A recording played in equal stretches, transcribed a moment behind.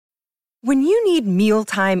When you need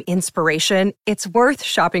mealtime inspiration, it's worth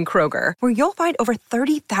shopping Kroger, where you'll find over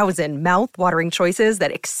 30,000 mouth-watering choices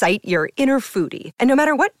that excite your inner foodie. And no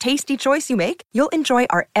matter what tasty choice you make, you'll enjoy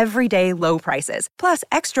our everyday low prices, plus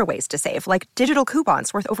extra ways to save, like digital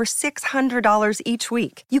coupons worth over $600 each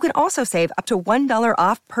week. You can also save up to $1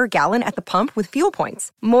 off per gallon at the pump with fuel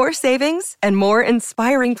points. More savings and more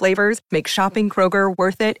inspiring flavors make shopping Kroger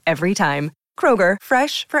worth it every time. Kroger,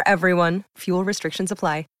 fresh for everyone. Fuel restrictions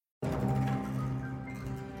apply.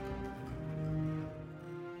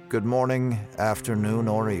 Good morning, afternoon,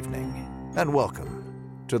 or evening, and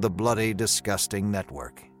welcome to the Bloody Disgusting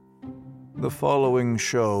Network. The following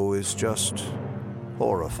show is just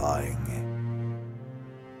horrifying.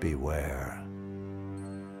 Beware.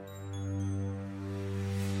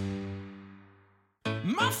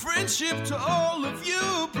 My friendship to all of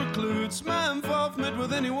you precludes my involvement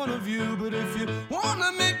with any one of you. But if you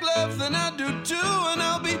wanna make love, then I do too, and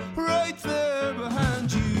I'll be right there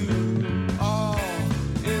behind you. All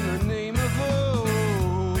in the name of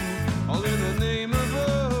oh, all in the name of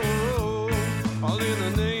oh, all in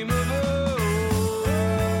the name of oh.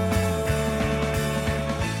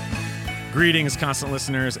 Greetings, constant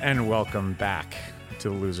listeners, and welcome back to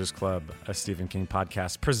the Losers Club, a Stephen King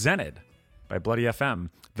podcast presented by Bloody FM,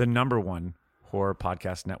 the #1 horror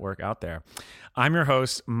podcast network out there. I'm your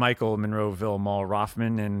host, Michael Monroeville Mall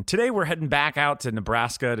Rothman, and today we're heading back out to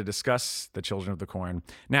Nebraska to discuss The Children of the Corn.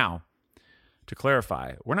 Now, to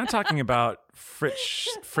clarify, we're not talking about Fritz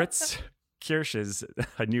Kirsch's,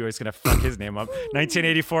 I knew I was going to fuck his name up,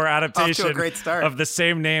 1984 adaptation Off to a great start. of the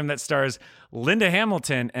same name that stars Linda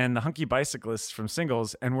Hamilton and the hunky bicyclists from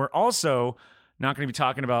Singles. And we're also not going to be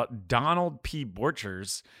talking about Donald P.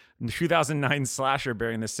 Borchers' 2009 slasher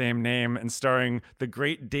bearing the same name and starring the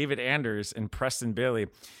great David Anders and Preston Bailey.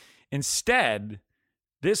 Instead,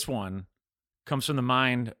 this one comes from the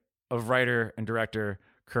mind of writer and director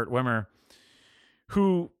Kurt Wimmer,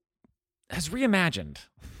 who has reimagined,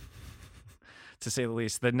 to say the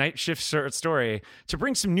least, the night shift story to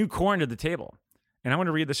bring some new corn to the table. And I want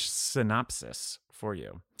to read the synopsis for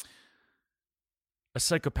you. A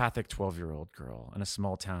psychopathic 12-year-old girl in a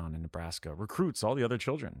small town in Nebraska recruits all the other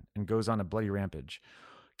children and goes on a bloody rampage,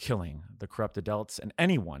 killing the corrupt adults and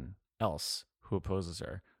anyone else who opposes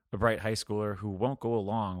her. A bright high schooler who won't go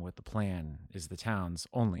along with the plan is the town's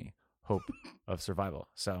only hope of survival.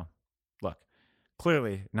 So, look,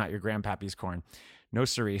 clearly not your grandpappy's corn. No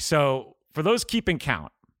siree. So, for those keeping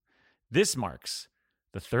count, this marks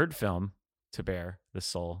the third film to bear the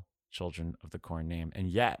sole Children of the Corn name, and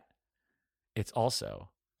yet it's also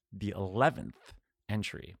the 11th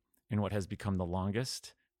entry in what has become the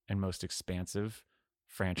longest and most expansive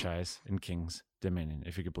franchise in King's Dominion,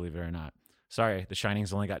 if you could believe it or not. Sorry, The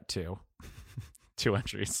Shining's only got two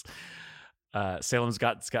entries. Salem's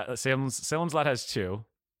Lot has two,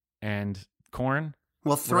 and Corn.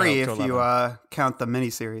 Well, three if you count the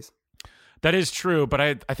miniseries. That is true, but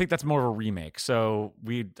I think that's more of a remake. So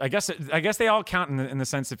I guess they all count in the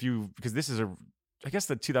sense because this is I guess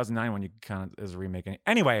the 2009 one you count as a remake.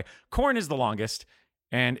 Anyway, Corn is the longest,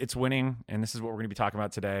 and it's winning, and this is what we're going to be talking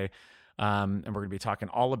about today. And we're going to be talking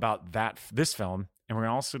all about this film, and we're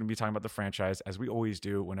also going to be talking about the franchise, as we always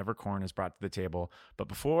do whenever Corn is brought to the table. But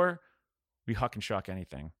before we huck and shuck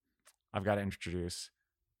anything, I've got to introduce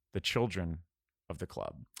the children of the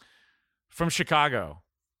club. From Chicago,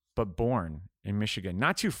 but born in Michigan,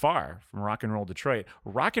 not too far from rock and roll Detroit,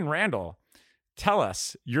 Rock and Randall, tell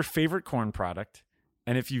us your favorite Corn product,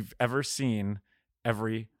 and if you've ever seen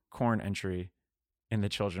every Corn entry in the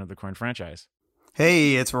Children of the Corn franchise.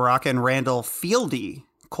 Hey, it's Rock and Randall Fieldy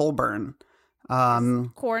Colburn.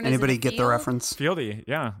 Corn. Anybody get the reference? Fieldy,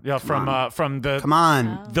 yeah, from the Come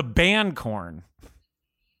on, the band Corn.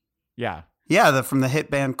 Yeah, from the hit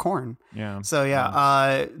band Korn. Yeah. So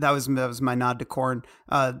that was my nod to Korn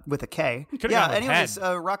with a K. Yeah. Anyways,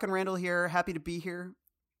 Rock and Randall here. Happy to be here.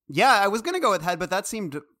 Yeah, I was gonna go with Head, but that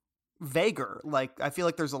seemed vaguer. Like, I feel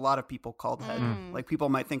like there's a lot of people called Head. Like, people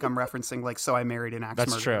might think I'm referencing like So I Married an Axe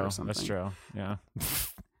That's Murderer true. or something. That's true. Yeah.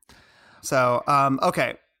 So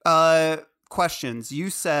okay. Questions. You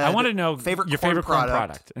said I want to know your favorite corn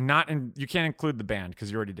product, and you can't include the band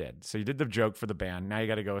because you already did. So you did the joke for the band. Now you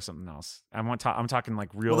got to go with something else. I'm talking like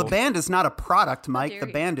real. Well, the band is not a product, Mike. The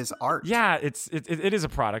band is art. Yeah, it is a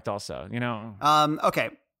product also. You know. Okay.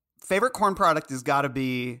 Favorite corn product has got to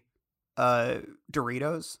be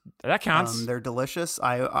Doritos. That counts. They're delicious.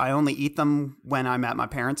 I only eat them when I'm at my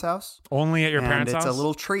parents' house. Only at your parents' house? It's a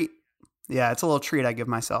little treat. Yeah, it's a little treat I give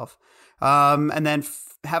myself. And then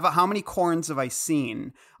how many corns have I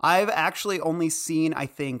seen? I've actually only seen, I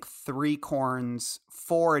think, 3 corns,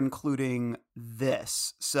 4 including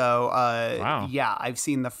this. So, wow. Yeah, I've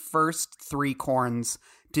seen the first 3 corns.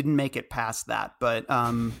 Didn't make it past that, but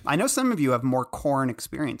I know some of you have more corn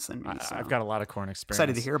experience than me. So. I've got a lot of corn experience.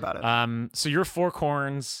 Excited to hear about it. So you're 4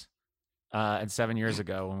 corns. And 7 years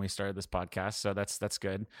ago when we started this podcast, so that's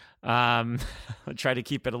good. Try to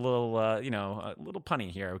keep it a little, a little punny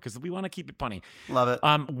here because we want to keep it punny. Love it.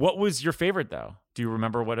 What was your favorite though? Do you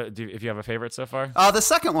remember if you have a favorite so far? The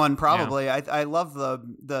second one probably. Yeah. I love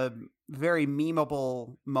the very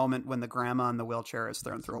memeable moment when the grandma in the wheelchair is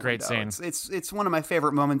thrown through a Great window. scene. It's one of my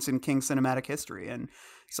favorite moments in King cinematic history, and.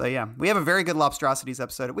 So yeah, we have a very good Lobstrosities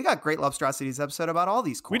episode. We got great Lobstrosities episode about all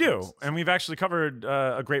these corns. We do, and we've actually covered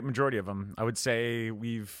a great majority of them. I would say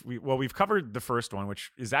we've covered the first one,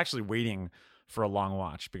 which is actually waiting for a long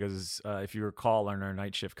watch because if you recall on our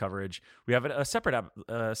night shift coverage, we have a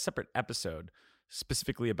separate episode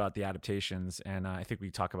specifically about the adaptations, and I think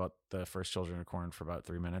we talk about the first Children of Corn for about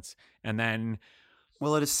 3 minutes, and then.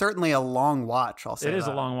 Well, it is certainly a long watch, I'll say It is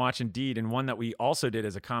that. a long watch indeed, and one that we also did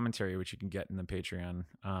as a commentary, which you can get in the Patreon,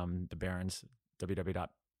 the Barons,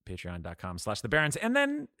 www.patreon.com/the Barons. And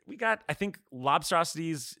then we got, I think,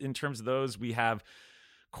 Lobstrosities in terms of those. We have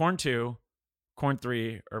Corn 2, Corn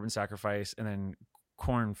 3, Urban Sacrifice, and then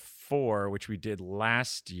Corn 4, which we did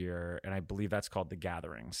last year, and I believe that's called The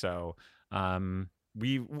Gathering. So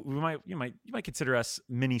you might consider us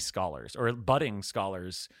mini scholars or budding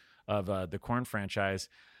scholars of the Corn franchise.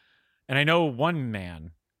 And I know one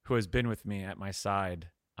man who has been with me at my side,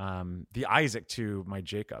 the Isaac to my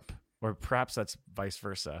Jacob, or perhaps that's vice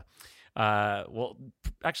versa. Well,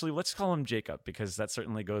 actually, let's call him Jacob because that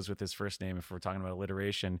certainly goes with his first name if we're talking about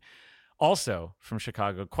alliteration. Also from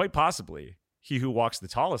Chicago, quite possibly he who walks the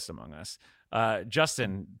tallest among us.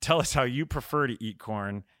 Justin, tell us how you prefer to eat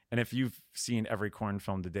corn and if you've seen every Corn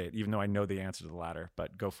film to date, even though I know the answer to the latter,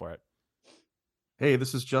 but go for it. Hey,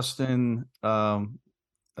 this is Justin. I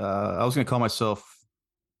was going to call myself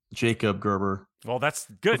Jacob Gerber. Well, that's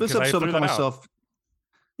good. This episode, I call myself. Out.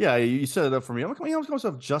 Yeah, you set it up for me. I'm going to call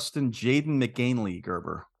myself Justin Jaden McGainley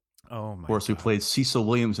Gerber. Oh my! Of course, God. who played Cecil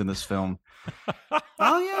Williams in this film?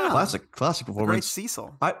 Oh yeah, classic performance. Great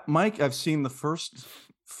Cecil. Mike, I've seen the first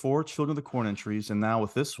 4 Children of the Corn entries, and now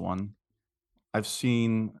with this one, I've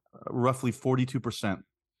seen roughly 42%.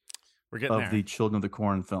 We're getting of there. the Children of the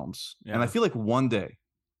Corn films. Yeah. And I feel like one day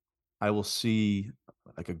I will see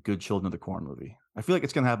like a good Children of the Corn movie. I feel like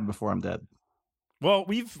it's going to happen before I'm dead. Well,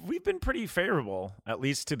 we've been pretty favorable, at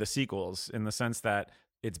least to the sequels, in the sense that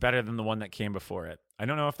it's better than the one that came before it. I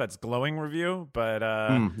don't know if that's glowing review, but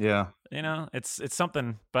yeah, it's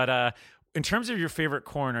something. But in terms of your favorite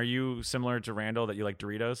corn, are you similar to Randall that you like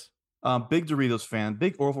Doritos? Big Doritos fan,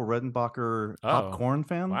 big Orville Redenbacher popcorn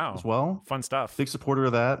fan as well. Fun stuff. Big supporter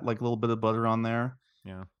of that, like a little bit of butter on there.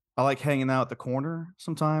 Yeah. I like hanging out at the corner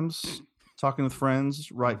sometimes, talking with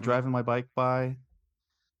friends, driving my bike by,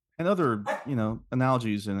 and other,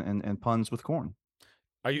 analogies and puns with corn.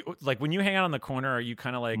 Are you like when you hang out on the corner, are you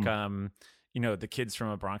kind of like the kids from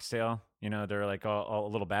A Bronx Tale? They're like all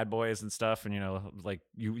little bad boys and stuff, and like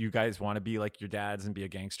you guys want to be like your dads and be a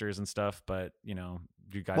gangsters and stuff, but you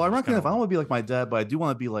guys. Well, ironically enough, I don't want to be like my dad, but I do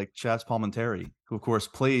want to be like Chaz Palminteri, who of course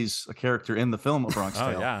plays a character in the film A Bronx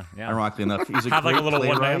Tale. Yeah. Ironically enough, he's have like a little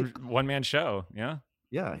playwright. one man show. Yeah.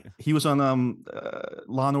 Yeah, he was on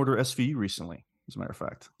Law and Order SVU recently, as a matter of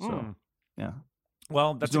fact. So yeah.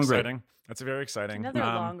 Well, that's exciting. Great. That's very exciting. Another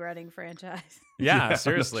long-running franchise. Yeah,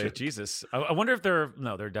 seriously, Jesus. I wonder if there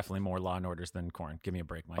are definitely more Law and Orders than Corn. Give me a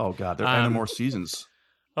break, Mike. Oh God, there are more seasons.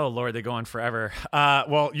 Oh Lord, they go on forever.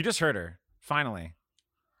 Well, you just heard her finally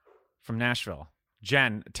from Nashville.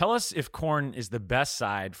 Jen, tell us if Corn is the best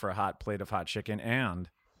side for a hot plate of hot chicken, and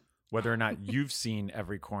whether or not you've seen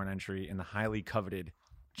every Corn entry in the highly coveted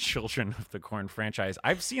Children of the Corn franchise.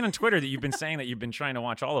 I've seen on Twitter that you've been saying that you've been trying to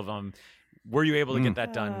watch all of them. Were you able to get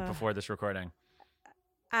that done before this recording?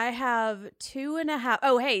 I have 2.5.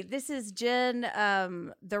 Oh, hey, this is Jen,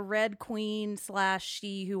 the Red Queen /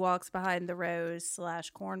 she who walks behind the rose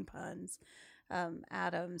 / corn puns,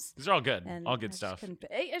 Adams. These are all good. And all good stuff.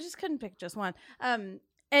 I just couldn't pick just one.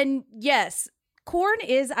 And yes, corn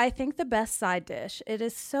is, I think, the best side dish. It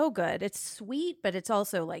is so good. It's sweet, but it's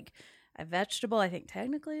also like a vegetable. I think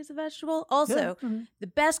technically it's a vegetable. Also, the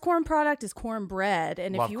best corn product is cornbread.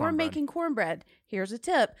 And if you are making cornbread, here's a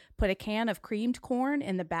tip. Put a can of creamed corn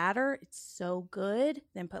in the batter. It's so good.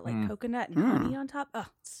 Then put like coconut and honey on top. Oh,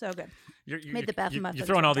 it's so good. Made the best muffins. You're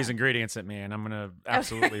throwing all these ingredients at me, and I'm going to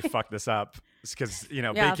absolutely fuck this up. because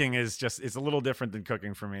baking is a little different than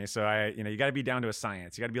cooking for me. So you got to be down to a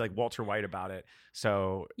science. You got to be like Walter White about it.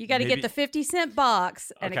 So you got to get the 50-cent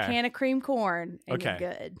box and a can of cream corn, and you're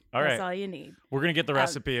good. That's all you need. We're gonna get the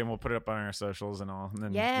recipe and we'll put it up on our socials and all, and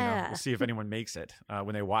then we'll see if anyone makes it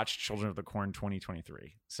when they watch Children of the Corn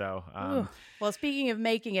 2023. So, well, speaking of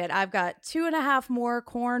making it, I've got 2.5 more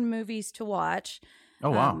corn movies to watch.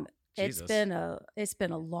 Oh wow! It's been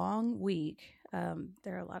a long week.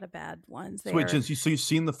 There are a lot of bad ones. So wait, Jen, so you've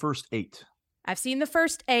seen the first 8? I've seen the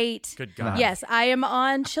first 8. Good God. Yes, I am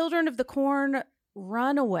on Children of the Corn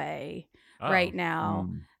Runaway right now.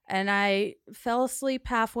 And I fell asleep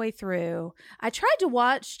halfway through. I tried to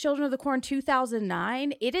watch Children of the Corn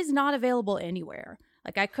 2009. It is not available anywhere.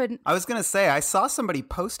 Like I couldn't. I was gonna say I saw somebody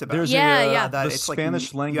post about it. That the it's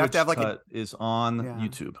Spanish language you have to have cut is on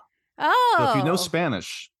YouTube. Oh, so if you know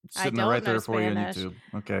Spanish, it's sitting right there for Spanish, you on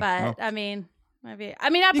YouTube. Okay, but I mean, maybe. I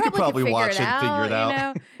mean, I you probably could watch figure it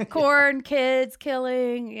out. Corn, kids,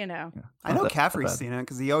 killing. I know Caffrey's seen it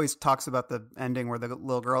because he always talks about the ending where the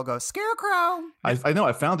little girl goes scarecrow. I know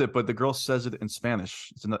I found it, but the girl says it in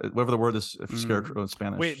Spanish. It's whatever the word is for scarecrow in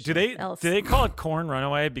Spanish. Wait, do they call it Corn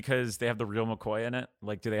Runaway because they have the real McCoy in it?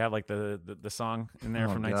 Like, do they have like the song in there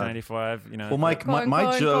from 1995? Well, my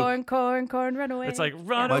joke, corn Runaway. It's like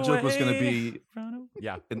Runaway. My joke was going to be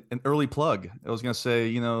an early plug. I was going to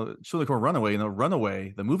say, Children of the Corn Runaway.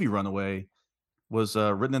 Runaway, the movie Runaway, was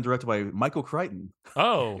written and directed by Michael Crichton.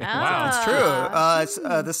 Oh, wow. It's true.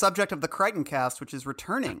 It's the subject of the Crichton cast, which is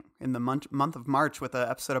returning in the month of March with an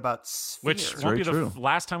episode about Sphere. Which won't be the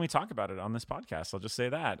last time we talk about it on this podcast. I'll just say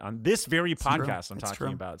that. On this very podcast I'm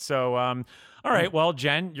talking about. So, all right. Well,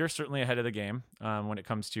 Jen, you're certainly ahead of the game when it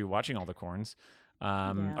comes to watching all the Corns.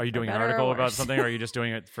 Are you doing an article about something, or are you just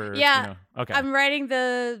doing it for? Okay. I'm writing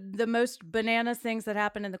the most bananas things that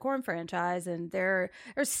happen in the Corn franchise, and there's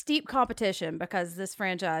steep competition because this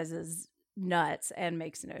franchise is nuts and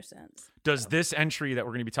makes no sense. Does this entry that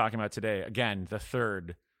we're going to be talking about today, again, the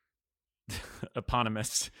third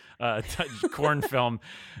eponymous Corn film,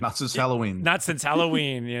 not since Halloween,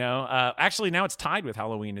 actually now it's tied with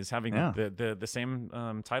Halloween as having the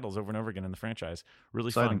same titles over and over again in the franchise. Really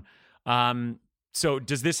exciting. Fun. So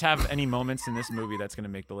does this have any moments in this movie that's going to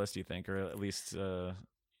make the list, you think, or at least in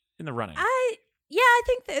the running? I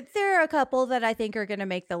think that there are a couple that I think are going to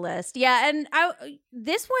make the list. Yeah, and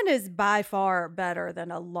this one is by far better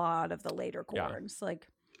than a lot of the later Corns.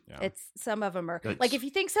 It's some of them are like, if you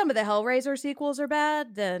think some of the Hellraiser sequels are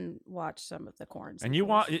bad, then watch some of the Corns. And you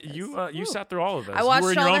sat through all of those. I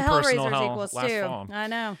watched all the Hellraiser sequels too. Fall. I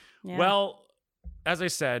know. Yeah. Well, as I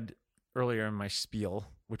said earlier in my spiel,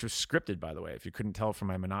 which was scripted, by the way, if you couldn't tell from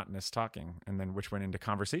my monotonous talking, and then which went into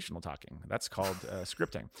conversational talking. That's called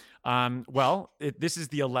scripting. This is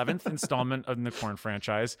the 11th installment of the Corn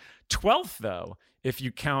franchise. 12th, though, if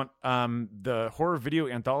you count the horror video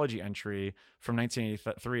anthology entry from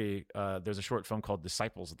 1983. There's a short film called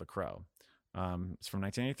Disciples of the Crow. It's from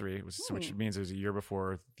 1983, which means it was a year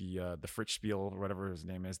before the Fritz Spiel, or whatever his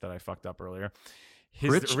name is, that I fucked up earlier.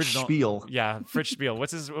 Fritz Spiel. Yeah, Fritz Spiel.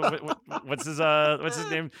 What's his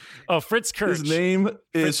name? Oh, Fritz Kirsch. His name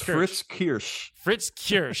is Fritz Kirsch. Fritz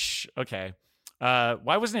Kirsch. Okay.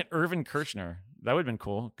 Why wasn't it Irvin Kershner? That would have been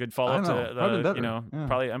cool. Good follow-up to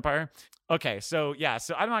probably Empire. Okay, so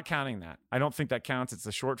I'm not counting that. I don't think that counts. It's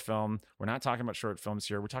a short film. We're not talking about short films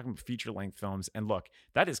here. We're talking about feature-length films. And look,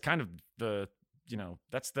 that is kind of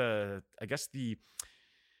that's the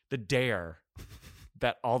dare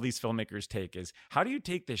that all these filmmakers take is, how do you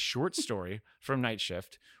take this short story from Night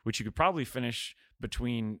Shift, which you could probably finish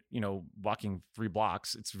between, walking 3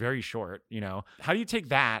 blocks. It's very short, How do you take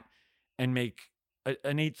that and make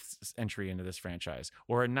an 8th entry into this franchise,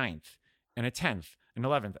 or a 9th and a 10th and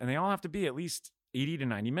 11th? And they all have to be at least 80 to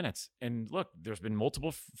 90 minutes. And look, there's been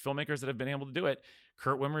multiple filmmakers that have been able to do it.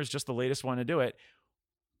 Kurt Wimmer is just the latest one to do it.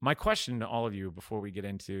 My question to all of you before we get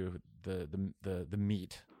into the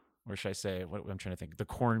meat, or should I say, what I'm trying to think, the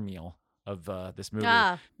cornmeal of this movie.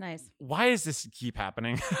 Nice. Why does this keep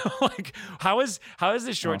happening? Like, how is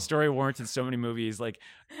this short story warranted so many movies? Like,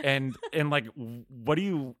 and like, what do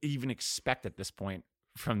you even expect at this point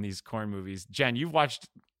from these Corn movies? Jen, you've watched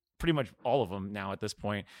pretty much all of them now at this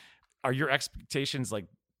point. Are your expectations like,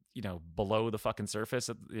 below the fucking surface,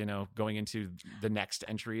 going into the next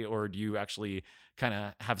entry, or do you actually kind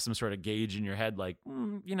of have some sort of gauge in your head, like,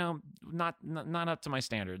 not up to my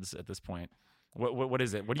standards at this point? What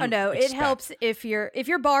is it? What do you expect? It helps if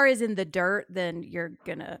your bar is in the dirt, then you're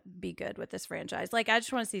gonna be good with this franchise. Like, I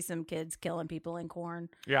just want to see some kids killing people in Corn.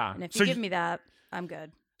 Yeah, and if you give me that, I'm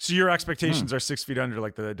good. So your expectations are 6 feet under,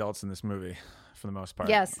 like the adults in this movie, for the most part.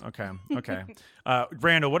 Yes. Okay.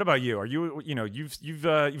 Randall, what about you? Are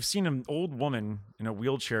you've seen an old woman in a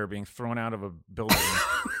wheelchair being thrown out of a building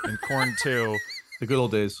in Corn 2. The good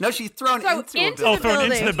old days. No, she's thrown into a building. Oh,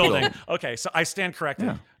 thrown into the building. Okay, so I stand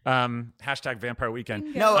corrected. Yeah. Hashtag Vampire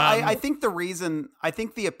Weekend. No, I think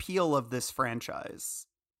the appeal of this franchise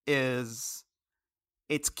is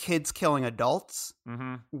it's kids killing adults,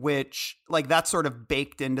 which like that's sort of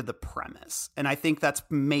baked into the premise. And I think that's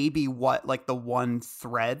maybe what like the one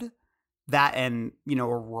thread that and, a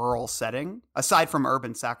rural setting, aside from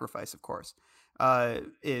urban sacrifice, of course,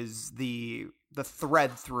 is the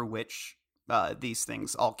thread through which these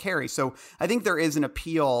things all carry. So I think there is an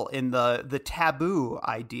appeal in the taboo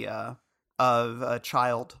idea of a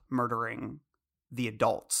child murdering the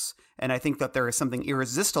adults. And I think that there is something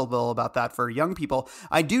irresistible about that for young people.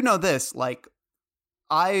 I do know this, like,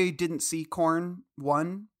 I didn't see Corn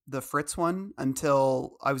 1, the Fritz one,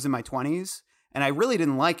 until I was in my 20s. And I really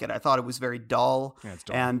didn't like it. I thought it was very dull,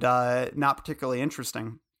 and not particularly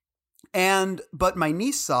interesting. But my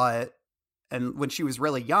niece saw it, and when she was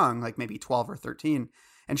really young, like maybe 12 or 13,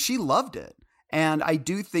 and she loved it. And I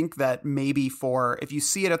do think that maybe if you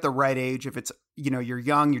see it at the right age, if it's, you're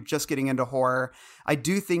young, you're just getting into horror, I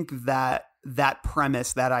do think that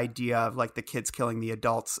premise, that idea of like the kids killing the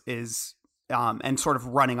adults is, and sort of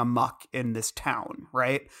running amok in this town,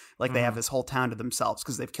 right? Like they have this whole town to themselves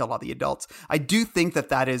because they've killed all the adults. I do think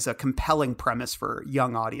that is a compelling premise for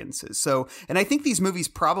young audiences. So, and I think these movies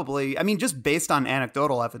probably, I mean, just based on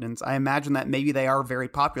anecdotal evidence, I imagine that maybe they are very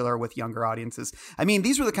popular with younger audiences. I mean,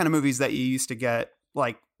 these were the kind of movies that you used to get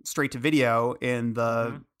like straight to video in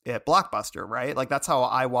at Blockbuster, right? Like that's how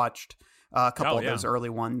I watched a couple of those early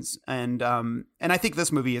ones. And I think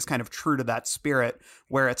this movie is kind of true to that spirit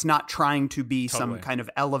where it's not trying to be some kind of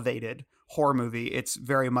elevated horror movie. It's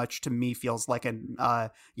very much, to me, feels like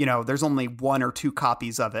there's only 1 or 2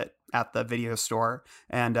 copies of it at the video store.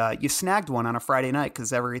 And you snagged one on a Friday night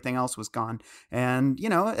because everything else was gone. And,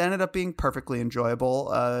 it ended up being perfectly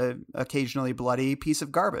enjoyable, occasionally bloody piece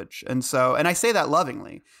of garbage. And I say that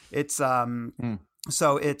lovingly. It's,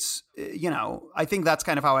 So it's, I think that's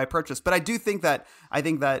kind of how I approach this. But I do think that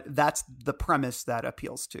that's the premise that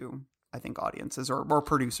appeals to, I think, audiences or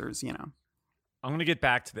producers, I'm going to get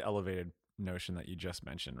back to the elevated notion that you just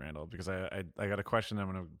mentioned, Randall, because I got a question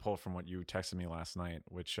I'm going to pull from what you texted me last night,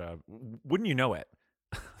 which wouldn't you know it?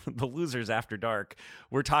 The Losers After Dark.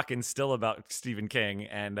 We're talking still about Stephen King,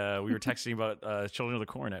 and we were texting about Children of the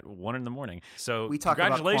Corn at 1 a.m. So we talk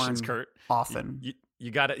congratulations, about Corn Kurt. Often. You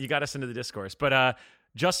got us into the discourse. But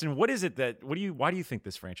Justin, why do you think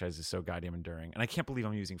this franchise is so goddamn enduring? And I can't believe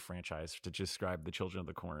I'm using franchise to describe the Children of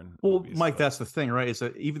the Corn. Well, movies, Mike, that's the thing, right? Is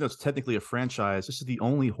that even though it's technically a franchise, this is the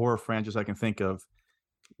only horror franchise I can think of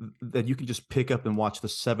that you can just pick up and watch the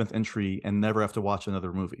 7th entry and never have to watch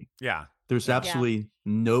another movie. Yeah. There's absolutely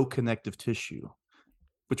no connective tissue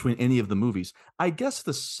between any of the movies. I guess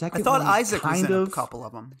the second I thought one Isaac was in a couple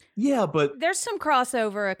of them. Yeah, but there's some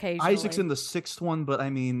crossover occasionally. Isaac's in the 6th one, but I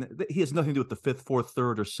mean, he has nothing to do with the 5th, 4th,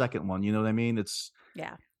 3rd, or 2nd one. You know what I mean?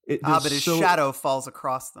 But his shadow falls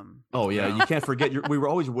across them. Oh yeah, you can't forget. We were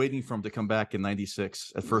always waiting for him to come back in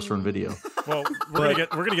 '96 at First Run Video. Well, we're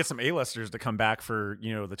gonna get some A-listers to come back for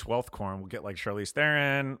the 12th Corn. We'll get like Charlize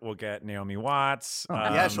Theron. We'll get Naomi Watts.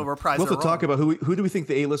 She'll reprise. We'll have to role. talk about who do we think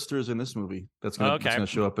the A-listers in this movie that's going to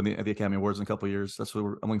show up at the Academy Awards in a couple of years. That's what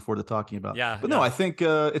I'm looking forward to talking about. Yeah, but no, I think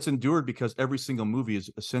it's endured because every single movie is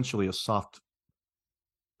essentially a soft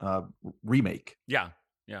remake. Yeah.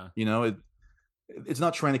 It's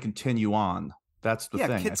not trying to continue on. That's the thing.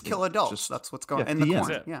 Yeah, kids kill adults. That's what's going on in the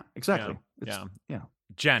corn. Yeah, exactly. Yeah.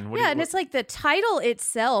 Jen, it's like the title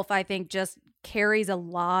itself, I think, just carries a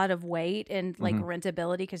lot of weight and like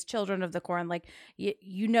rentability, because Children of the Corn, like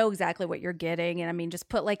you know exactly what you're getting. And I mean, just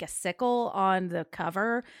put like a sickle on the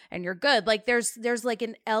cover and you're good. Like there's like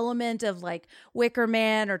an element of like Wicker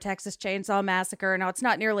Man or Texas Chainsaw Massacre. Now it's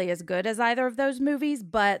not nearly as good as either of those movies,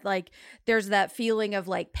 but like there's that feeling of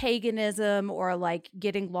like paganism or like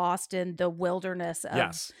getting lost in the wilderness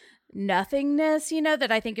of nothingness,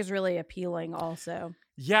 that I think is really appealing also.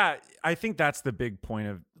 Yeah, I think that's the big point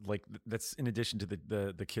of like that's in addition to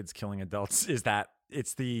the kids killing adults, is that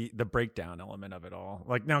it's the breakdown element of it all.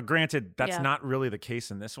 Like now, granted, that's not really the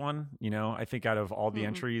case in this one. I think out of all the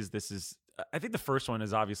entries, I think the first one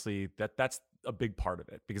is obviously that's a big part of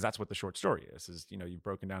it, because that's what the short story is you've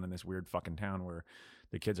broken down in this weird fucking town where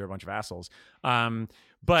the kids are a bunch of assholes.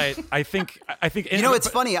 But I think it's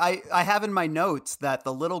funny. I have in my notes that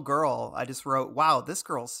the little girl, I just wrote, wow, this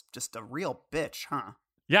girl's just a real bitch, huh?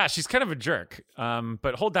 Yeah, she's kind of a jerk.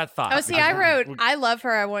 But hold that thought. Oh, see, I wrote, I love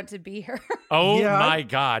her. I want to be her. Oh my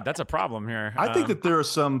God, that's a problem here. I think that there are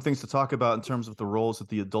some things to talk about in terms of the roles that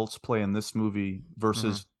the adults play in this movie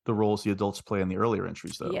versus the roles the adults play in the earlier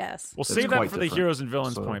entries, though. Yes. We'll save that for the heroes and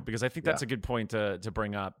villains point, because I think that's a good point to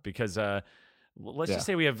bring up, because let's just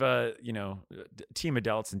say we have team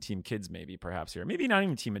adults and team kids, maybe perhaps here, maybe not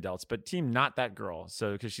even team adults, but team not that girl.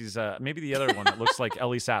 So because she's maybe the other one that looks like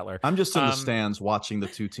Ellie Sattler. I'm just in the stands watching the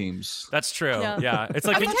two teams. That's true. Yeah, it's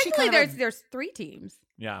like technically there's 3 teams.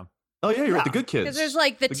 Yeah. Oh yeah, you're right. The good kids. Because there's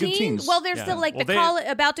like the teens. Well, there's still like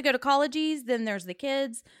about to go to colleges. Then there's the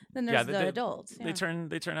kids. Then there's the adults. They turn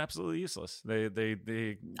absolutely useless.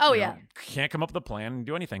 They can't come up with a plan and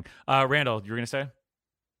do anything. Randall, you were gonna say?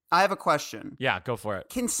 I have a question. Yeah, go for it.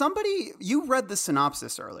 Can somebody? You read the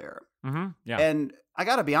synopsis earlier. Mm-hmm. Yeah. And I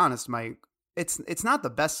gotta be honest, Mike. It's not the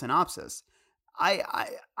best synopsis.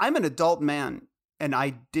 I'm an adult man, and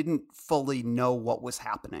I didn't fully know what was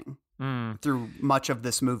happening through much of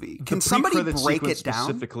this movie. Can somebody break it down?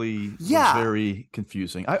 Specifically, was very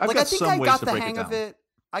confusing. I think I got the hang of it.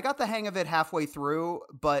 I got the hang of it halfway through,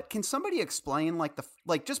 but can somebody explain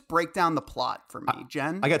just break down the plot for me,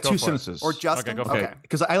 Jen? I got 2 sentences. Or Justin? Okay.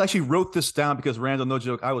 Because I actually wrote this down because Randall, no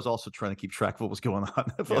joke, I was also trying to keep track of what was going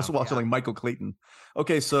on. I was watching like Michael Clayton.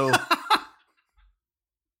 Okay, so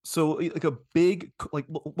like a big, like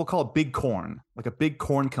we'll call it Big Corn, like a big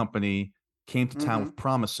corn company came to town with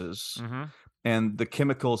promises, and the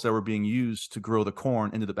chemicals that were being used to grow the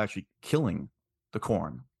corn ended up actually killing the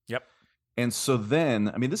corn. Yep. And so then,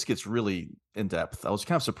 I mean, this gets really in depth. I was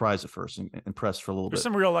kind of surprised at first and impressed for a little bit. There's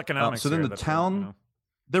some real economics. So then the town,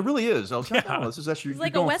 there really is. I was like, oh, this is actually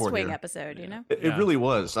like a West Wing episode, you know? It really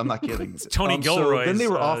was. I'm not kidding. It's Tony Gilroy. So then they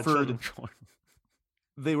were offered,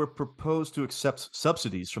 they were proposed to accept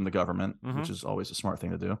subsidies from the government, which is always a smart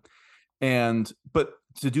thing to do. But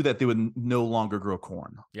to do that, they would no longer grow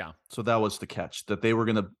corn. Yeah. So that was the catch, that they were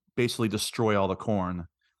going to basically destroy all the corn,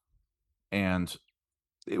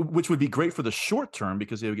 which would be great for the short term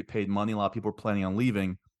because they would get paid money. A lot of people were planning on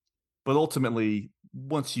leaving, but ultimately,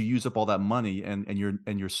 once you use up all that money and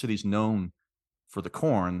your city's known for the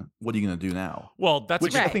corn, what are you going to do now? Well,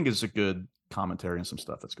 which I think is a good commentary and some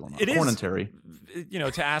stuff that's going on. It Cornentary.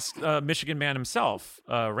 is, to ask Michigan man himself,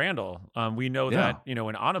 Randall. We know that in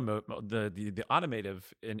the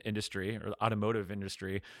automotive industry or the automotive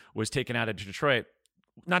industry was taken out of Detroit.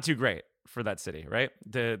 Not too great for that city, right?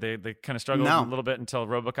 They kind of struggled a little bit until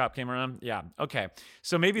RoboCop came around. Yeah. Okay.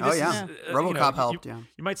 So maybe this is RoboCop helped. You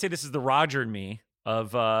might say this is the Roger and me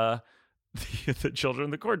of the Children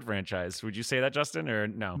of the Corn franchise. Would you say that, Justin, or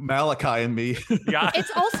no? Malachi and me. Yeah.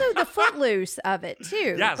 It's also the Footloose of it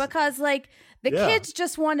too, because like the kids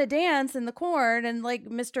just want to dance in the corn, and like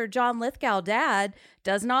Mr. John Lithgow, dad,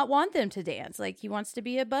 does not want them to dance. Like he wants to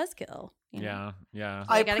be a buzzkill. Yeah. So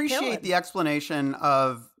I appreciate the explanation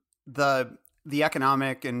of the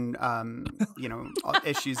economic and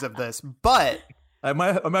issues of this, but I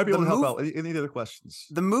might be able to help out. Any other questions?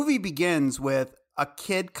 The movie begins with a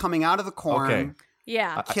kid coming out of the corn,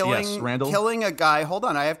 killing a guy. Hold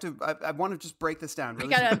on, I want to just break this down. Really,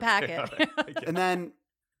 you got to unpack it. And then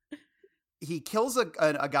he kills a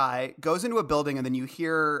guy, goes into a building, and then you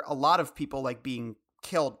hear a lot of people like being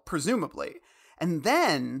killed, presumably, and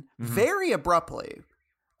then very abruptly.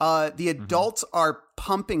 The adults are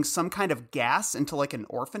pumping some kind of gas into like an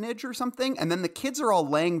orphanage or something, and then the kids are all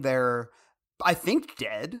laying there, I think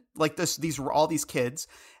dead. Like these were all these kids,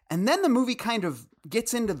 and then the movie kind of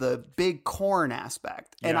gets into the big corn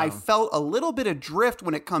aspect, and I felt a little bit adrift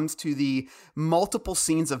when it comes to the multiple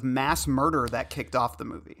scenes of mass murder that kicked off the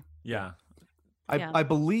movie. Yeah, I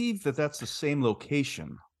believe that's the same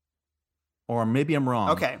location. Or maybe I'm wrong.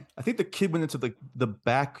 Okay. I think the kid went into the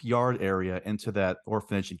backyard area into that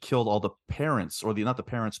orphanage and killed all the parents, or not the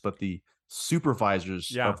parents, but the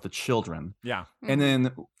supervisors of the children. Yeah. And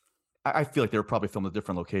then I feel like they were probably filmed at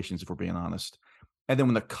different locations, if we're being honest. And then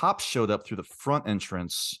when the cops showed up through the front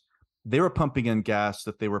entrance, they were pumping in gas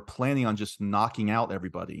that they were planning on just knocking out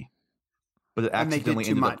everybody. But it accidentally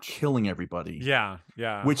ended up killing everybody. Yeah.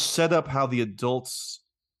 Which set up how the adults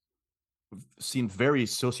seemed very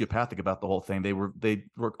sociopathic about the whole thing. They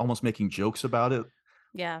were almost making jokes about it.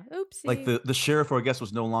 Yeah. Oopsie. Like the sheriff, or I guess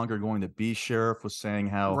was no longer going to be sheriff, was saying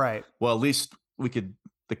how, well, at least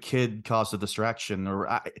the kid caused a distraction,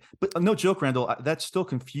 but no joke, Randall, that still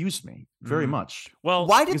confused me. very much. Well,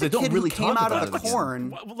 why did the don't kid really who came talk out about of the it again.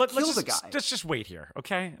 corn kill the guy? Let's just wait here,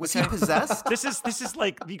 okay? Was he possessed? This is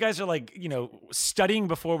like you guys are like studying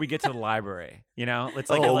before we get to the library. It's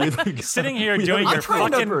like, sitting here doing your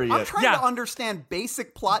fucking. I'm trying to understand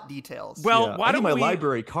basic plot details. Well, why don't my we?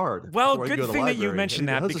 library card. Well, good thing that you mentioned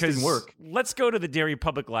that because work. let's go to the Derry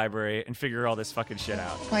Public Library and figure all this fucking shit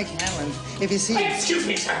out. Mike Hanlon, if you see. Excuse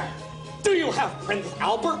me, sir. Do you have Prince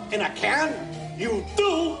Albert in a can? You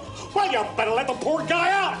do? Well, you better let the poor guy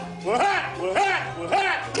out. Yeah,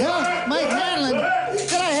 Mike Hanlon,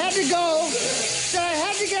 that I had to go, that I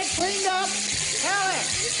had to get cleaned up.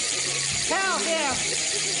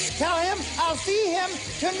 Tell him I'll see him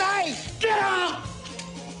tonight. Get out!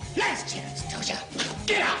 Last chance, Doja.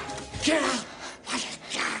 Get out! Get out!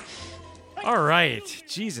 All right.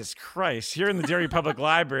 Jesus Christ. Here in the Derry Public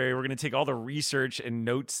Library, we're going to take all the research and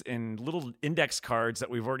notes and little index cards that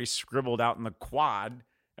we've already scribbled out in the quad,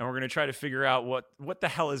 and we're going to try to figure out what the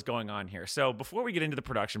hell is going on here. So before we get into the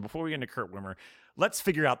production, before we get into Kurt Wimmer, let's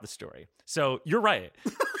figure out the story. So you're right.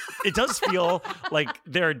 It does feel like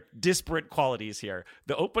there are disparate qualities here.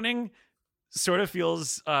 The opening sort of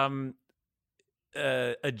feels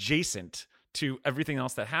adjacent to everything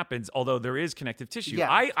else that happens, although there is connective tissue. Yeah.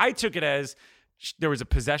 I took it as there was a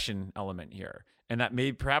possession element here, and that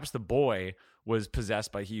maybe perhaps the boy was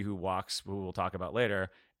possessed by he who walks, who we'll talk about later,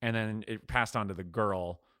 and then it passed on to the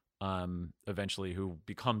girl eventually, who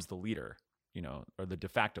becomes the leader, or the de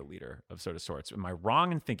facto leader of sort of sorts. Am I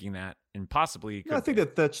wrong in thinking that? And possibly, I think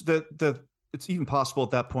that it's even possible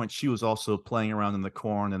at that point she was also playing around in the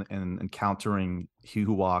corn and encountering he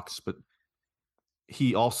who walks, but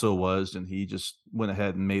he also was, and he just went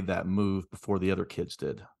ahead and made that move before the other kids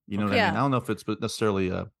did. You know what I mean? I don't know if it's necessarily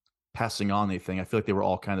passing on anything. I feel like they were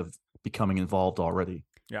all kind of becoming involved already.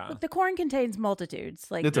 Yeah. Look, the corn contains multitudes.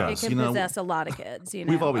 Like it does. It can possess a lot of kids.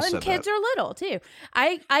 We've always said and kids that. are little too.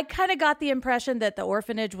 I kind of got the impression that the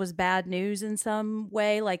orphanage was bad news in some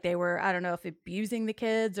way. Like they were, I don't know if abusing the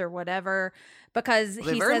kids or whatever. Because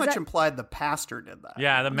they very much implied the pastor did that.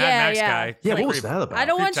 Yeah, the Mad Max guy. Yeah, what was that about? I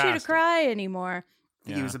don't want you to cry anymore.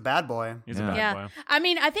 He was a bad boy. He's a bad boy. I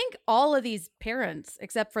mean, I think all of these parents,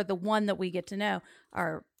 except for the one that we get to know,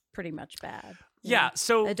 are pretty much bad. Yeah,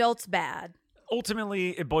 so adults bad. Ultimately,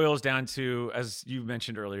 it boils down to, as you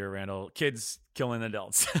mentioned earlier, Randall, kids killing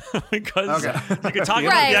adults. Because you can talk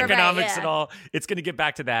about the economics and all. It's going to get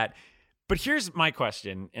back to that. But here's my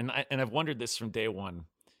question, and I've wondered this from day one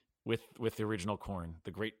with the original Korn, the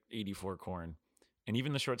great 84 Korn. And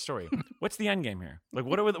even the short story. What's the end game here? Like,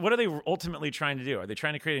 what are they ultimately trying to do? Are they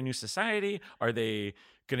trying to create a new society? Are they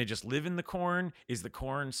going to just live in the corn? Is the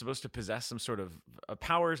corn supposed to possess some sort of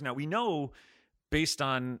powers? Now we know, based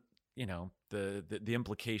on the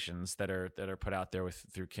implications that are put out there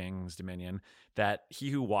through King's Dominion, that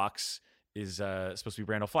he who walks is supposed to be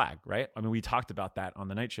Randall Flagg, right? I mean, we talked about that on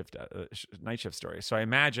the night shift story. So I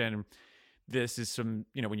imagine this is some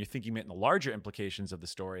when you're thinking about the larger implications of the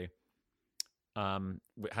story.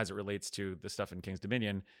 As it relates to the stuff in King's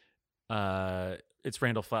Dominion, it's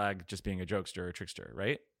Randall Flagg just being a jokester or a trickster,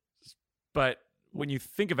 right? But when you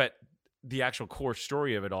think of it, the actual core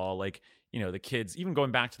story of it all, like the kids, even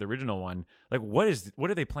going back to the original one, like what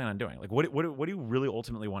do they plan on doing? Like what do you really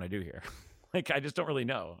ultimately want to do here? Like I just don't really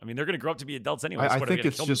know. I mean, they're going to grow up to be adults anyway. I think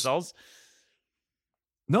it's just themselves.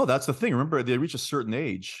 No, that's the thing. Remember, they reach a certain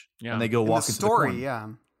age and they go walk into the corn.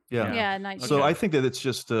 Yeah. So I think that it's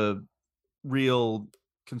just a real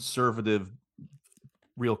conservative,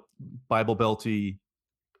 real Bible Belty,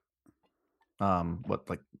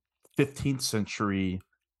 15th century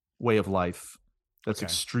way of life that's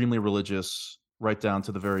extremely religious, right down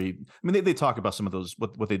to the very. I mean, they talk about some of those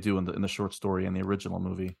what they do in the short story and the original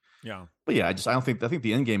movie. Yeah, but yeah, I think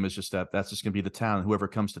the end game is just that's just going to be the town. Whoever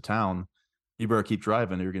comes to town, you better keep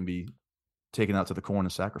driving, or you're going to be taken out to the corn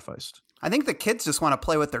and sacrificed. I think the kids just want to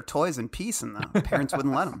play with their toys in peace, and the parents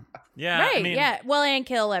wouldn't let them. Yeah, right. I mean, well, and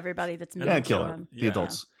kill everybody that's mean to kill them. The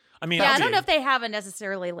adults. I mean, I don't know if they have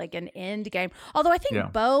necessarily like an end game. Although I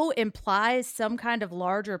think Bo implies some kind of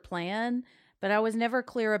larger plan, but I was never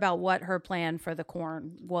clear about what her plan for the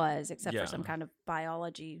corn was, except for some kind of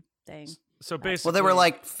biology thing. So basically, well, they were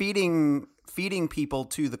like feeding people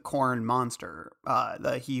to the corn monster,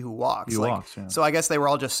 the He Who Walks. So I guess they were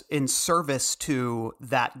all just in service to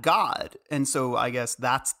that god, and so I guess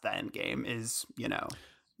that's the end game is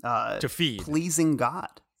to feed, pleasing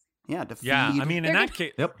God. Yeah, to feed. Yeah, I mean, in that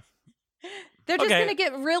case, They're just going to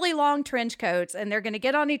get really long trench coats and they're going to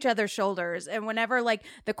get on each other's shoulders. And whenever like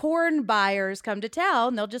the corn buyers come to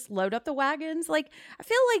town, they'll just load up the wagons. Like, I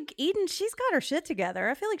feel like Eden, she's got her shit together.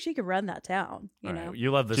 I feel like she could run that town. You know,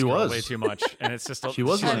 you love this girl way too much. And it's just, she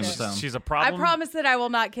was running the town. She's a problem. I promise that I will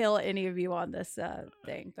not kill any of you on this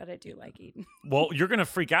thing, but I do like Eden. Well, you're going to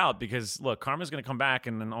freak out because look, Karma's going to come back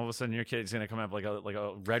and then all of a sudden your kid's going to come up like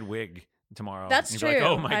a red wig tomorrow. That's true. Like,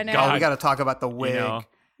 oh my God. Oh, we got to talk about the wig. You know?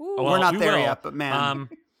 We're not there yet, but man.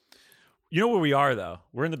 You know where we are, though?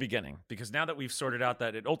 We're in the beginning. Because now that we've sorted out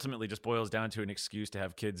that it ultimately just boils down to an excuse to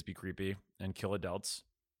have kids be creepy and kill adults.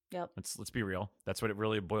 Yep. Let's be real. That's what it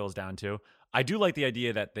really boils down to. I do like the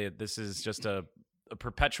idea that this is just a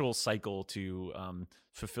perpetual cycle to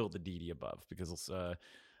fulfill the deity above. Because,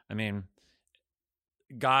 I mean,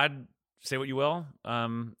 God, say what you will,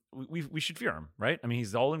 we should fear him, right? I mean,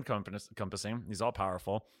 he's all encompassing. He's all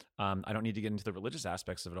powerful. I don't need to get into the religious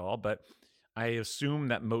aspects of it all, but I assume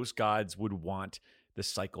that most gods would want the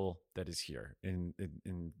cycle that is here in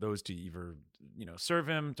those to either, serve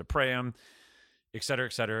him, to pray him, et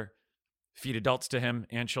cetera, feed adults to him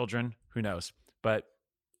and children. Who knows? But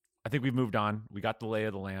I think we've moved on. We got the lay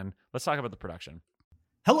of the land. Let's talk about the production.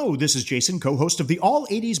 Hello, this is Jason, co-host of the All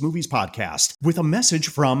 80s Movies podcast, with a message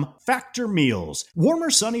from Factor Meals.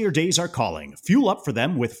 Warmer, sunnier days are calling. Fuel up for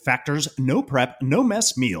them with Factor's no prep, no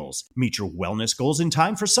mess meals. Meet your wellness goals in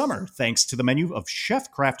time for summer, thanks to the menu of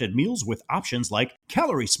chef-crafted meals with options like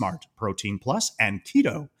Calorie Smart, Protein Plus, and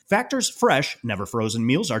Keto. Factor's fresh, never frozen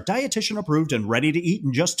meals are dietitian approved and ready to eat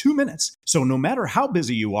in just 2 minutes. So no matter how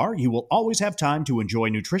busy you are, you will always have time to enjoy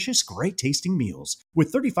nutritious, great tasting meals.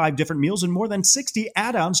 With 35 different meals and more than 60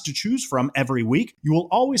 add-ons to choose from every week, you will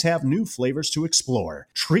always have new flavors to explore.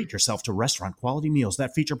 Treat yourself to restaurant quality meals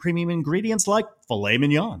that feature premium ingredients like filet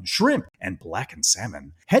mignon, shrimp, and blackened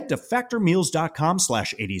salmon. Head to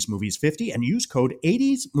factormeals.com/80smovies50 and use code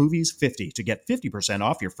 80smovies50 to get 50%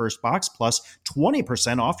 off your first box plus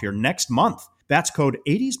 20% off your next month. That's code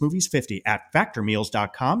 80smovies50 at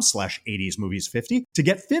factormeals.com/80smovies50 to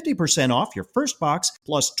get 50% off your first box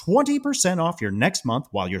plus 20% off your next month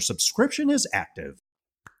while your subscription is active.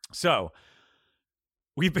 So,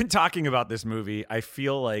 we've been talking about this movie, I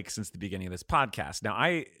feel like, since the beginning of this podcast.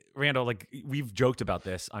 Now, Randall, we've joked about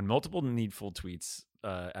this on multiple Needful Tweets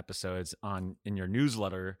episodes, in your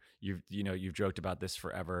newsletter. You've joked about this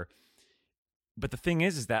forever. But the thing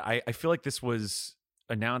is that I feel like this was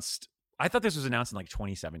announced. I thought this was announced in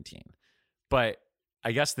 2017, but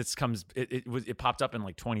I guess it popped up in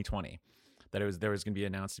 2020 that there was going to be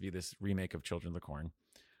announced to be this remake of Children of the Corn.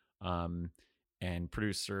 And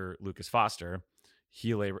producer Lucas Foster,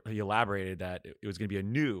 he elaborated that it was going to be a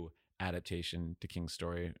new adaptation to King's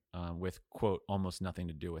story with, quote, almost nothing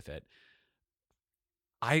to do with it.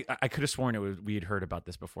 I could have sworn we had heard about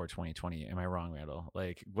this before 2020. Am I wrong, Randall?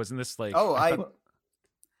 Wasn't this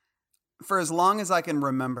for as long as I can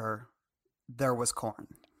remember, there was corn.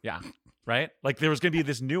 Yeah. Right? There was going to be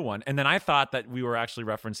this new one. And then I thought that we were actually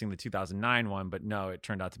referencing the 2009 one, but no, it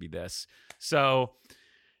turned out to be this. So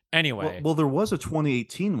anyway. Well, there was a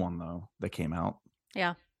 2018 one, though, that came out.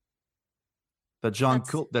 Yeah. That John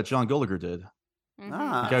Gallagher did. Mm-hmm.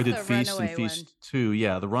 The guy who did Feast and one. Feast 2.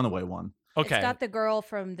 Yeah, the Runaway one. Okay. It's got the girl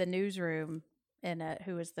from the newsroom in it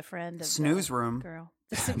who is the friend of Snooze the Room girl.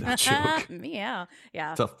 That joke. Yeah.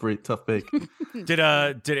 Tough bake. Did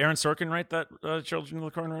Aaron Sorkin write that Children of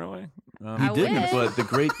the Corn Runaway? He didn't, but the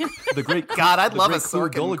great God, I'd love a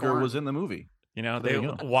Sorkin Gallagher corn. was in the movie. They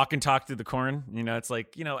walk and talk through the corn. It's I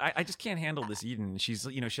just can't handle this Eden. She's,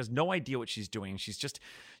 she has no idea what she's doing. She's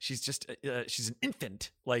an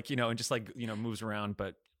infant, and just moves around.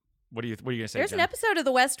 But what are you going to say? There's Jen? an episode of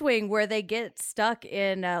The West Wing where they get stuck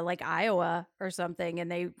in Iowa or something, and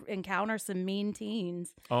they encounter some mean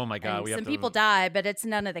teens. Oh my God! Some people die, but it's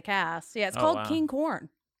none of the cast. Yeah, it's called King Corn.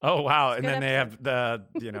 Oh wow! And then they have the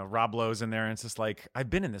Rob Lowe's in there, and it's just I've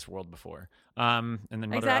been in this world before. And then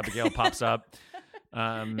Mother Abigail pops up.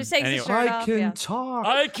 Just takes his shirt off.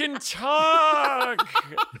 I can talk.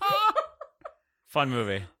 Fun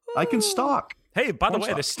movie. I can stalk. Hey, by the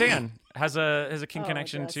way, the Stan has a King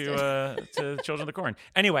connection to Children of the Corn.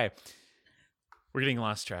 Anyway, we're getting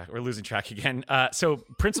lost track. We're losing track again. So,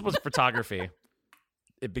 Principles of Photography.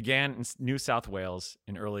 It began in New South Wales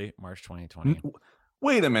in early March 2020.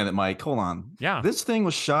 Wait a minute, Mike. Hold on. Yeah. This thing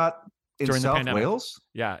was shot in during South the pandemic. Wales?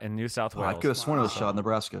 Yeah, in New South Wales. I could have sworn it was shot in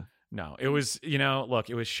Nebraska. No, it was, look,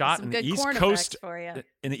 it was shot Some in the good East corn Coast effects for you.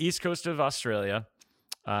 in the East Coast of Australia.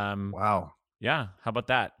 Wow. Yeah, how about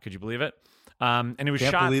that? Could you believe it? And it was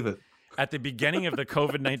Can't shot believe it. at the beginning of the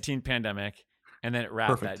COVID-19 pandemic, and then it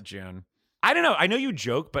wrapped Perfect. that June. I don't know. I know you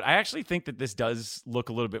joke, but I actually think that this does look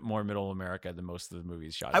a little bit more middle America than most of the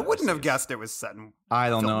movies shot. I wouldn't have guessed it was set in. I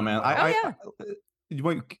don't know, man.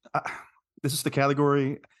 This is the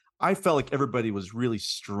category. I felt like everybody was really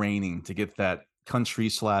straining to get that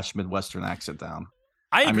country/Midwestern accent down.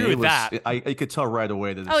 I agree with that. I could tell right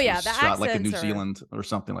away that it's shot like in New Zealand or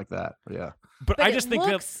something like that. Yeah. But I just think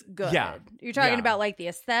looks good. Yeah. You're talking about like the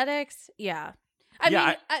aesthetics. Yeah. I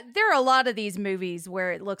mean, there are a lot of these movies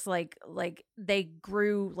where it looks like they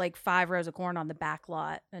grew like 5 rows of corn on the back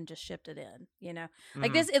lot and just shipped it in, you know?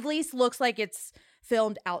 Like this at least looks like it's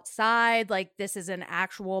filmed outside. Like this is an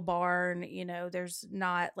actual barn, you know, there's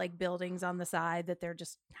not like buildings on the side that they're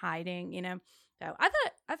just hiding, you know? So I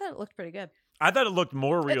thought it looked pretty good. I thought it looked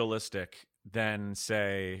more realistic than,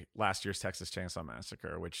 say, last year's Texas Chainsaw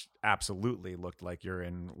Massacre, which absolutely looked like you're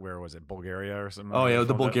in, where was it, Bulgaria or something? Oh, yeah,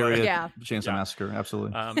 the Bulgaria Chainsaw Massacre,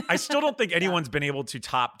 absolutely. I still don't think anyone's been able to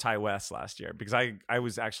top Ty West last year, because I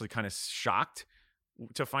was actually kind of shocked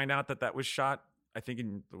to find out that was shot, I think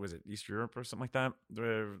in, was it East Europe or something like that?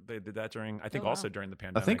 They did that during, I think also during the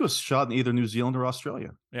pandemic. I think it was shot in either New Zealand or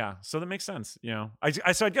Australia. Yeah, so that makes sense, you know.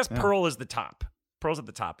 So I guess Pearl is the top. Pearl's at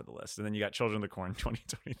the top of the list, and then you got Children of the Corn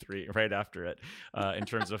 2023 right after it, in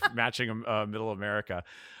terms of matching Middle America.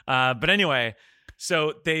 But anyway,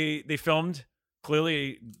 so they filmed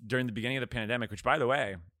clearly during the beginning of the pandemic, which, by the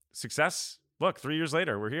way, success. Look, 3 years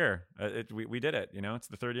later, we're here. We did it. You know, it's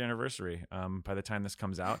the 3rd anniversary. By the time this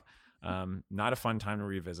comes out, not a fun time to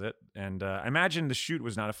revisit, and I imagine the shoot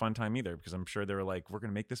was not a fun time either, because I'm sure they were like, we're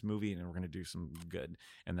going to make this movie and we're going to do some good,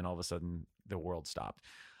 and then all of a sudden the world stopped.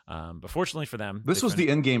 But fortunately for them, this was the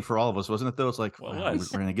end game for all of us, wasn't it? Though it's like, we're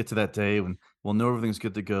going to get to that day when we'll know everything's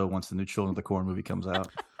good to go once the new Children of the Corn movie comes out.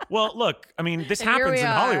 Well, look, I mean, this happens in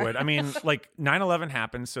Hollywood. I mean, like 9/11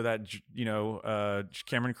 happened so that, you know,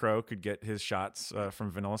 Cameron Crowe could get his shots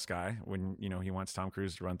from Vanilla Sky when, you know, he wants Tom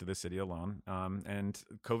Cruise to run through the city alone. And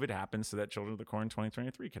COVID happened so that Children of the Corn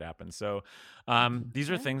 2023 could happen. So these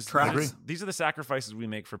are things. These are the sacrifices we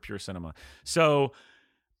make for pure cinema. So.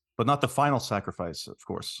 But not the final sacrifice, of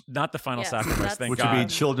course. Not the final sacrifice, thank God. Which would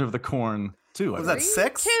be Children of the Corn 2. Was that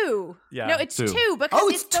 6? 2. Yeah. No, it's 2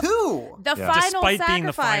 because it's 2. The final Despite sacrifice. Being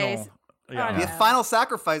the final. Yeah. The final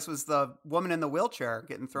sacrifice was the woman in the wheelchair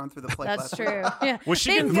getting thrown through the plate. That's true. Yeah. Was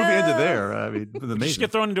she the movie ended there? I mean, did she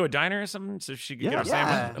get thrown into a diner or something so she could get a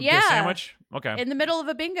sandwich? Yeah. Get a sandwich? Okay. In the middle of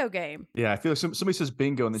a bingo game. Yeah, I feel like somebody says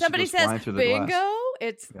bingo and then somebody she goes flying through the bingo.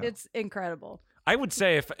 glass. It's incredible. I would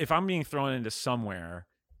say if I'm being thrown into somewhere,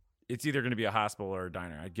 it's either going to be a hospital or a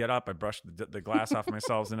diner. I get up, I brush the glass off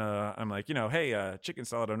myself, and I'm like, you know, hey, chicken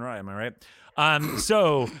salad on rye, am I right?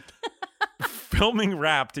 So filming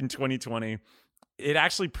wrapped in 2020. It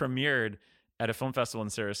actually premiered at a film festival in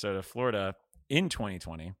Sarasota, Florida, in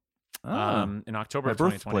 2020, in October of 2020.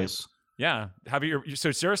 Birthplace. Yeah,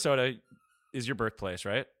 so Sarasota is your birthplace,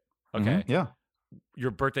 right? Okay. Mm-hmm. Yeah.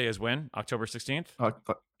 Your birthday is when? October 16th.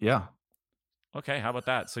 Yeah. Okay, how about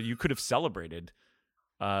that? So you could have celebrated.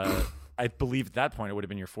 I believe at that point it would have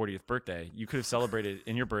been your 40th birthday. You could have celebrated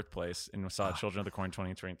in your birthplace and saw Children of the Corn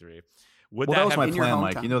 2023. That was my plan,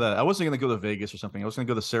 Mike. You know that. I wasn't going to go to Vegas or something. I was going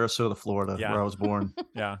to go to Sarasota, Florida, where I was born.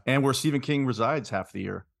 Yeah. And where Stephen King resides half the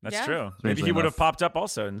year. That's true. Maybe he would have popped up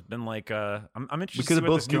also and been like, I'm interested we could have to see what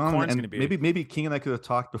both this new corn's going to be. Maybe King and I could have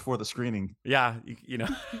talked before the screening. Yeah. You know,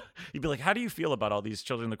 you'd be like, how do you feel about all these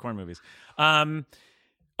Children of the Corn movies?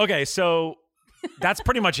 Okay, so that's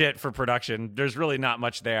pretty much it for production. There's really not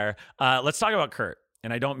much there. Let's talk about Kurt.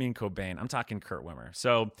 And I don't mean Cobain. I'm talking Kurt Wimmer.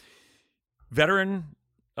 So veteran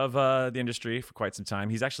of the industry for quite some time.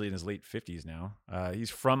 He's actually in his late 50s now. He's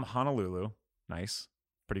from Honolulu. Nice.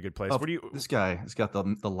 Pretty good place. This guy has got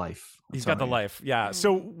the life. He's got the life. Yeah.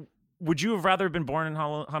 So would you have rather been born in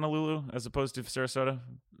Honolulu as opposed to Sarasota,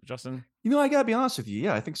 Justin? You know, I got to be honest with you.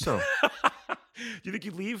 Yeah, I think so. Do you think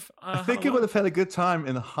you'd leave? I think it would have had a good time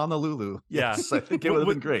in Honolulu. Yeah. Yes, I think it would have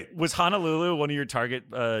been great. Was Honolulu one of your target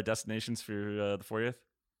destinations for the 40th?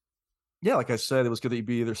 Yeah, like I said, it was going to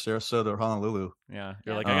be either Sarasota or Honolulu. Yeah,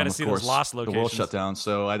 you're like, I got to see those lost locations. The world shut down,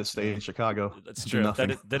 so I had to stay in Chicago. That's true.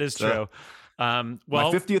 That is true. My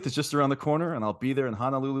 50th is just around the corner, and I'll be there in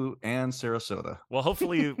Honolulu and Sarasota. Well,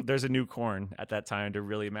 hopefully there's a new corn at that time to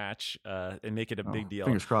really match and make it a big deal.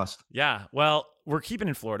 Fingers crossed. Yeah. Well, we're keeping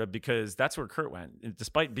in Florida because that's where Kurt went.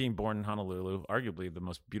 Despite being born in Honolulu, arguably the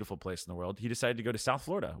most beautiful place in the world, he decided to go to South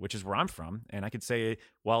Florida, which is where I'm from. And I could say,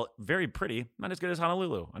 while very pretty, not as good as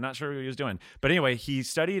Honolulu. I'm not sure what he was doing. But anyway, he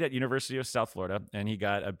studied at University of South Florida, and he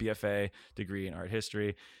got a BFA degree in art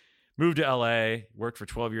history. moved to LA, worked for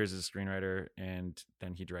 12 years as a screenwriter, and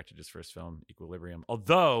then he directed his first film, Equilibrium.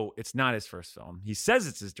 Although it's not his first film. He says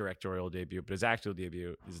it's his directorial debut, but his actual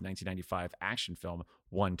debut is his 1995 action film,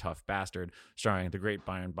 One Tough Bastard, starring the great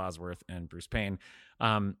Byron Bosworth and Bruce Payne.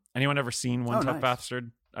 Anyone ever seen One Tough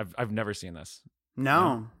Bastard? I've never seen this.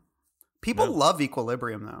 No. People love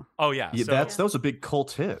Equilibrium, though. Oh, yeah. That was a big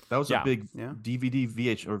cult hit. That was a big DVD,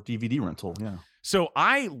 VH, or DVD rental. Yeah. So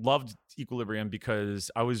I loved Equilibrium because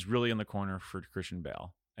I was really in the corner for Christian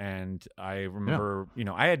Bale. And I remember,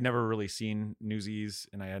 I had never really seen Newsies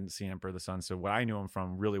and I hadn't seen Emperor of the Sun. So what I knew him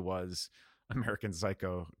from really was American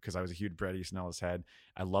Psycho because I was a huge Bret Easton Ellis head.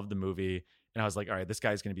 I loved the movie. And I was like, all right, this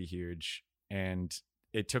guy's going to be huge. And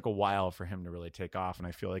it took a while for him to really take off. And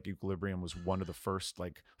I feel like Equilibrium was one of the first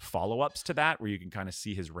like follow-ups to that, where you can kind of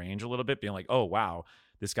see his range a little bit, being like, oh, wow,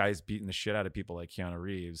 this guy's beating the shit out of people like Keanu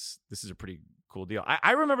Reeves. This is a pretty cool deal.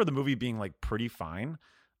 I remember the movie being like pretty fine.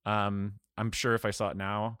 I'm sure if I saw it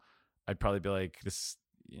now, I'd probably be like,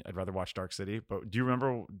 I'd rather watch Dark City. But do you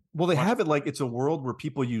remember? Well, they have it like it's a world where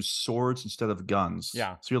people use swords instead of guns.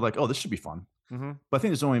 Yeah. So you're like, oh, this should be fun. Mm-hmm. But I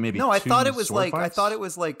think there's only maybe no. I two thought it was sword like fights.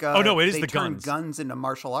 Oh no, it is they the turn guns into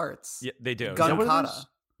martial arts. Yeah, they do. Gun Is that what it kata. is?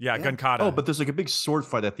 Yeah, gun kata. Oh, but there's like a big sword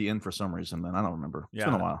fight at the end for some reason. Then I don't remember. It's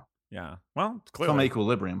been a while. Yeah. Well, It's on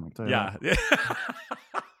Equilibrium. I'll tell you that.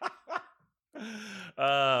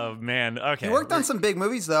 Oh man. Okay. He worked on some big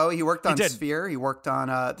movies though. He worked on Sphere. He worked on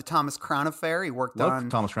the Thomas Crown Affair. He worked on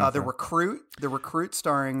The Recruit. The Recruit,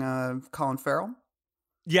 starring Colin Farrell.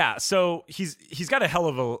 Yeah, so he's got a hell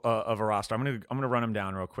of a roster. I'm gonna run him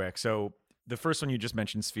down real quick. So the first one you just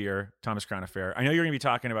mentioned, Sphere, Thomas Crown Affair. I know you're gonna be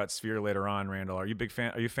talking about Sphere later on, Randall. Are you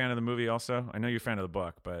a fan of the movie also? I know you're a fan of the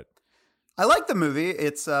book, but I like the movie.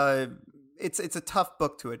 It's a tough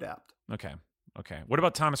book to adapt. Okay. What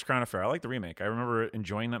about Thomas Crown Affair? I like the remake. I remember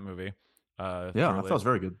enjoying that movie. I thought it was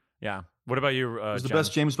very good. Yeah. What about you? It was the Jen?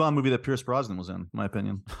 best James Bond movie that Pierce Brosnan was in my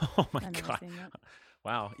opinion. Oh my god.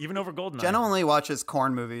 Wow, even over Goldeneye. Jen only watches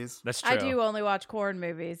Korn movies. That's true. I do only watch Korn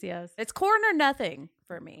movies, yes. It's Korn or nothing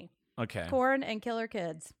for me. Okay. Korn and Killer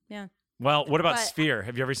Kids, yeah. Well, what about Sphere?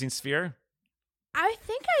 Have you ever seen Sphere? I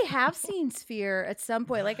think I have seen Sphere at some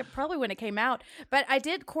point, like probably when it came out. But I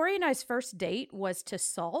did, Corey and I's first date was to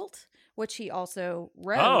Salt, which he also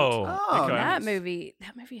wrote. Oh, okay. That movie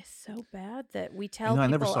is so bad that we tell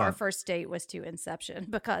people our first date was to Inception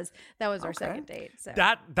because that was our second date. So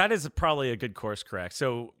That is probably a good course correct.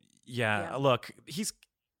 So yeah. Look,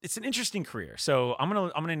 it's an interesting career. So I'm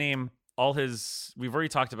gonna name all his. We've already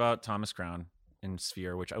talked about Thomas Crown and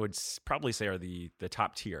Sphere, which I would probably say are the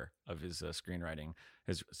top tier of his screenwriting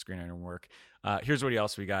work. Here's what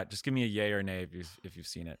else we got. Just give me a yay or nay if you've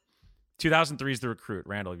seen it. 2003's The Recruit.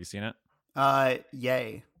 Randall, have you seen it?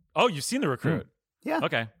 Yay. Oh, you've seen The Recruit? Yeah.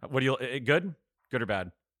 Okay. What do you good or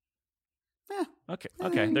bad? Yeah.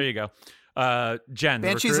 Okay. There you go. Jen,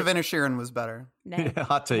 Banshees of Inisherin was better. Nay.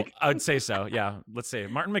 Hot take. Well, I would say so. Yeah. Let's see.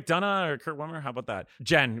 Martin McDonagh or Kurt Wimmer? How about that?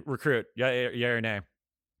 Jen, Recruit. Yeah or nay?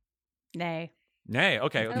 Nay. Nay.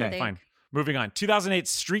 Okay. Fine. Moving on. 2008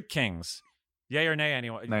 Street Kings. Yay or nay?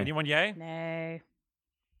 Anyone? Nay. Anyone yay? Nay.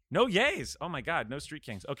 No yays. Oh my God. No Street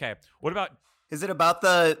Kings. Okay. What about? Is it about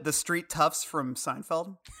the street toughs from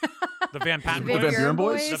Seinfeld? The Van Patten Van Buren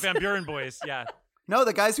Boys? The Van Buren Boys. Yeah. No,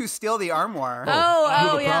 the guys who steal the armoire.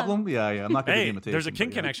 Oh, yeah. Problem? Yeah. I'm not going to Hey, imitate. there's a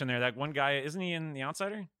King connection there. That one guy, isn't he in The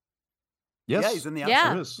Outsider? Yes. Yeah, he's in The Yeah.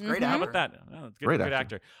 Outsider. Sure is. Great How actor. about that? Oh, good, Great good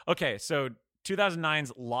actor. actor. Okay. So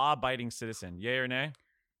 2009's Law-Abiding Citizen. Yay or nay?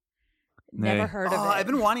 Never Nay. heard of it. I've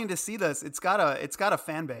been wanting to see this. It's got a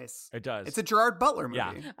fan base. It does. It's a Gerard Butler movie.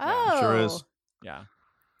 Yeah. Oh. Sure is. Yeah.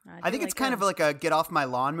 I think it's kind of like a get off my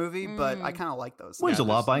lawn movie, but I kind of like those. Well, he's a Yeah,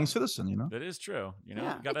 law-abiding citizen, you know. That is true. You know,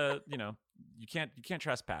 Yeah. you gotta, you can't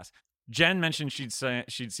trespass. Jen mentioned she'd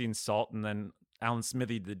seen Salt, and then Alan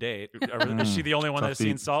Smithy the date. Is she the only one Tough that's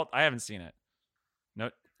seen beat. Salt? I haven't seen it. No,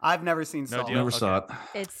 I've never seen No Salt. deal. Never saw it.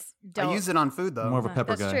 It's I use it on food though. More of a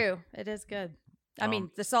pepper That's guy. true. It is good. I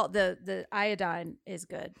mean, the salt, the iodine is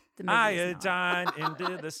good. The movie is not. iodine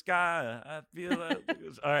into the sky. I feel like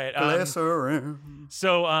all right. Glycerin.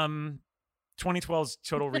 So 2012's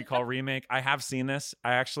Total Recall remake. I have seen this.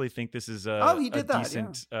 I actually think this is He did that,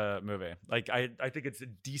 decent movie. Like I think it's a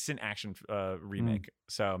decent action remake.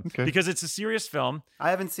 So Okay. because it's a serious film,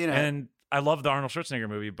 I haven't seen it. and I love the Arnold Schwarzenegger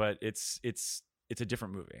movie, but it's a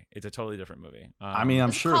different movie. It's a totally different movie. I mean, I'm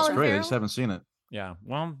Is it sure it's Colin great. I Farrell? just haven't seen it. yeah.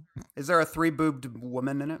 Well, Is there a 3-boobed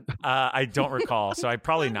woman in it? I don't recall, so I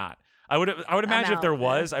probably not. I would imagine if out there then.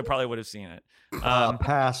 was, I probably would have seen it.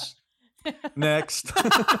 Pass. Next.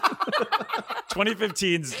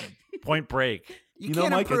 2015's Point Break. You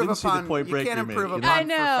can't Mike, I improve didn't see the upon. Point You Break can't remake. improve You upon I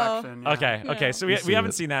know. perfection. Yeah. Okay. Okay. So we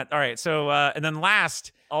haven't seen that. All right. So and then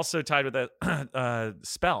last, also tied with a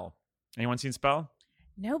Spell. Anyone seen Spell?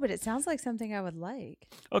 No, but it sounds like something I would like.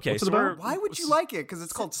 Okay. What's it So about? Why would you like it? Because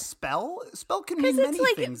it's called Spell. Spell can Because mean it's many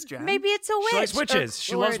like things, Jen. maybe it's a witch. She likes witches.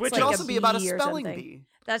 She loves it's witches. It could like also be about a bee or spelling something. bee.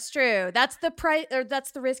 That's true. That's the price, or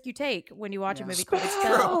that's the risk you take when you watch a movie called True.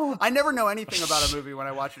 Spell. I never know anything about a movie when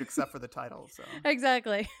I watch it except for the title. So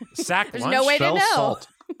Exactly. Sack There's lunch? no way to Spell know. salt.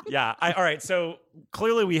 Yeah. All right. So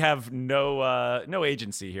clearly we have no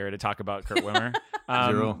agency here to talk about Kurt Wimmer.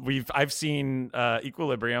 Zero. I've seen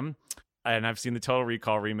Equilibrium, and I've seen the Total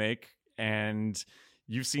Recall remake, and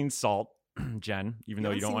you've seen Salt, Jen, even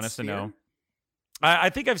though you don't want us to know.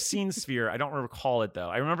 I think I've seen Sphere. I don't recall it though.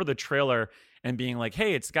 I remember the trailer and being like,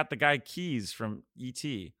 "Hey, it's got the guy Keys from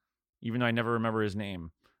E.T." Even though I never remember his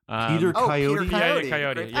name. Peter Coyote. Peter Coyote. Yeah,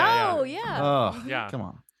 Coyote. Great. Yeah, Oh, yeah. Oh, yeah. come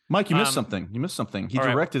on, Mike, you missed something. You missed something. He all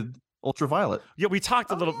right. directed Ultraviolet. Yeah, we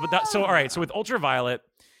talked a little bit. So all right. So with Ultraviolet,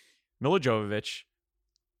 Mila Jovovich.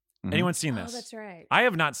 Mhm. Anyone seen this? Oh, that's right. I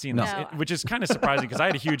have not seen No. this, No. which is kind of surprising because I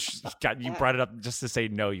had a huge. God, you brought it up just to say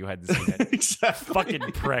no, you hadn't seen it. Exactly.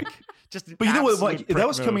 Fucking prick. Just. But you know what? absolute Like prick that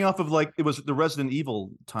was move. coming off of like it was the Resident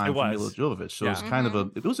Evil time It for was. Mila Jovovich, so Yeah. it was kind of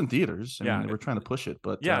a. It was in theaters. I Yeah. mean, they were trying to push it,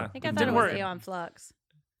 but Yeah. I think I It thought it didn't was work. Aeon Flux.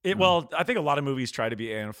 Well, I think a lot of movies try to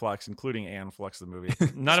be Aeon Flux, including Aeon Flux, the movie.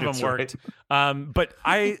 None of them That's worked. But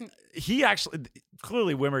he actually,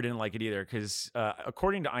 clearly Wimmer didn't like it either because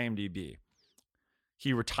according to IMDb,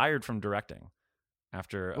 he retired from directing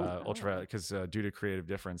after Ultraviolet because due to creative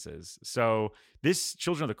differences. So this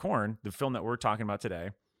Children of the Corn, the film that we're talking about today,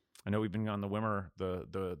 I know we've been on the Wimmer, the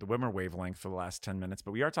Wimmer wavelength for the last 10 minutes,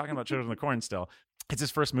 but we are talking about Children of the Corn still. It's his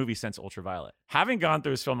first movie since Ultraviolet. Having gone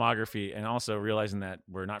through his filmography and also realizing that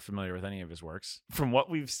we're not familiar with any of his works, from what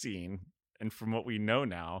we've seen and from what we know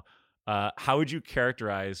now, how would you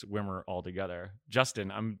characterize Wimmer altogether? Justin,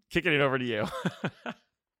 I'm kicking it over to you.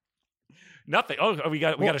 Nothing. Oh, we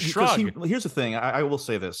got a shrug. Here's the thing. I will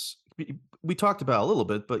say this. We talked about it a little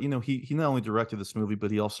bit, but you know, he not only directed this movie,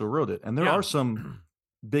 but he also wrote it. And there are some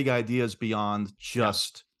big ideas beyond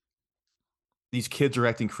just these kids are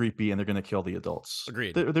acting creepy and they're going to kill the adults.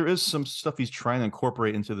 Agreed. There is some stuff he's trying to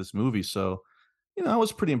incorporate into this movie. So, you know, I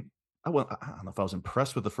was pretty. I don't know if I was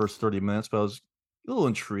impressed with the first 30 minutes, but I was a little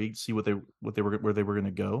intrigued to see where they were going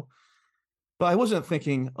to go. But I wasn't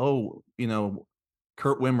thinking, oh, you know,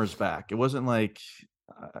 Kurt Wimmer's back. It wasn't like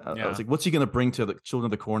I was like, what's he going to bring to the Children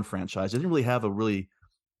of the Corn franchise? I didn't really have a really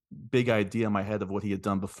big idea in my head of what he had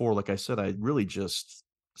done before. Like I said, I really just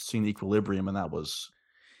seen Equilibrium, and that was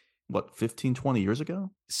what 15, 20 years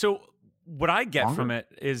ago. So what I get Longer? from it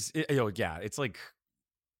is, it's like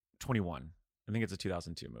 21. I think it's a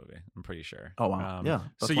 2002 movie. I'm pretty sure. Oh wow, yeah.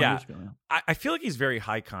 So 20 yeah, years ago, I feel like he's very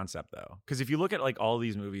high concept though, because if you look at like all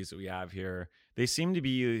these movies that we have here, they seem to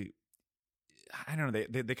be, I don't know,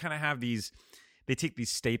 they kind of have these, they take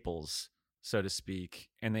these staples, so to speak,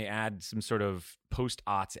 and they add some sort of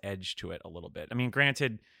post-aughts edge to it a little bit. I mean,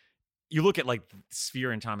 granted, you look at like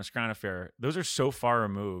Sphere and Thomas Crown Affair; those are so far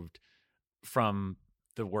removed from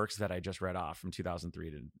the works that I just read off from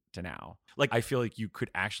 2003 to now. Like, I feel like you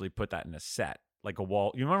could actually put that in a set, like a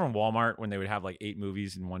wall. You remember in Walmart when they would have like 8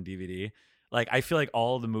 movies in one DVD? Like, I feel like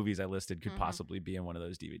all the movies I listed could possibly be in one of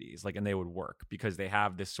those DVDs, like, and they would work because they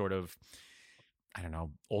have this sort of, I don't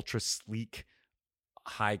know, ultra sleek,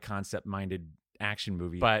 high concept minded action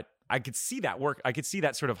movie. But I could see that work. I could see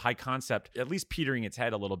that sort of high concept, at least petering its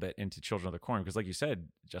head a little bit into Children of the Corn. Because like you said,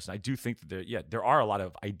 Justin, I do think that there are a lot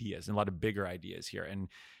of ideas and a lot of bigger ideas here. And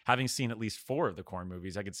having seen at least 4 of the Corn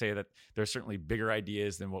movies, I could say that there's certainly bigger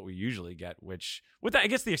ideas than what we usually get, which with that, I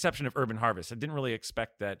guess the exception of Urban Harvest, I didn't really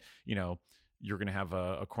expect that, you know, you're going to have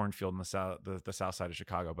a cornfield in the south side of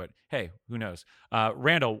Chicago, but hey, who knows?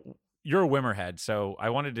 Randall, you're a Wimmer head, so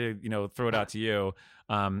I wanted to, you know, throw it out to you,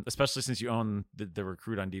 especially since you own the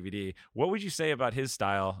Recruit on DVD. What would you say about his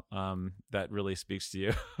style that really speaks to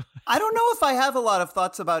you? I don't know if I have a lot of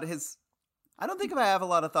thoughts about his. I don't think if I have a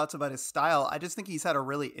lot of thoughts about his style. I just think he's had a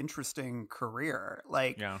really interesting career.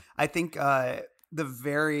 Like, I think the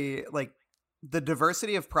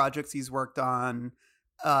diversity of projects he's worked on,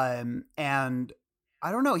 and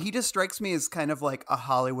I don't know. He just strikes me as kind of like a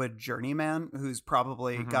Hollywood journeyman who's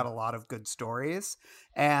probably got a lot of good stories.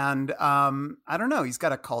 And I don't know. He's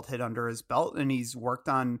got a cult hit under his belt, and he's worked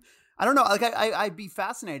on. I don't know. Like I'd be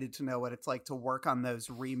fascinated to know what it's like to work on those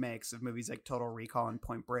remakes of movies like Total Recall and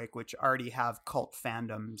Point Break, which already have cult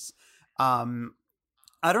fandoms.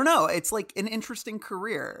 I don't know. It's like an interesting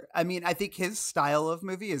career. I mean, I think his style of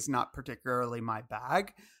movie is not particularly my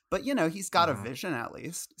bag. But, you know, he's got a vision at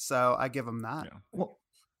least. So I give him that. Well,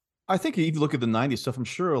 I think if you look at the 90s stuff, I'm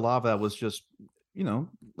sure a lot of that was just,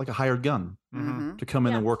 like a hired gun to come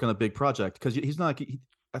in and work on a big project. Because he's not,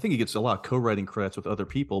 I think he gets a lot of co-writing credits with other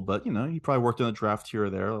people, but, he probably worked on a draft here or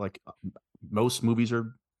there. Like most movies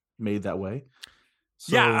are made that way.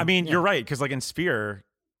 So, you're right. Because like in Sphere,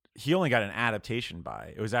 he only got an adaptation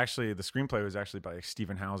by. It was actually, the screenplay was actually by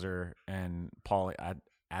Stephen Hauser and Paul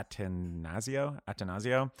Attanasio.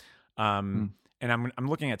 And I'm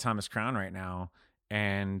looking at Thomas Crown right now,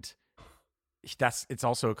 and it's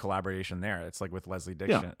also a collaboration there. It's like with Leslie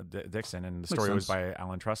Dixon, and the story was by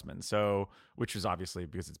Alan Trustman. So, which is obviously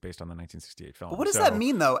because it's based on the 1968 film. But what does that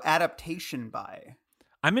mean though? Adaptation by?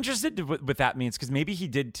 I'm interested in what that means, because maybe he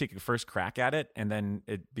did take a first crack at it, and then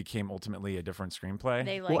it became ultimately a different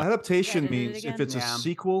screenplay. Well, adaptation means if it's a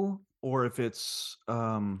sequel or if it's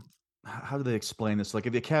how do they explain this?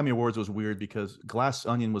 Like, the Academy Awards was weird because Glass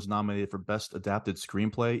Onion was nominated for Best Adapted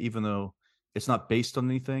Screenplay, even though it's not based on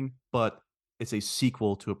anything, but it's a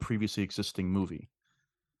sequel to a previously existing movie.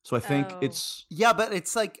 So I think it's... Yeah, but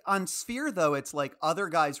it's like on Sphere, though, it's like other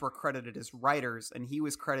guys were credited as writers, and he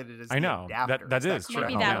was credited as the adapter. That is true.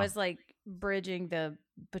 Maybe that was like bridging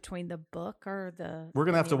between the book or the... We're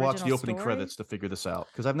going to have to watch the opening credits to figure this out,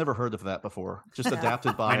 because I've never heard of that before. Just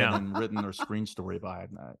adapted by and written or screen story by.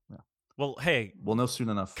 Well, hey. We'll know soon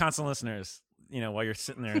enough. Constant listeners, while you're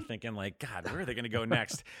sitting there thinking like, God, where are they going to go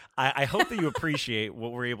next? I hope that you appreciate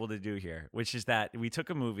what we're able to do here, which is that we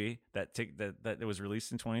took a movie that was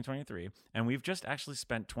released in 2023, and we've just actually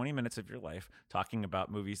spent 20 minutes of your life talking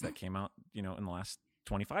about movies that came out, in the last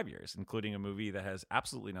 25 years, including a movie that has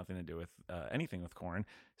absolutely nothing to do with anything with Korn,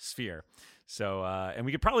 Sphere. So, and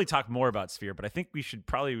we could probably talk more about Sphere, but I think we should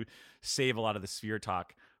probably save a lot of the Sphere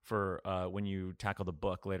talk for when you tackle the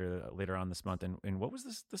book later on this month. And what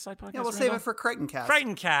was the side podcast? Yeah, we'll save it for Crichtoncast.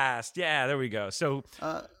 Crichtoncast. Yeah, there we go. So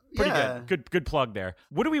pretty good plug there.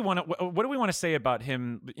 What do we want to say about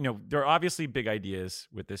him? There are obviously big ideas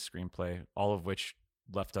with this screenplay, all of which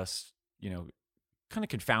left us, kind of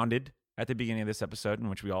confounded at the beginning of this episode, in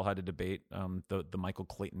which we all had to debate the Michael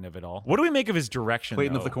Clayton of it all. What do we make of his direction?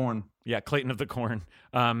 Clayton of the Corn. Yeah, Clayton of the Corn.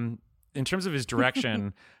 In terms of his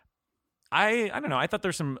direction, I don't know. I thought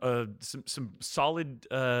there's some solid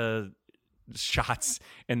shots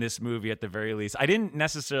in this movie at the very least. It didn't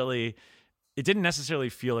necessarily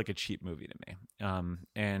feel like a cheap movie to me.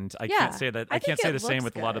 And I can't say that. I can't say the same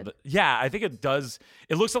with a lot of the. Yeah, I think it does.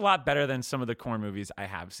 It looks a lot better than some of the Korn movies I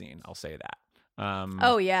have seen. I'll say that.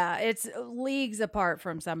 It's leagues apart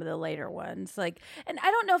from some of the later ones. Like, and I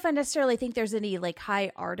don't know if I necessarily think there's any like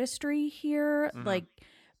high artistry here. Like,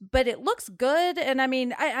 but it looks good. And I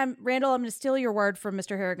mean, I'm Randall, I'm going to steal your word from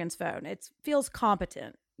Mr. Harrigan's phone. It feels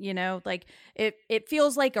competent, like it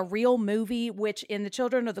feels like a real movie, which in the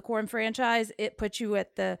Children of the Corn franchise, it puts you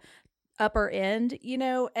at the upper end,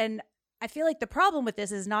 and I feel like the problem with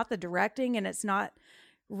this is not the directing, and it's not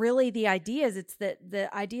really the ideas. It's that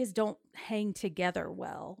the ideas don't hang together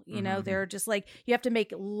well. They're just like, you have to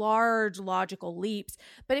make large logical leaps,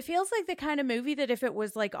 but it feels like the kind of movie that if it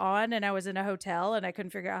was like on and I was in a hotel and I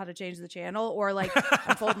couldn't figure out how to change the channel, or like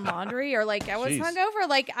I'm folding laundry, or like I was hungover,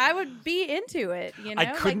 like I would be into it. I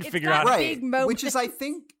couldn't figure out big moment. Which is, I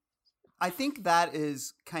think that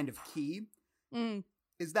is kind of key.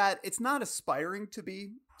 Is that it's not aspiring to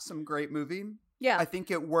be some great movie. Yeah, I think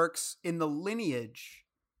it works in the lineage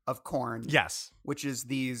of Korn. Yes. Which is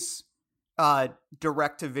these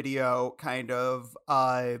direct-to-video kind of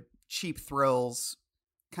cheap thrills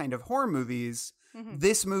kind of horror movies.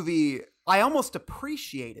 This movie, I almost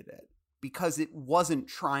appreciated it because it wasn't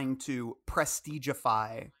trying to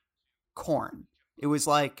prestigify Korn. It was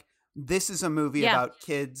like, this is a movie about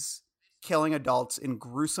kids killing adults in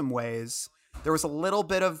gruesome ways. There was a little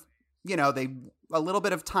bit of a little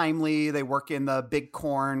bit of timely. They work in the big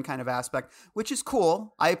Korn kind of aspect, which is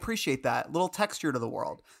cool. I appreciate that little texture to the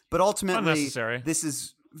world. But ultimately, this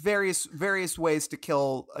is various ways to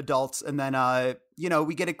kill adults, and then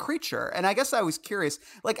we get a creature. And I guess I was curious.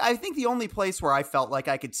 Like, I think the only place where I felt like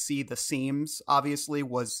I could see the seams, obviously,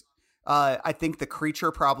 was I think the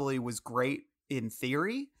creature probably was great in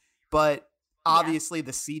theory, but obviously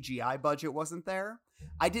the CGI budget wasn't there.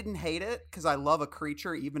 I didn't hate it because I love a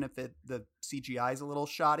creature, even if the CGI is a little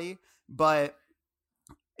shoddy. But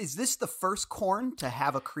is this the first Korn to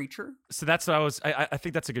have a creature? So that's what I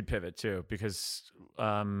think that's a good pivot too, because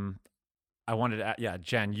I wanted to,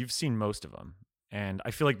 Jen, you've seen most of them. And I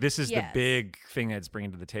feel like this is the big thing that's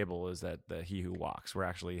bringing to the table is that the He Who Walks, we're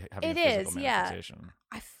actually having a physical manifestation.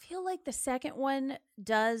 I feel like the second one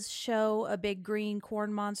does show a big green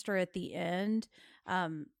corn monster at the end. I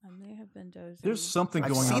may have been dozing. There's something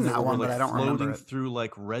going on there where like floating through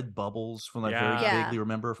like red bubbles from I very vaguely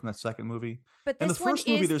remember from that second movie. But in the first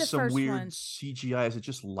movie, there's some weird one. CGI. Is it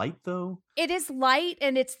just light though? It is light,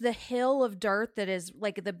 and it's the hill of dirt that is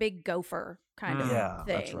like the big gopher kind of thing,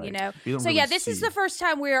 that's right. you know? So really this is the first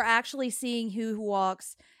time we are actually seeing Who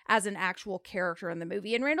Walks as an actual character in the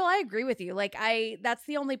movie. And Randall, I agree with you. Like that's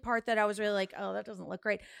the only part that I was really like, oh, that doesn't look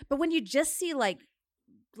great. But when you just see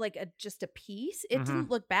just a piece, it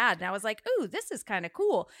didn't look bad. And I was like, ooh, this is kind of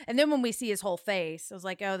cool. And then when we see his whole face, I was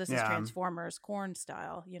like, oh, this is Transformers corn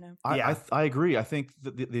style, you know? I agree. I think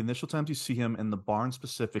the initial times you see him in the barn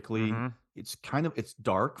specifically, it's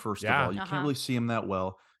dark, first of all. You can't really see him that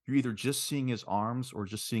well. You're either just seeing his arms or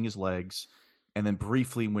just seeing his legs. And then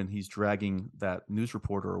briefly when he's dragging that news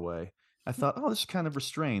reporter away, I thought, oh, this is kind of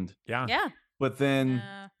restrained. Yeah. But then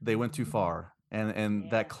they went too far. And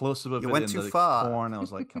that close-up of it in the corn, I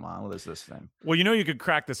was like, come on, what is this thing? Well, you could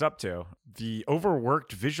crack this up too. The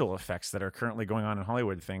overworked visual effects that are currently going on in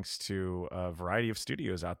Hollywood thanks to a variety of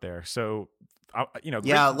studios out there. So,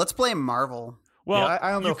 let's blame Marvel. Well,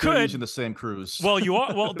 I don't know if they're using the same crews. Well, you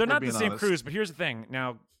are. Well, they're not the same crews, but here's the thing.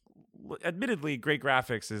 Now, admittedly, great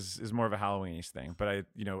graphics is more of a Halloween-ish thing, but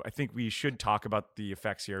I think we should talk about the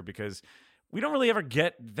effects here because we don't really ever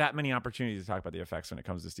get that many opportunities to talk about the effects when it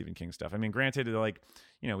comes to Stephen King stuff. I mean, granted,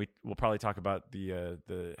 we'll probably talk about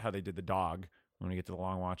the how they did the dog when we get to the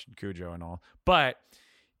Long Watch and Cujo and all. But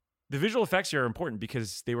the visual effects here are important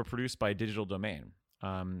because they were produced by Digital Domain,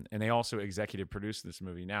 and they also executive produced this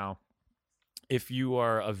movie. Now, if you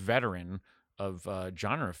are a veteran of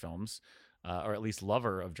genre films, or at least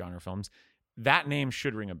lover of genre films, that name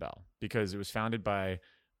should ring a bell because it was founded by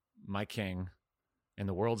my king and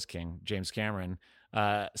the world's king, James Cameron,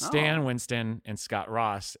 Stan Winston, and Scott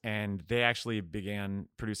Ross. And they actually began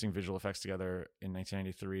producing visual effects together in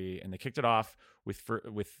 1993. And they kicked it off with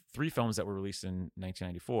 3 films that were released in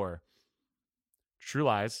 1994. True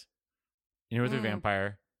Lies, Interview with a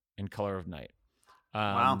Vampire, and Color of Night.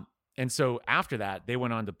 Wow. And so after that, they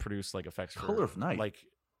went on to produce effects for Color of Night.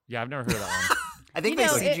 I've never heard of that one. I think they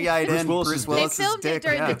CGI'd in Bruce Willis's They filmed dick. it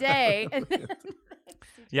during the day.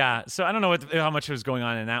 Yeah, so I don't know how much was going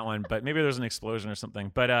on in that one, but maybe there was an explosion or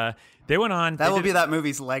something. But they went on. That will be that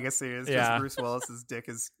movie's legacy. Is just Bruce Willis's dick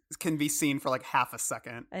can be seen for like half a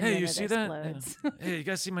second. And hey, you see that? Hey, you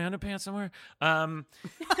guys see my underpants somewhere?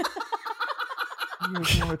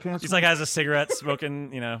 He's like has a cigarette,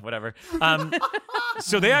 smoking, whatever.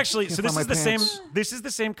 So they actually, so this is the same. This is the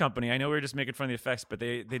same company. I know we were just making fun of the effects, but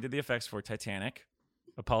they did the effects for Titanic,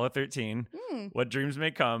 Apollo 13, What Dreams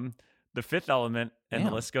May Come, The Fifth Element, and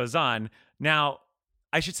the list goes on. Now,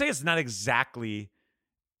 I should say it's not exactly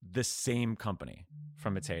the same company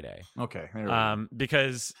from its heyday. Okay.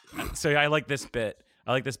 Because I like this bit.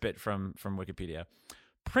 I like this bit from Wikipedia.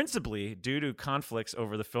 Principally due to conflicts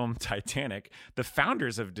over the film Titanic, the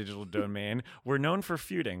founders of Digital Domain were known for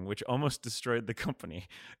feuding, which almost destroyed the company.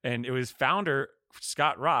 And it was founder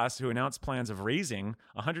Scott Ross who announced plans of raising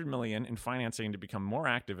 $100 million in financing to become more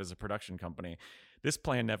active as a production company. This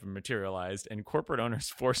plan never materialized, and corporate owners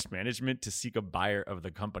forced management to seek a buyer of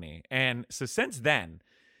the company. And so since then,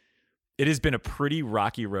 it has been a pretty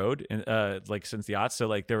rocky road, since the aughts.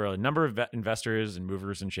 So there were a number of investors and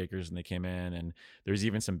movers and shakers, and they came in, and there's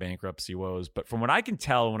even some bankruptcy woes. But from what I can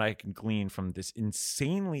tell, what I can glean from this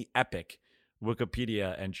insanely epic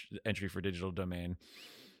Wikipedia entry for Digital Domain,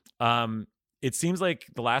 it seems like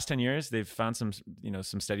the last 10 years they've found some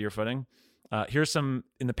steadier footing. Here's some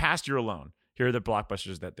in the past year alone. Here are the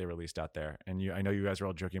blockbusters that they released out there. And I know you guys are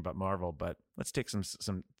all joking about Marvel, but let's take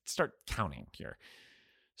start counting here.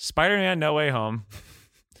 Spider-Man No Way Home,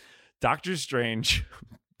 Doctor Strange,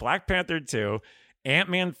 Black Panther 2,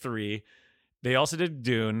 Ant-Man 3. They also did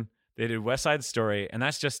Dune. They did West Side Story. And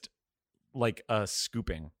that's just like a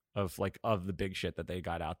scooping of the big shit that they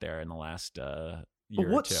got out there in the last year but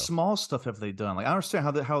what or two. Small stuff have they done? I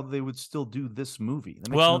understand how they would still do this movie. That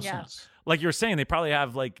makes no sense. Like you were saying, they probably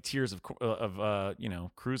have tiers of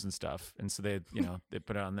crews and stuff, and so they they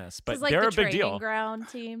put it on this. But they're a big deal. Ground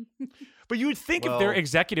team. But you would think if they're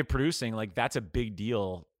executive producing, that's a big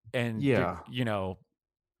deal, and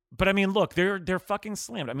But I mean, look, they're fucking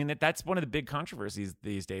slammed. I mean, that's one of the big controversies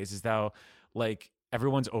these days is how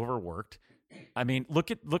everyone's overworked. I mean,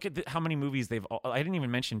 look at how many movies they've. I didn't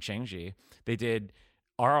even mention Shang-Chi. They did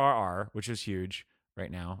RRR, which is huge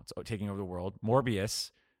right now. It's taking over the world.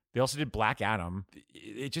 Morbius. They also did Black Adam.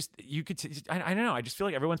 It just I don't know. I just feel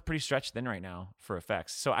like everyone's pretty stretched thin right now for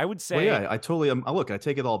effects. So I would say, I totally. Look, I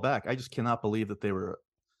take it all back. I just cannot believe that they were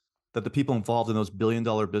that the people involved in those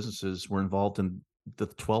billion-dollar businesses were involved in the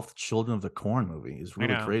 12th Children of the Corn movie is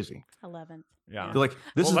really crazy. 11th. Yeah. They're like,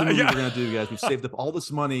 this is the movie we're going to do, guys. We've saved up all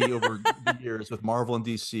this money over the years with Marvel and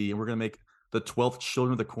DC, and we're going to make the 12th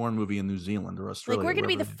Children of the Corn movie in New Zealand or Australia. Like, we're going to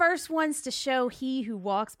be the first ones to show He Who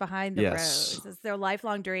Walks Behind the Rose. It's their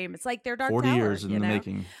lifelong dream. It's like their Dark 40 Tower, years in the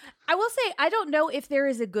making. I will say, I don't know if there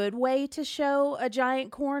is a good way to show a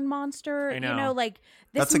giant corn monster. I know. You know, like,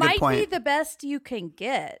 this might be the best you can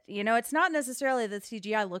get. You know, it's not necessarily that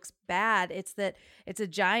CGI looks bad. It's that it's a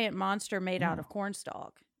giant monster made out of corn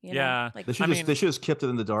stalk. You know? Like, they should have just kept it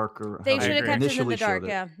in the dark. Or they should have kept it in the dark,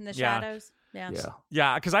 in the shadows.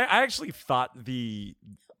 Yeah, because I actually thought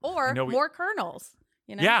more kernels.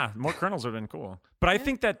 You know? Yeah, more kernels would have been cool. But I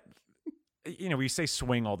think that, you know, we say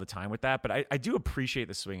swing all the time with that, but I do appreciate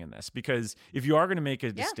the swing in this, because if you are going to make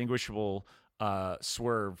a distinguishable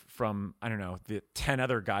swerve from, I don't know, the 10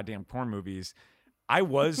 other goddamn corn movies, I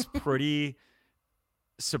was pretty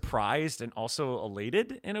surprised and also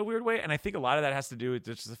elated in a weird way. And I think a lot of that has to do with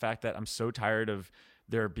just the fact that I'm so tired of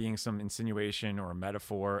there being some insinuation or a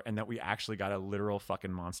metaphor, and that we actually got a literal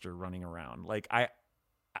fucking monster running around. Like, I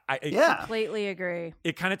completely agree.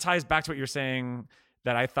 It kind of ties back to what you're saying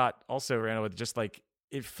that I thought also, Randall, with just like,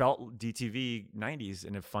 it felt DTV 90s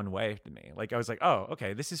in a fun way to me. Like, I was like, oh,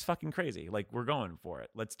 okay, this is fucking crazy. Like, we're going for it.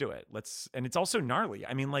 Let's do it. And it's also gnarly.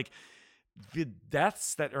 I mean, like, the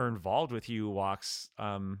deaths that are involved with He Who Walks,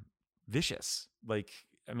 vicious. Like,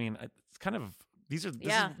 I mean, it's kind of, this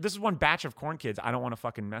is one batch of corn kids I don't want to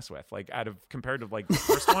fucking mess with. Like, compared to like the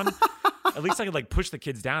first one, at least I could like push the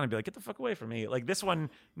kids down and be like, get the fuck away from me. Like, this one,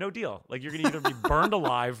 no deal. Like, you're gonna either be burned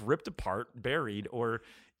alive, ripped apart, buried, or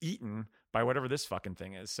eaten by whatever this fucking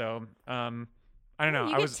thing is. So, I don't know.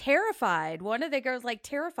 You get terrified. One of the girls like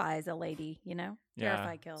terrifies a lady. You know,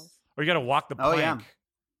 terrify kills. Or you got to walk the plank.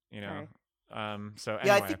 You know. So anyway.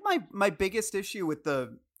 Yeah, I think my biggest issue with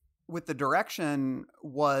the direction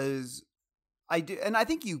was, and I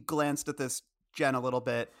think you glanced at this, Jen, a little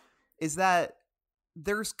bit, is that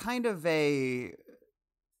there's kind of a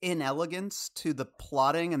inelegance to the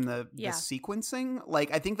plotting and the sequencing.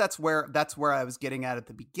 Like, I think that's where I was getting at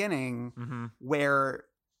the beginning, where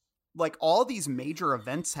like all these major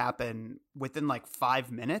events happen within like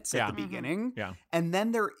 5 minutes at the beginning, and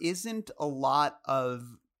then there isn't a lot of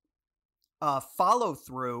follow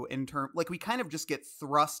through in terms, like, we kind of just get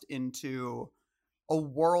thrust into a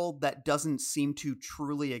world that doesn't seem to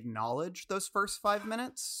truly acknowledge those first 5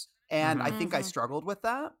 minutes. And I think I struggled with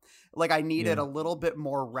that. Like, I needed a little bit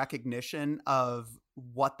more recognition of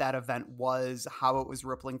what that event was, how it was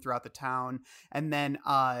rippling throughout the town. And then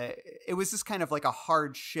it was just kind of like a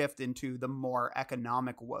hard shift into the more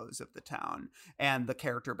economic woes of the town and the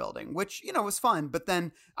character building, which, you know, was fun. But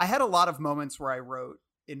then I had a lot of moments where I wrote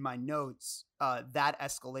in my notes that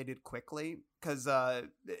escalated quickly, because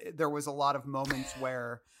there was a lot of moments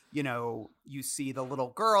where, you know, you see the little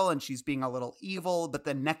girl and she's being a little evil, but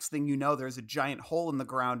then next thing you know, there's a giant hole in the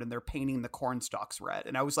ground and they're painting the corn stalks red.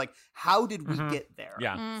 And I was like, how did we get there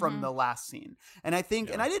from the last scene? And I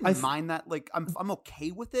think, and I didn't mind that. Like, I'm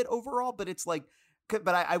okay with it overall, but it's like,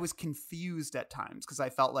 but I was confused at times because I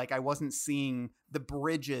felt like I wasn't seeing the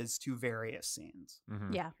bridges to various scenes.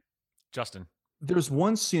 Yeah. Justin. There's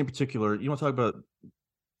one scene in particular, you want to talk about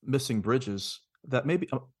missing bridges, that maybe,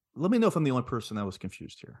 let me know if I'm the only person that was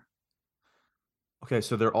confused here. Okay,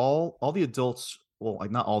 so they're all the adults, well, like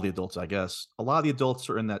not all the adults, I guess. A lot of the adults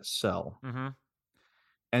are in that cell.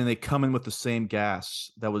 And they come in with the same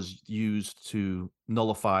gas that was used to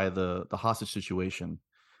nullify the hostage situation.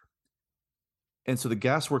 And so the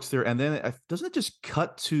gas works there, and then doesn't it just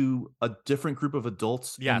cut to a different group of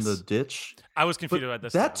adults in the ditch? I was confused about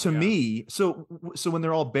this. That to me, so when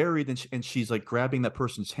they're all buried and she's like grabbing that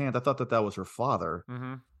person's hand, I thought that was her father.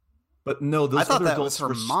 But no, those I thought other that adults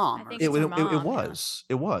was her mom. It was.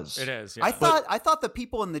 It is. Yeah. I thought the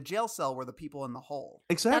people in the jail cell were the people in the hole.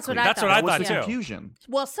 Exactly. That's what I thought too. Confusion.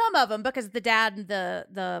 Well, some of them, because the dad and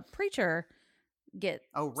the preacher get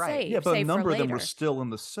saved, yeah, but a number of them were still in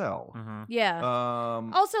the cell.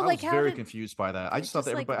 Also, I like, was very confused by that. I just thought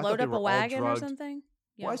that everybody load I thought up they were a wagon all or drugged. something.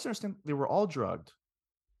 Well, I just understand they were all drugged.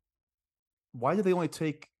 Why did they only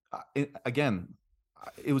take? Again,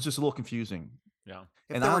 it was just a little confusing. Yeah,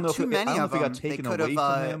 and I don't know if it got taken away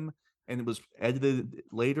from him and it was edited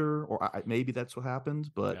later, or maybe that's what happened.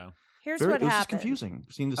 But here's what happened. It was just confusing.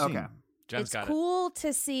 Scene to scene. It's cool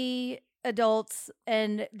to see adults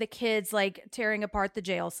and the kids like tearing apart the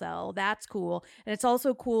jail cell. That's cool. And it's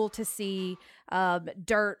also cool to see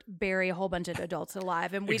dirt bury a whole bunch of adults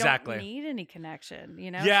alive, and we don't need any connection,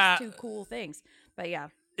 you know? Yeah, it's two cool things. But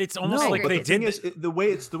It's almost like they did this. The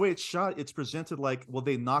way it's shot, it's presented like, well,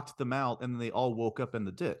 they knocked them out and then they all woke up in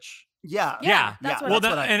the ditch. Yeah. That's what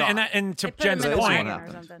I thought. And to Jen's point,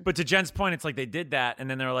 but to Jen's point, it's like they did that, and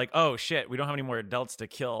then they're like, "Oh shit, we don't have any more adults to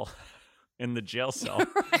kill in the jail cell."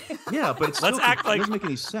 Right. Yeah, but it's let's act like it doesn't make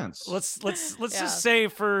any sense. Let's just say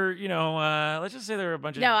for let's just say there are a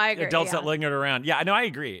bunch of agree, adults that lingered around. Yeah, no, I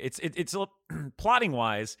agree. It's plotting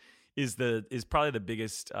wise is probably the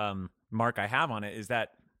biggest mark I have on it is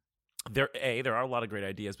that there are a lot of great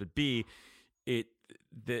ideas, but B,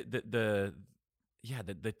 the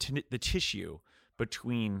tissue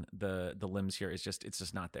between the limbs here is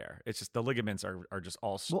just not there. It's just the ligaments are just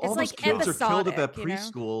all. Well, all those kids are killed at that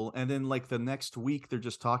preschool, and then like the next week they're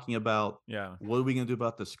just talking about what are we going to do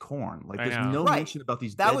about this corn? Like there's no mention about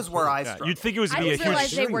these. That was where I struggled. You'd think it was. I didn't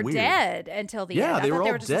realize they were dead until the end. Yeah, they were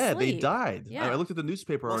all dead. They died. Yeah. I looked at the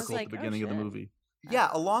newspaper article at the beginning of the movie. Yeah,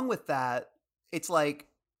 along with that, it's like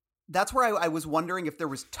that's where I was wondering if there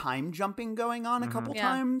was time jumping going on a couple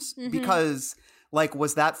times because. Like,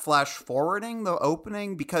 was that flash forwarding the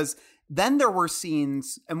opening? Because then there were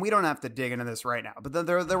scenes, and we don't have to dig into this right now, but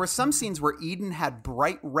there were some scenes where Eden had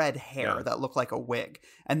bright red hair that looked like a wig.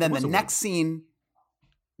 And then the next scene,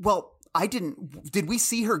 well, did we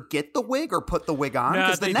see her get the wig or put the wig on?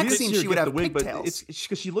 Because the next scene she would have pigtails. It's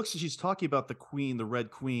because she's talking about the queen, the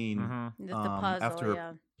Red Queen, the puzzle, after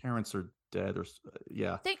her parents are dead. Or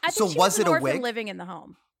I think so she was an orphan living in the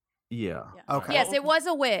home. Yeah. Okay. Yes, it was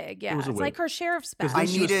a wig. Yeah, it's like her sheriff's badge. Because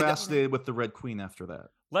she was fascinated with the Red Queen after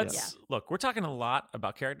that. Let's look. We're talking a lot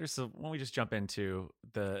about characters, so why don't we just jump into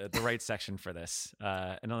the right section for this?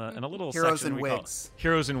 In a little Heroes section and Wigs.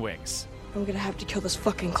 Heroes and Wigs. I'm gonna have to kill this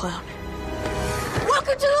fucking clown.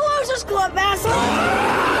 Welcome to the Losers Club, asshole!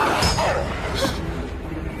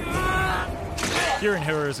 Here in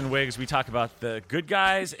Heroes and Wigs, we talk about the good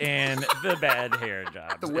guys and the bad hair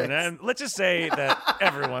jobs. And then let's just say that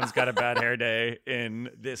everyone's got a bad hair day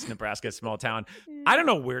in this Nebraska small town. I don't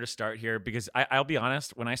know where to start here because I'll be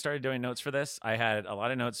honest. When I started doing notes for this, I had a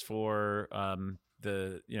lot of notes for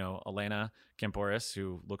Elena Kampouris,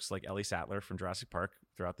 who looks like Ellie Sattler from Jurassic Park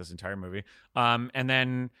throughout this entire movie. And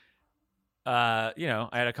then I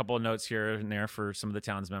had a couple of notes here and there for some of the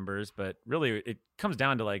town's members, but really it comes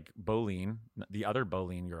down to like Bolene, the other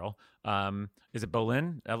Bolene girl. Is it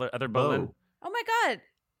Bolin? Other Bolin? Oh my God.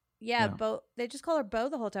 Yeah. Bo. They just call her Bo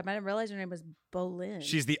the whole time. I didn't realize her name was Bolin.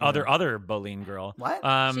 She's the other Bolene girl. What?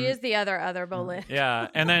 She is the other Bolin. Yeah.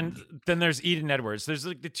 And then there's Eden Edwards. There's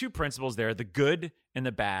like the two principals there, the good and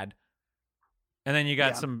the bad. And then you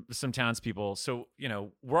got some townspeople. So,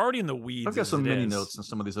 we're already in the weeds. I've got some mini notes on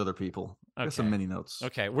some of these other people. I've got some mini notes.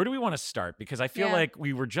 Okay. Where do we want to start? Because I feel like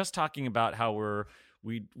we were just talking about how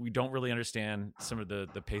we don't really understand some of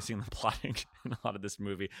the pacing and the plotting in a lot of this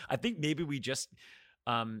movie. I think maybe we just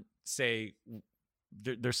say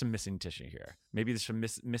there's some missing tissue here. Maybe there's some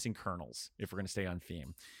missing kernels if we're going to stay on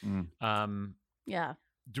theme. Yeah.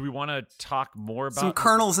 Do we want to talk more about some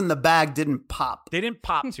kernels in the bag didn't pop? They didn't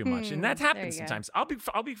pop too much, and that happens sometimes. I'll be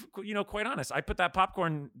quite honest. I put that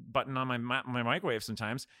popcorn button on my microwave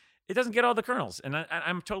sometimes. It doesn't get all the kernels, and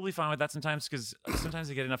I'm totally fine with that sometimes because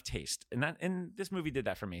sometimes I get enough taste, and this movie did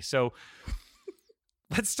that for me. So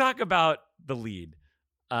let's talk about the lead,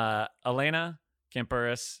 Elena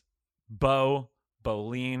Kampouris,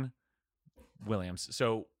 Bolene Williams.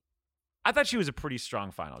 So I thought she was a pretty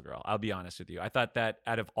strong final girl. I'll be honest with you. I thought that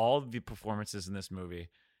out of all of the performances in this movie,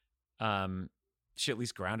 she at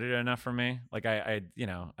least grounded it enough for me. Like I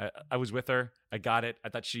was with her. I got it. I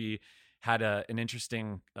thought she had an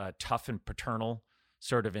interesting, tough and paternal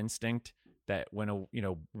sort of instinct that went,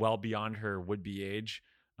 well beyond her would-be age.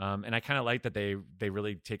 And I kind of like that they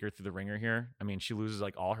really take her through the ringer here. I mean, she loses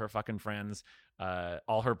like all her fucking friends.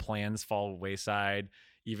 All her plans fall wayside,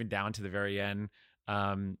 even down to the very end.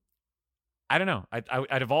 I don't know.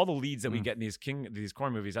 Out of all the leads that we get in these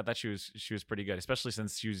Korn movies, I thought she was pretty good, especially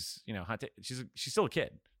since she was she's still a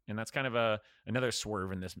kid, and that's kind of another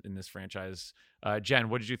swerve in this franchise. Jen,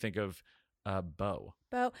 what did you think of Bo?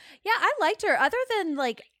 Yeah, I liked her. Other than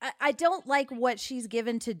like, I don't like what she's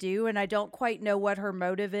given to do, and I don't quite know what her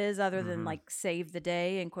motive is, other than like save the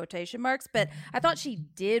day in quotation marks. But I thought she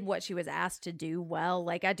did what she was asked to do well.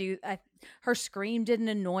 Like her scream didn't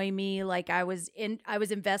annoy me. Like I was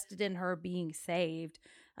invested in her being saved.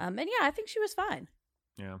 And yeah, I think she was fine.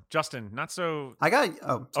 Yeah, Justin, not so. I got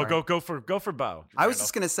go for Bo. I was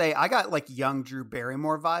just gonna say I got like young Drew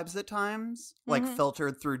Barrymore vibes at times, like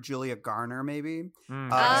filtered through Julia Garner maybe.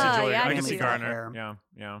 I can see Garner.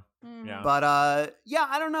 Yeah. But I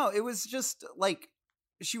don't know. It was just like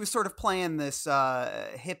she was sort of playing this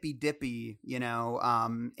hippy dippy,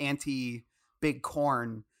 anti Big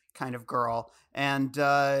Corn kind of girl. And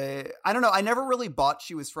I don't know. I never really bought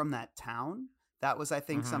she was from that town. That was, I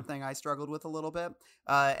think, something I struggled with a little bit.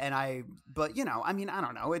 But you know, I mean, I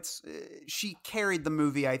don't know. It's she carried the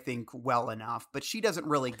movie, I think, well enough, but she doesn't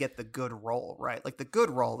really get the good role, right? Like the good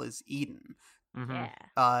role is Eden.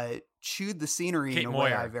 Chewed the scenery Kate in a Moyer.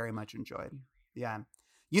 way I very much enjoyed. Yeah.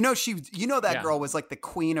 That girl was like the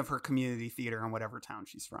queen of her community theater in whatever town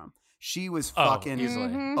she's from. She was fucking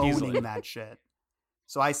owning that shit.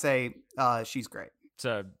 So I say she's great.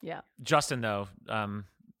 So Justin, though,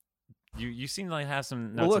 you seem to have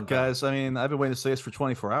some notes. Well, look, guys, I mean, I've been waiting to say this for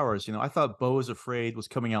 24 hours. You know, I thought Beau is Afraid was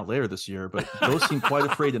coming out later this year, but Beau seemed quite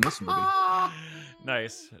afraid in this movie.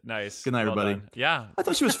 Nice. Good night, everybody. Done. Yeah. I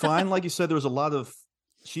thought she was fine. Like you said, there was a lot of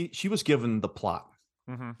she was given the plot.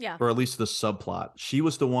 Yeah. Or at least the subplot. She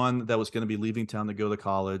was the one that was going to be leaving town to go to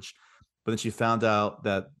college, but then she found out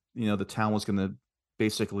that, you know, the town was going to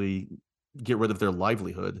basically get rid of their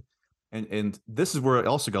livelihood. And this is where it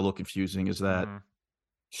also got a little confusing, is that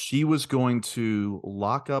she was going to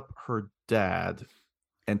lock up her dad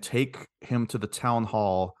and take him to the town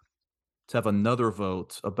hall to have another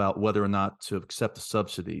vote about whether or not to accept the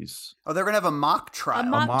subsidies. Oh, they're going to have a mock trial.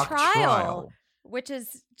 A mock trial. Which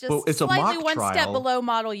is just it's slightly a one trial. step below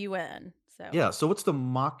Model UN. So Yeah, so what's the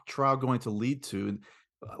mock trial going to lead to? And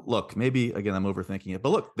look, maybe, again, I'm overthinking it, but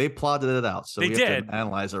look, they plotted it out, so we have to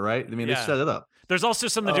analyze it, right? I mean, they set it up. There's also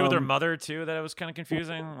something to do with her mother, too, that was kind of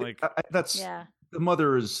confusing. Like The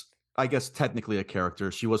mother is, I guess, technically a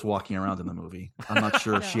character. She was walking around in the movie. I'm not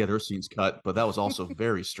sure if she had her scenes cut, but that was also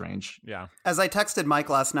very strange. Yeah. As I texted Mike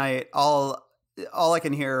last night, all I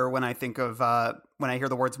can hear when I think of when I hear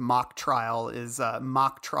the words mock trial is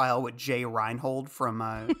mock trial with Jay Reinhold from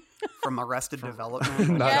Arrested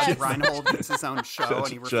Development. Jay Reinhold gets his own show and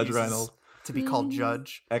he refuses to be called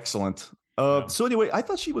judge. Excellent. So anyway, I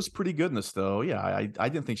thought she was pretty good in this, though. Yeah, I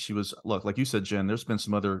didn't think she was. Look, like you said, Jen, there's been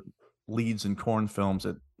some other leads in Korn films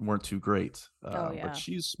that weren't too great, but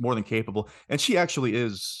she's more than capable. And she actually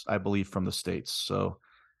is, I believe, from the States. So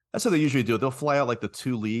that's how they usually do it. They'll fly out like the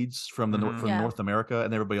two leads from the North America,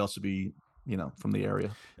 and everybody else will be, you know, from the area.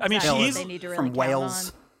 I mean, she's from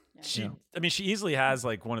Wales. She easily has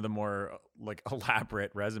like one of the more like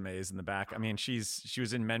elaborate resumes in the back. I mean, she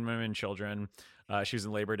was in Men, Women, Children. She was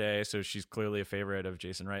in Labor Day, so she's clearly a favorite of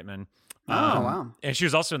Jason Reitman. Wow! And she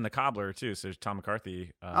was also in The Cobbler too. So Tom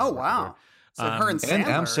McCarthy. Oh wow! So her and Sandler. And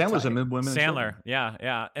Adam Sandler's in Men, Women, Sandler.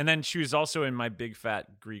 Yeah. And then she was also in My Big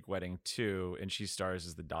Fat Greek Wedding too, and she stars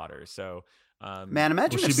as the daughter. So. Man,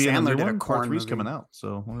 imagine if Sandler did a Korn movie. Coming out.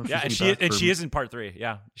 So she is in part 3.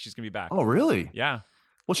 Yeah, she's gonna be back. Oh really? Yeah.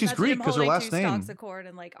 Well, she's Greek because her last name. Stalks of corn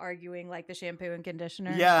and like arguing like the shampoo and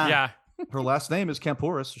conditioner. Yeah. Her last name is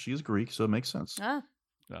Kampouris, so she is Greek, so it makes sense.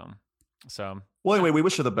 So. Well, anyway, we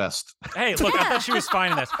wish her the best. Hey, look, I thought she was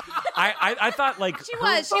fine in this. I thought like she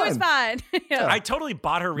was fine. Yeah. I totally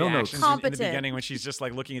bought her reactions in the Competent. beginning when she's just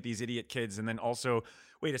like looking at these idiot kids, and then also,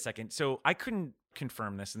 wait a second. So I couldn't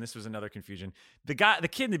confirm this, and this was another confusion. The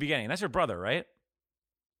kid in the beginning, that's her brother, right?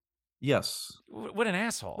 Yes. What an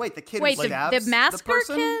asshole. Wait, the kid Wait, who stabs the masker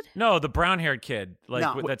person? kid? No, the brown-haired kid, like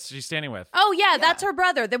No. that she's standing with. Oh yeah, that's her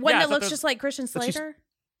brother. The one Yeah, I that thought looks there's- just like Christian Slater.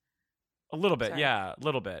 A little bit, Sorry. yeah, a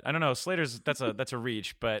little bit. I don't know. Slater's that's a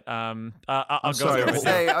reach, but I'll go sorry. there with you.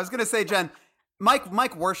 I was gonna say, Jen.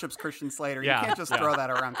 Mike worships Christian Slater. Yeah, You can't just yeah. throw that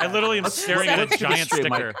around. I literally am staring at a Let's get giant straight,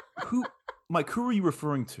 sticker. Mike, who are you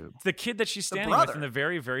referring to? The kid that she's standing brother. with in the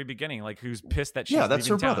very, very beginning, like who's pissed that she's Yeah, that's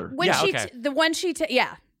leaving her town. brother. When yeah, she okay. the one she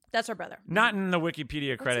yeah, that's her brother. Not in the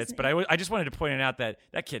Wikipedia credits, his but I just wanted to point out that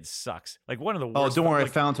kid sucks. Like one of the Oh, worst. don't worry, I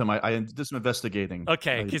like, found him. I did some investigating.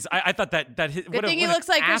 Okay, because I thought that Good thing he looks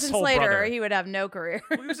like Christian Slater, or he would have no career.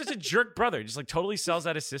 Well, he was such a jerk brother. Just like totally sells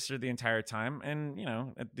out his sister the entire time, and you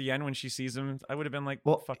know, at the end when she sees him, I would have been like,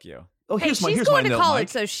 "Well, fuck you." Oh, Hey, here's she's my going to note, college, Mike.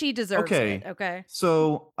 so she deserves it. Okay.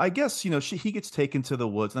 So I guess, you know, he gets taken to the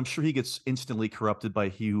woods, and I'm sure he gets instantly corrupted by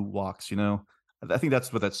He Who Walks, you know? I think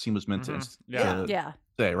that's what that scene was meant to Yeah.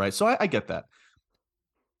 say, right? So I get that.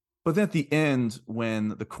 But then at the end, when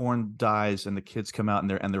the corn dies and the kids come out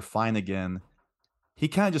and they're fine again, he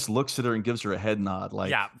kind of just looks at her and gives her a head nod, like,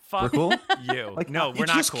 yeah, fuck we're cool? you. Like, no, you we're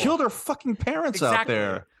not just cool. killed our fucking parents out Exactly.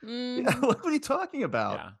 there. Mm-hmm. What are you talking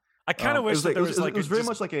about? Yeah. I kind of wish that there was like it was very just-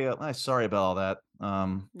 much like a sorry about all that.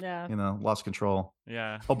 Yeah. You know, lost control.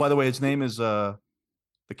 Yeah. Oh, by the way, his name is the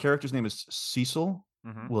character's name is Cecil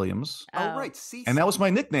Williams. Oh, right, Cecil. And that was my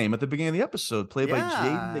nickname at the beginning of the episode, played by Yeah.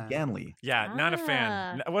 Jaden McGanley. Yeah, not a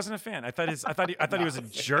fan. I wasn't a fan. I thought he was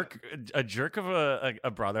a jerk of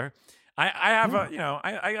a brother. I have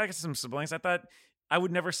I got some siblings. I thought I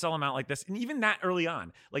would never sell him out like this. And even that early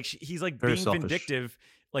on, like he's like Very being selfish. vindictive,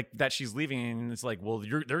 like that she's leaving, and it's like, well,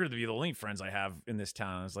 they're going to be the only friends I have in this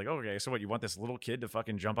town. It's like, okay, so what? You want this little kid to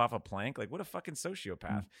fucking jump off a plank? Like, what a fucking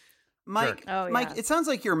sociopath. Mike, Mike, it sounds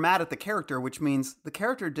like you're mad at the character, which means the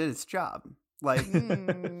character did its job. Like,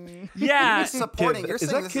 yeah, you're supporting. You're is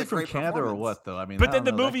saying that this kid is a from great Canada or performance. what? Though I mean, but then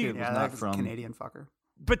the know, movie, that kid was not from Canadian fucker.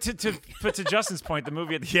 But to Justin's point, the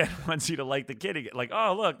movie at the end wants you to like the kid again. Like,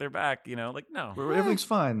 oh look, they're back. You know, like no, everything's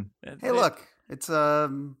fine. Hey, look, it's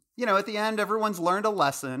you know, at the end, everyone's learned a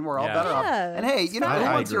lesson. We're all better off. And hey, you know, who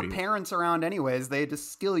wants your parents around anyways? They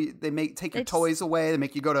just steal you. They take your toys away. They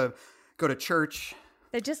make you go to church.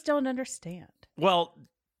 They just don't understand. Well,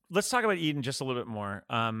 let's talk about Eden just a little bit more.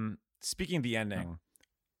 Speaking of the ending,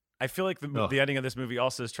 I feel like the ending of this movie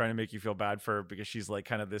also is trying to make you feel bad for her because she's like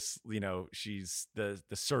kind of this, you know, she's the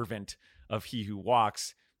servant of he who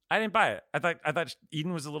walks. I didn't buy it. I thought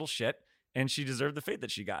Eden was a little shit and she deserved the fate that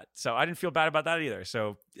she got. So I didn't feel bad about that either.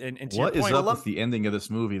 So and to what your point, is up with the ending of this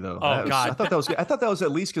movie though? Oh God, I thought that was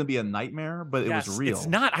at least going to be a nightmare, but yes, it was real. It's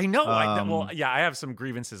not. I know. Well, yeah, I have some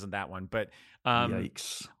grievances in that one, but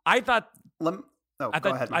yikes. I thought.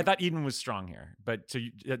 Go ahead, Mike. I thought Eden was strong here, but to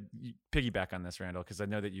you piggyback on this, Randall, because I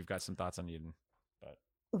know that you've got some thoughts on Eden. But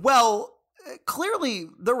well, clearly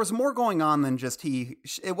there was more going on than just he.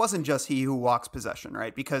 It wasn't just he who walks possession,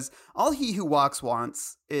 right? Because all he who walks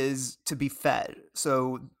wants is to be fed.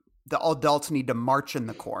 So the adults need to march in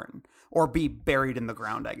the corn or be buried in the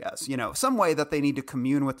ground, I guess. You know, some way that they need to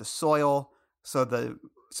commune with the soil, so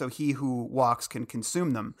he who walks can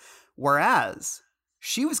consume them. Whereas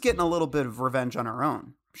she was getting a little bit of revenge on her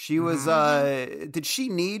own. She was, did she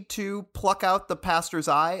need to pluck out the pastor's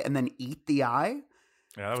eye and then eat the eye?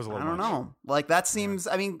 Yeah, that was a little I don't know. Like, that seems,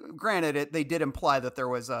 I mean, granted, they did imply that there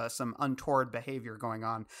was some untoward behavior going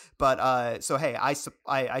on. But, so, hey,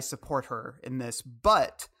 I support her in this.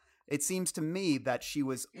 But it seems to me that she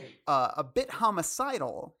was a bit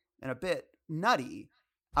homicidal and a bit nutty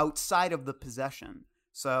outside of the possession.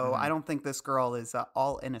 So I don't think this girl is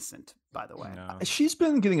all innocent, by the way. No. She's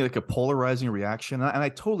been getting like a polarizing reaction. And I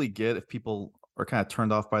totally get if people are kind of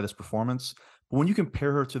turned off by this performance. But when you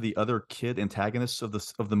compare her to the other kid antagonists of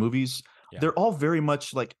the movies, they're all very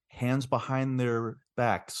much like hands behind their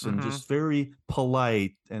backs and just very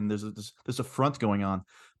polite. And there's a front going on.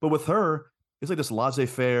 But with her, it's like this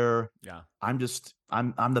laissez-faire. Yeah, I'm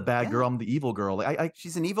the bad girl. I'm the evil girl.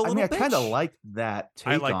 She's an evil little bitch. I kind of liked that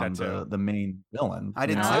take on the main villain. I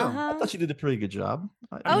did too. I thought she did a pretty good job.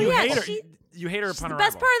 You hate her upon the arrival.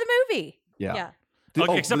 best part of the movie. Yeah.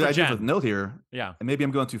 Except for I Jen. have a note here. Yeah. And maybe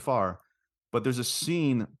I'm going too far, but there's a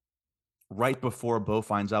scene right before Bo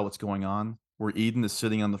finds out what's going on where Eden is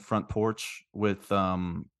sitting on the front porch with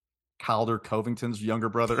Calder Covington's younger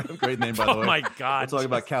brother. Great name, by the way. Oh my God. We'll talk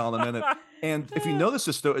about Cal in a minute. And if you notice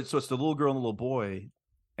this, so it's the little girl and the little boy,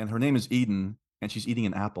 and her name is Eden, and she's eating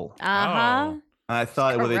an apple. Uh-huh. And I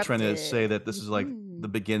thought, were they trying to say that this is like the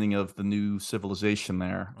beginning of the new civilization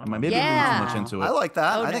there? Maybe I'm reading too much into it. I like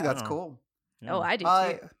that. Oh, I think no. that's cool. Yeah. Oh, I do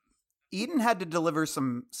too. Eden had to deliver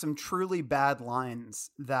some truly bad lines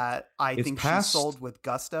that I think she sold with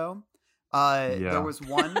gusto. There was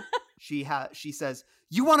one she says,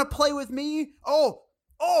 "You want to play with me? Oh,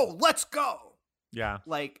 let's go." Yeah.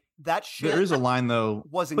 Like that shit. There is a line though.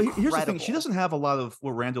 Was but incredible. here's the thing: she doesn't have a lot of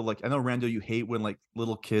what Randall like. I know Randall, you hate when like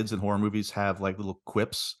little kids in horror movies have like little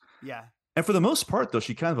quips. Yeah. And for the most part, though,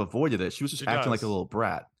 she kind of avoided it. She was just acting like a little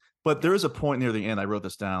brat. But there is a point near the end. I wrote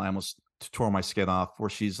this down. I almost tore my skin off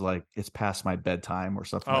where she's like, "It's past my bedtime" or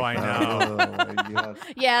something. Oh, like I that. know. Oh my God.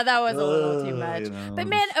 Yeah, that was a little too much. You know, but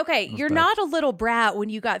man, okay, you're bad. not a little brat when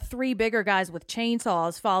you got 3 bigger guys with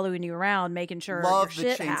chainsaws following you around, making sure Love your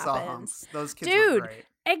the shit chainsaw happens. hunts. Those kids Dude, were great.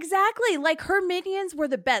 Exactly. Like her minions were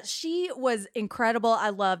the best. She was incredible. I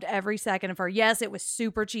loved every second of her. Yes, it was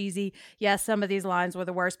super cheesy. Yes, some of these lines were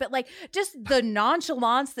the worst, but like just the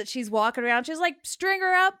nonchalance that she's walking around. She's like, string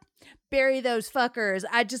her up, bury those fuckers.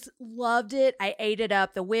 I just loved it. I ate it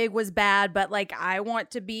up. The wig was bad, but like I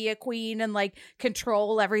want to be a queen and like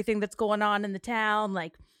control everything that's going on in the town.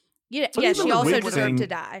 Like, yeah, she also deserved to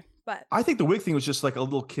die. But I think the wig thing was just like a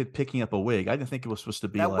little kid picking up a wig. I didn't think it was supposed to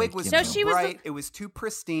be that like, wig was you too know. bright. It was too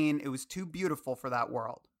pristine. It was too beautiful for that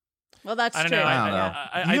world. Well, that's I don't true. know. I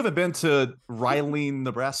don't know. You haven't been to Rylene,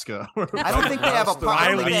 Nebraska. I don't think they have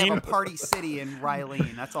a party city in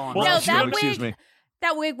Rylene. That's all I'm no, saying. Excuse me.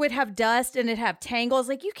 That wig would have dust and it'd have tangles.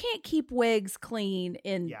 Like you can't keep wigs clean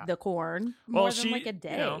in the corn more than like a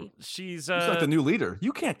day. You know, she's like the new leader.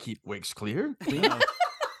 You can't keep wigs clear.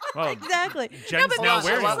 Well, exactly. Jen's but now she's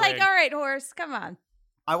wearing just a like, wig. all right, horse, come on.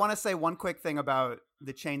 I want to say one quick thing about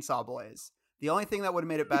the Chainsaw Boys. The only thing that would have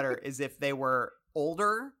made it better is if they were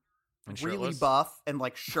older, And really shirtless? buff, and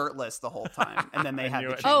like shirtless the whole time, and then they had the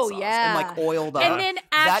knew it. chainsaws Oh, yeah. and like oiled up. And then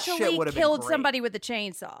That shit actually would've been killed great. somebody with a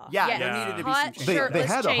chainsaw. Yeah, Yes. there needed to be some Hot, chainsaw. They shirtless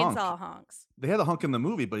had a hunk. chainsaw hunks. They had a hunk in the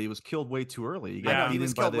movie, but he was killed way too early. He got I know, he beaten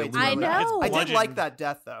was by killed the way too aluminum early. I rat. know. I did Bludgeoned. like that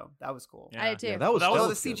death though. That was cool. Yeah. I do. Yeah, that was Well, Although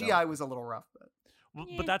that the was good, CGI was a little rough, but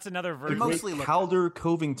But that's another The version. great mostly looked Calder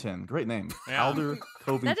Covington. Great name. Yeah. Calder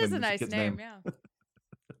Covington. That is a the nice kid's name, yeah. A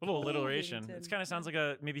little alliteration. Covington. It kind of sounds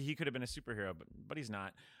like maybe he could have been a superhero, but he's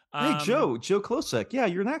not. Hey, Joe Klosek. Yeah,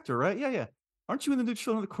 you're an actor, right? Yeah. Aren't you in the new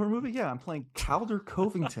Children of the Corn movie? Yeah, I'm playing Calder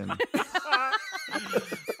Covington.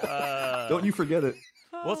 Don't you forget it.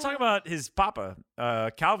 Well, let's talk about his papa,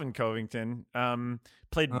 Calvin Covington,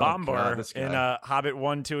 played Bombor this in guy. Hobbit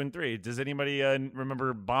 1, 2, and 3. Does anybody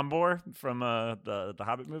remember Bombor from the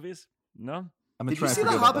Hobbit movies? No? I've been did you trying to see the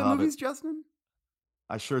forget about Hobbit movies, Justin?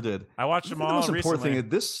 I sure did. I watched I them think the all most important recently.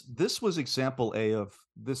 thing is this was example A of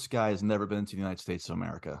this guy has never been to the United States of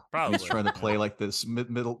America. Probably. He's trying to play like this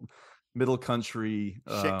middle country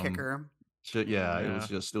Shit kicker. Shit, yeah,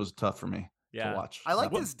 it was tough for me Yeah. to watch. I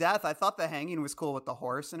liked his death. I thought the hanging was cool with the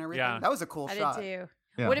horse and everything. Yeah. That was a cool I shot. did too.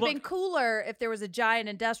 Yeah. Would have Look- been cooler if there was a giant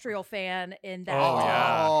industrial fan in that. Oh,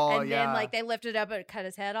 yeah. Oh, and yeah. then like they lifted up and cut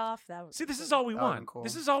his head off. That was See, this is all we That would've want. been cool.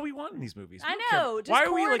 This is all we want in these movies. We I don't care. know. Just Why are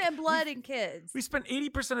corn we like and blood and kids. We spent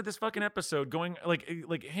 80% of this fucking episode going like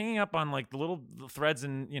hanging up on like the little threads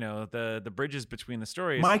and the bridges between the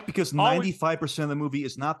stories. Mike, because All we- 95% of the movie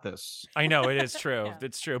is not this. I know it is true. Yeah.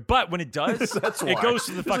 It's true. But when it does, That's it why. goes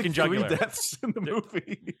to the There's fucking like 3 jugular. deaths in the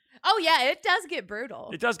movie. Oh yeah, it does get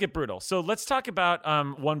brutal. It does get brutal. So let's talk about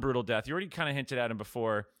one brutal death. You already kind of hinted at him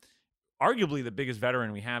before. Arguably the biggest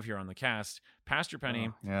veteran we have here on the cast, Pastor Penny,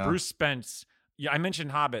 Oh, yeah. Bruce Spence. Yeah, I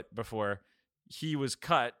mentioned Hobbit before. He was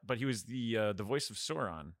cut, but he was the voice of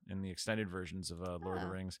Sauron in the extended versions of Lord of the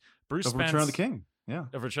Rings. Bruce Of Spence, Return of the King. Yeah.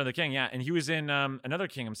 Of Return of the King, yeah. And he was in another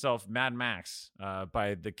king himself, Mad Max,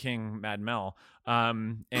 by the king Mad Mel.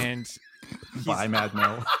 And he's By Mad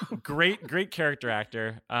Mel. great character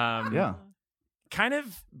actor. Yeah. Kind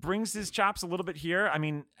of brings his chops a little bit here. I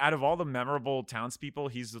mean, out of all the memorable townspeople,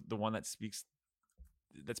 he's the one that speaks.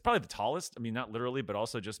 That's probably the tallest. I mean, not literally, but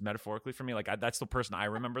also just metaphorically for me. Like that's the person I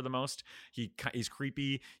remember the most. He's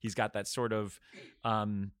creepy. He's got that sort of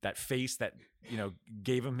that face that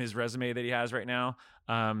gave him his resume that he has right now.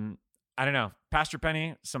 I don't know. Pastor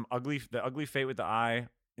Penny, the ugly fate with the eye,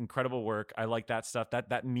 incredible work. I like that stuff.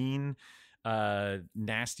 That mean,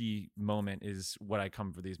 nasty moment is what I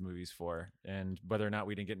come for these movies for. And whether or not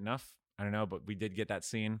we didn't get enough, I don't know, but we did get that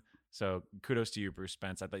scene. So kudos to you, Bruce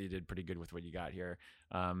Spence. I thought you did pretty good with what you got here.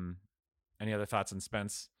 Any other thoughts on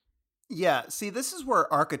Spence? Yeah, see, this is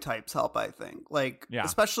where archetypes help, I think. Like,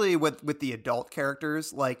 especially with the adult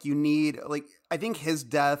characters, like you need, like, I think his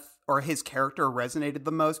death or his character resonated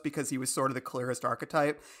the most because he was sort of the clearest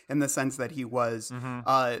archetype in the sense that he was,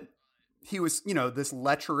 this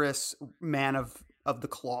lecherous man of the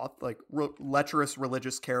cloth, like lecherous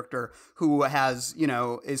religious character who has,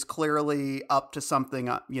 is clearly up to something,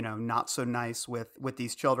 not so nice with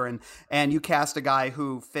these children. And you cast a guy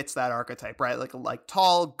who fits that archetype, right? Like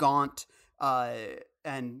tall, gaunt,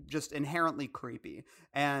 and just inherently creepy.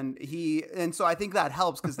 And so I think that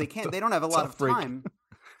helps because they don't have a lot of time.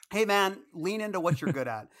 Hey man, lean into what you're good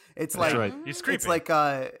at. It's That's like, right. He's creepy. It's like,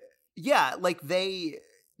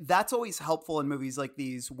 that's always helpful in movies like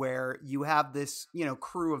these where you have this,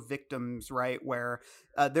 crew of victims, right? Where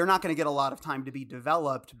they're not going to get a lot of time to be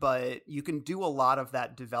developed, but you can do a lot of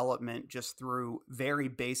that development just through very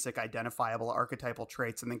basic identifiable archetypal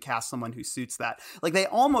traits and then cast someone who suits that. Like they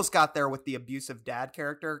almost got there with the abusive dad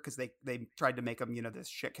character because they tried to make him, this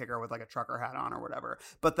shit kicker with like a trucker hat on or whatever.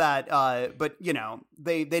 But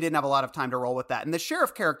they didn't have a lot of time to roll with that. And the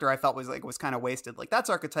sheriff character I felt was kind of wasted. Like that's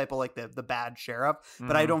archetypal, like the bad sheriff,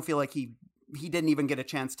 but I don't feel like he didn't even get a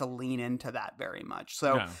chance to lean into that very much.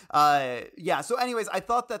 So, So anyways, I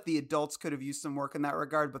thought that the adults could have used some work in that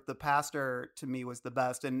regard, but the pastor to me was the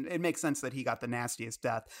best. And it makes sense that he got the nastiest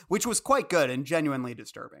death, which was quite good and genuinely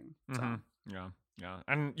disturbing. So. Yeah.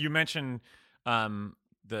 And you mentioned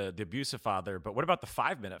the abusive father, but what about the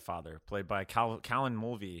 5-minute father played by Callan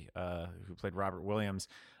Mulvey, who played Robert Williams?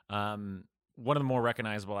 One of the more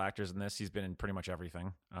recognizable actors in this. He's been in pretty much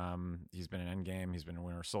everything. He's been in Endgame. He's been in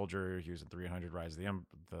Winter Soldier. He was in 300, Rise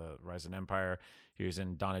of the Empire. He was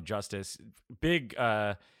in Dawn of Justice. Big,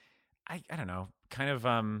 I don't know, kind of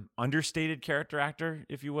understated character actor,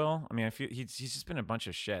 if you will. I mean, I feel he's just been a bunch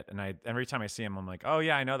of shit. And every time I see him, I'm like, oh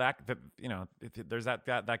yeah, I know that there's that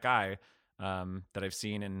guy that I've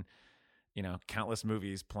seen in countless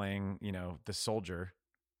movies playing the soldier.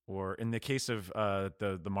 Or in the case of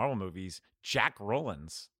the Marvel movies, Jack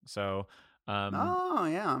Rowlands. So Oh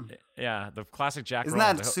yeah, yeah, the classic Jack. Isn't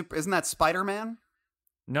Rowland. that super? Isn't that Spider-Man?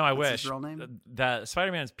 No, I What's wish. his real name? That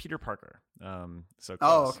Spider-Man is Peter Parker. So close.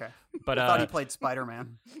 Oh, okay. But I thought he played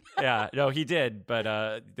Spider-Man. Yeah, no, he did. But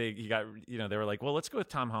he got, they were like, well, let's go with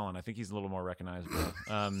Tom Holland. I think he's a little more recognizable.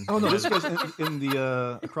 Oh no, this guy's in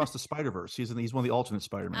the Across the Spider-Verse. He's one of the alternate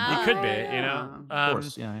Spider-Man. He could be, Of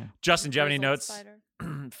course, yeah. Justin, do you have any notes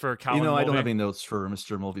for Calvin? I don't have any notes for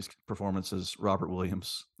Mr. Mulvey's performance as Robert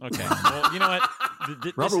Williams. Okay, well, you know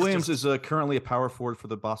what? Robert Williams is currently a power forward for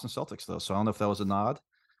the Boston Celtics, though. So I don't know if that was a nod.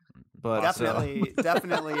 But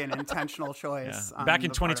definitely an intentional choice. Yeah. Back in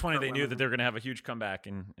 2020, they knew that they were going to have a huge comeback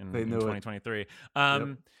in 2023.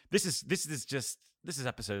 This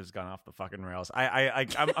episode has gone off the fucking rails. I'm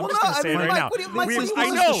just going to say it right now. I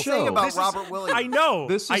know. Saying about Robert Williams. I know.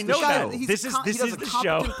 This is the show. This is the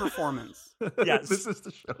show. Performance. Yes, this is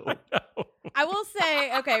the show. I will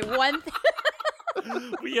say, okay, one thing.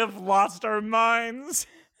 We have lost our minds.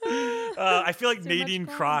 I feel like Nadine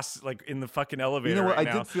Cross, like in the fucking elevator. You know what? Right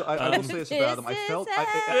I now. did feel. I will say this about him. I felt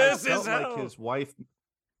like his wife.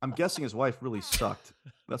 I'm guessing his wife really sucked.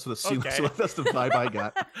 That's what it seemed. Okay. So that's the vibe I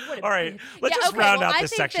got. All right, let's just round out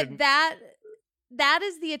this section. That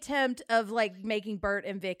is the attempt of like making Bert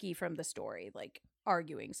and Vicky from the story like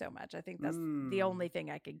arguing so much. I think that's the only thing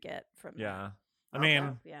I could get from. Yeah. I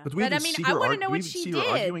mean, but I want to know what she did.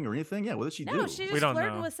 Arguing or anything? Yeah, what did she do? No, she just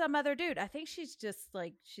flirted with some other dude. I think she's just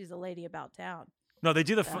like she's a lady about town. No, they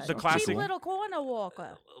do the classic cheap little corner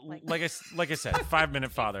walker. Like I said,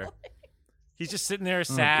 5-minute father. He's just sitting there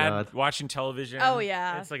sad, watching television. Oh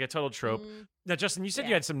yeah, it's like a total trope. Now, Justin, you said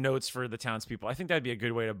you had some notes for the townspeople. I think that'd be a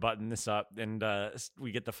good way to button this up, and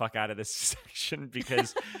we get the fuck out of this section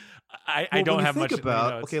because I don't have much.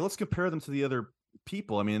 Okay, let's compare them to the other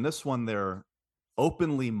people. I mean, in this one, they're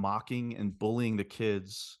openly mocking and bullying the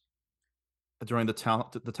kids during the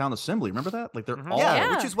town assembly. Remember that? Like they're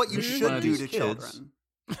all which is what you should do to children.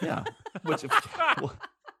 Yeah,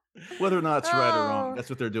 whether or not it's right or wrong, that's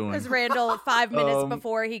what they're doing. As Randall 5 minutes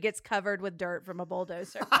before he gets covered with dirt from a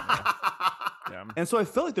bulldozer. Yeah. And so I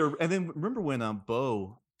felt like they're. And then remember when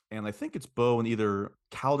Bo, and I think it's Bo and either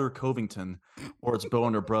Calder Covington or it's Bo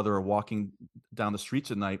and her brother are walking down the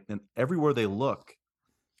streets at night, and everywhere they look,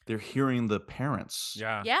 they're hearing the parents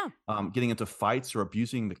getting into fights or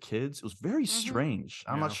abusing the kids. It was very strange.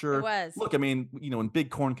 I'm not sure. It was. Look, I mean, when Big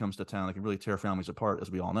Corn comes to town, it can really tear families apart,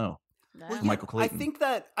 as we all know. Well, Michael Clayton.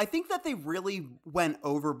 I think that they really went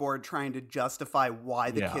overboard trying to justify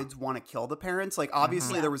why the kids want to kill the parents. Like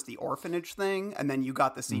obviously there was the orphanage thing, and then you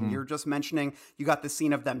got the scene you're just mentioning. You got the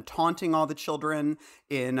scene of them taunting all the children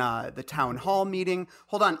in the town hall meeting.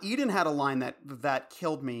 Hold on, Eden had a line that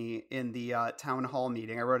killed me in the town hall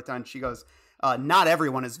meeting. I wrote it down. She goes, "Not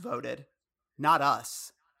everyone is voted, not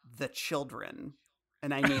us, the children."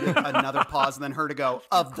 And I needed another pause, and then her to go,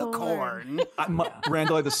 "Of the corn."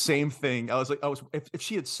 Randall had the same thing. I was if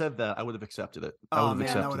she had said that, I would have accepted it. That would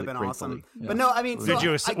have been awesome. Yeah. But no, I mean, would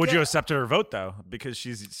you accept her vote though? Because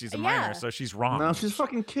she's a minor, so she's wrong. No, she's a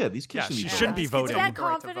fucking kid. These kids shouldn't be voting. That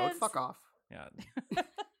confidence. Fuck off. Yeah.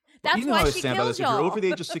 That's why she kills y'all. If you're over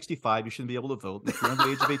the age of 65, you shouldn't be able to vote. If you're under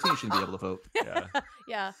the age of 18, you shouldn't be able to vote.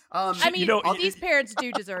 Yeah. I mean, these parents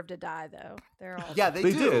do deserve to die, though. They're all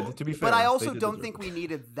they do. Did, to be fair. But I also don't think we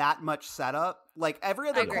needed that much setup. Like every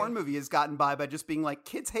other corn movie has gotten by just being like,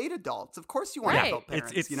 kids hate adults. Of course you want to help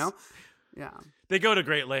parents, Yeah. They go to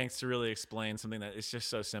great lengths to really explain something that is just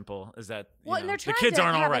so simple. Is that and they're the kids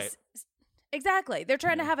aren't all right. Exactly. They're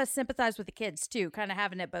trying to have us sympathize with the kids, too, kind of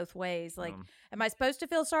having it both ways. Like, am I supposed to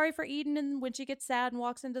feel sorry for Eden when she gets sad and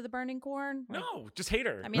walks into the burning corn? Like, no, just hate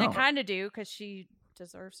her. I mean, I kind of do because she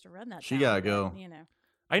deserves to run that. She gotta go.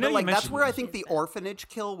 I know, but that's where I think the orphanage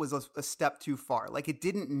kill was a step too far. Like, it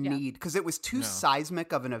didn't need, because it was too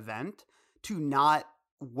seismic of an event to not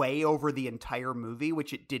way over the entire movie,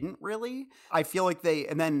 which it didn't really. I feel like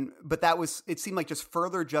it seemed like just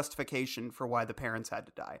further justification for why the parents had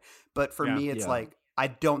to die. But for me, it's like, I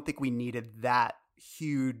don't think we needed that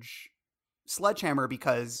huge sledgehammer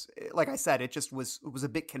because, like I said, it was a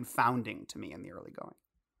bit confounding to me in the early going.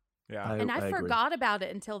 Yeah. I forgot about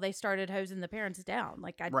it until they started hosing the parents down.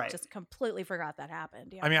 Like, I just completely forgot that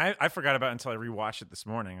happened. Yeah. I mean, I forgot about it until I rewatched it this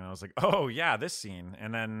morning, and I was like, oh, yeah, this scene.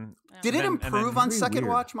 And then... Did it improve on second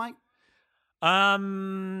watch, Mike?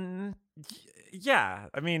 Yeah.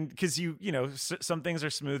 I mean, because some things are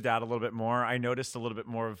smoothed out a little bit more. I noticed a little bit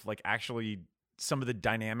more of, like, actually some of the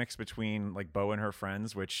dynamics between, like, Bo and her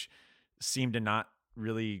friends, which seemed to not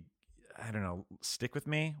really... I don't know, stick with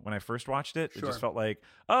me when I first watched it. It just felt like,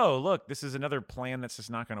 oh, look, this is another plan that's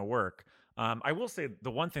just not going to work. I will say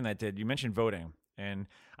the one thing that did, you mentioned voting. And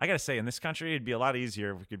I got to say, in this country, it'd be a lot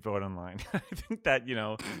easier if we could vote online. I think that,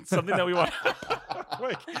 something that we want,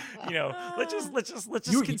 let's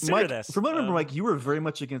just consider Mike, this. From what I remember, Mike, you were very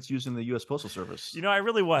much against using the U.S. Postal Service. I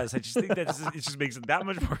really was. I just think that it just makes it that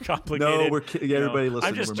much more complicated. No, everybody listen.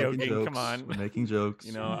 I'm just joking. Jokes. Come on. We're making jokes.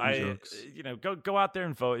 Go out there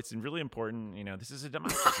and vote. It's really important. This is a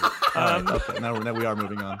democracy. Okay, now we are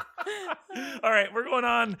moving on. All right, we're going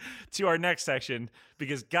on to our next section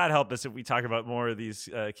because God help us if we talk about more of these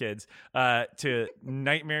kids, to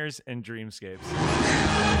nightmares and dreamscapes.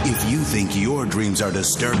 If you think your dreams are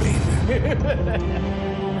disturbing,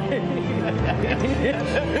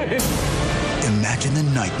 imagine the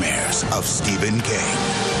nightmares of Stephen King.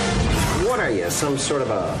 What are you, some sort of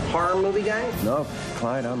a horror movie guy? No,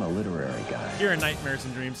 Clyde, I'm a literary guy. Here in Nightmares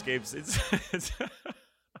and Dreamscapes, it's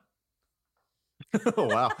Oh,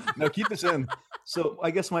 wow. Now keep this in. So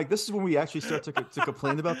I guess, Mike, this is when we actually start to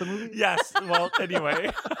complain about the movie? Yes. Well,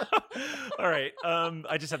 anyway. All right.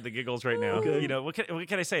 I just have the giggles right now. Okay. What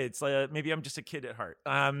can I say? It's maybe I'm just a kid at heart.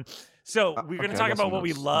 So we're going to talk about what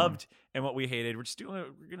we loved and what we hated. We're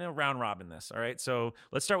going to round robin this. All right. So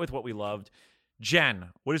let's start with what we loved. Jen,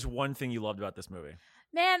 what is one thing you loved about this movie?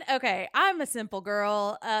 Man, okay, I'm a simple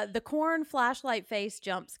girl. The corn flashlight face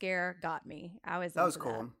jump scare got me. That was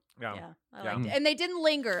cool. Yeah, I liked it. And they didn't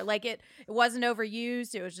linger. Like it wasn't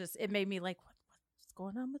overused. It was just, it made me like, what's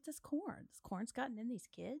going on with this corn? This corn's gotten in these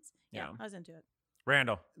kids. Yeah, I was into it.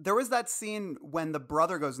 Randall. There was that scene when the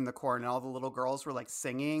brother goes in the corn and all the little girls were like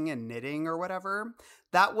singing and knitting or whatever.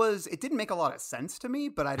 It didn't make a lot of sense to me,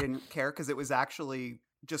 but I didn't care because it was actually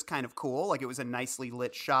just kind of cool. Like it was a nicely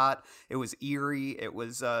lit shot. It was eerie. It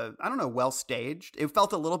was, well staged. It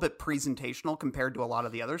felt a little bit presentational compared to a lot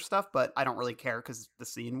of the other stuff, but I don't really care because the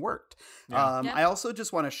scene worked. Yeah. I also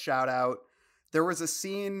just want to shout out, there was a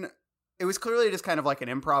scene, it was clearly just kind of like an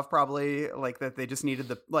improv probably, like that they just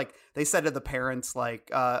needed they said to the parents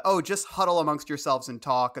just huddle amongst yourselves and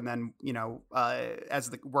talk. And then,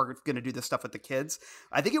 we're going to do this stuff with the kids.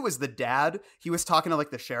 I think it was the dad. He was talking to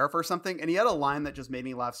like the sheriff or something. And he had a line that just made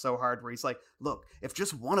me laugh so hard where he's like, look, if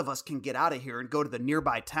just one of us can get out of here and go to the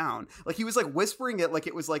nearby town, like he was like whispering it like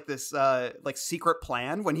it was like this secret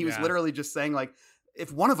plan when he was literally just saying like,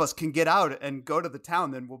 if one of us can get out and go to the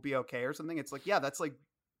town, then we'll be okay or something. It's like, yeah, that's like,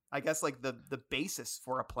 I guess like the basis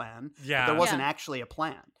for a plan. Yeah. But there wasn't actually a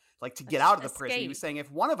plan. Like to get out of the prison. He was saying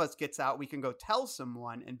if one of us gets out, we can go tell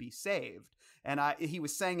someone and be saved. And he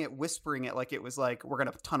was saying it, whispering it like it was like we're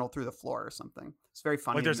gonna tunnel through the floor or something. It's very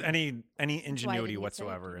funny. Like there's any ingenuity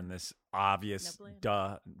whatsoever in this obvious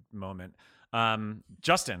moment.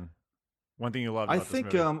 Justin, one thing you loved about this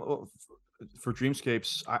movie. For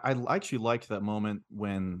Dreamscapes, I actually liked that moment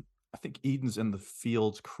when I think Eden's in the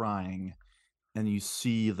fields crying. And you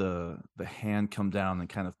see the hand come down and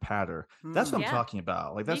kind of patter. That's what I'm talking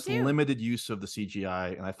about. Like that's limited use of the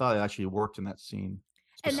CGI, and I thought it actually worked in that scene.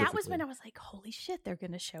 And that was when I was like, "Holy shit, they're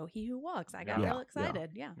going to show He Who Walks!" I got real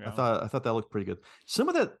excited. Yeah. I thought that looked pretty good. Some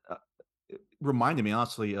of that reminded me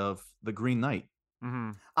honestly of The Green Knight.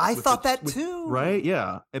 Mm-hmm. I thought that too. Right?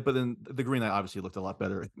 Yeah. But then The Green Knight obviously looked a lot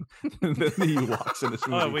better than He Walks in this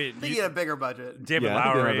movie. Oh, wait. He had a bigger budget. David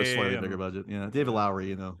Lowery. A slightly bigger budget. Yeah. David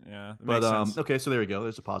Lowery, Yeah. But okay, so there we go.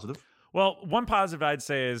 There's a positive. Well, one positive I'd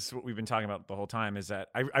say is what we've been talking about the whole time is that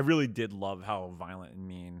I really did love how violent and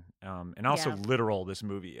mean and also literal this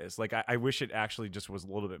movie is. Like I wish it actually just was a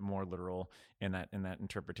little bit more literal in that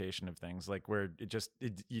interpretation of things, like where it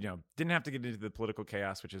didn't have to get into the political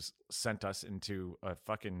chaos which has sent us into a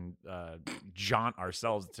fucking jaunt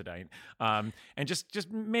ourselves tonight, and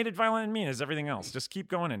just made it violent and mean as everything else. Just keep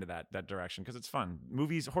going into that direction because it's fun.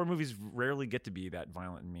 Horror movies rarely get to be that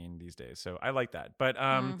violent and mean these days, so I like that. But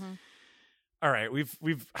all right, we've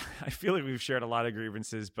I feel like we've shared a lot of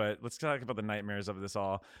grievances, but let's talk about the nightmares of this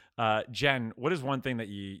all. Jen, what is one thing that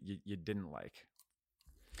you didn't like?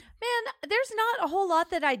 Man, there's not a whole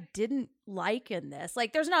lot that I didn't like in this.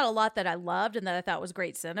 Like, there's not a lot that I loved and that I thought was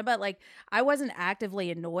great cinema. Like, I wasn't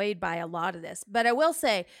actively annoyed by a lot of this. But I will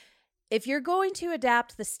say, if you're going to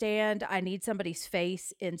adapt The Stand, I need somebody's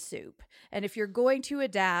face in soup. And if you're going to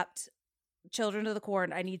adapt Children of the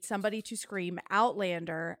Corn, I need somebody to scream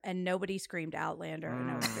Outlander, and nobody screamed Outlander, and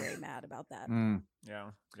I was very mad about that.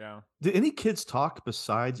 Yeah. Did any kids talk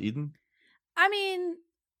besides Eden? I mean,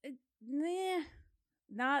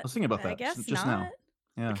 not. I was thinking about that I guess just not.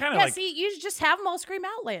 now. Yeah. See, you just have them all scream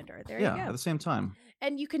Outlander. There you go. At the same time,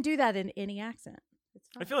 and you can do that in any accent. It's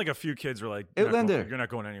fine. I feel like a few kids were like, Outlander. You're not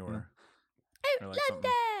going anywhere. Outlander.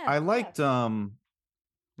 I liked. No,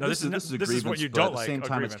 this is what you don't like. At the same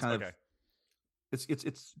time, it's kind of.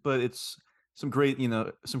 It's some great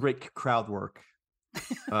crowd work.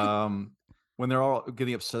 when they're all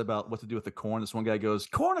getting upset about what to do with the corn, this one guy goes,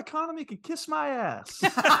 "Corn economy can kiss my ass."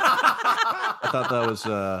 I thought that was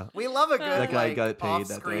we love a good that guy got paid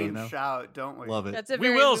that day, shout, don't we? Love it. That's a We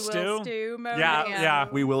very will, Stu moment. Yeah.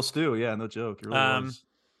 We will, Stu. Yeah, no joke. It really was.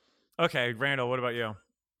 Okay, Randall, what about you?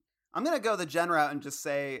 I'm gonna go the Jen route and just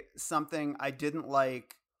say something I didn't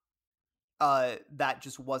like. That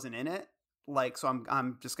just wasn't in it. Like, so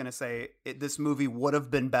I'm just gonna say this movie would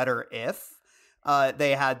have been better if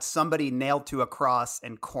they had somebody nailed to a cross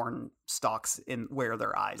and corn stalks in where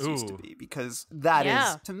their eyes used to be, because that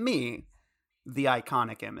is, to me, the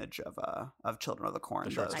iconic image of Children of the Corn,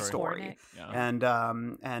 the story. Yeah.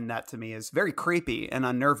 And that to me is very creepy and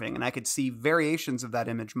unnerving, and I could see variations of that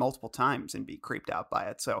image multiple times and be creeped out by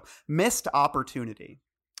it. So missed opportunity.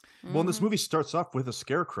 Well, this movie starts off with a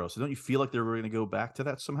scarecrow, so don't you feel like they were going to go back to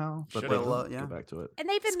that somehow? But they don't go back to it. And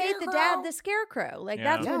they even made the dad the scarecrow. Like,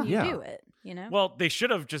 that's when you do it, you know? Well, they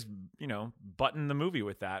should have just, buttoned the movie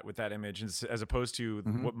with that image, as opposed to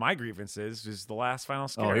what my grievance is the last final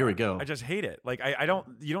scare. Oh, here we go. I just hate it. Like,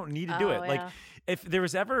 you don't need to do it. Like, if there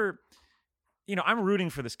was ever, I'm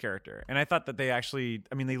rooting for this character. And I thought that they actually,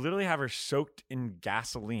 they literally have her soaked in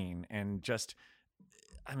gasoline and just,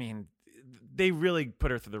 they really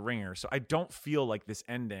put her through the ringer. So I don't feel like this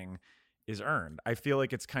ending is earned. I feel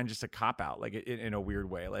like it's kind of just a cop-out, like in a weird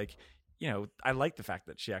way. Like, I like the fact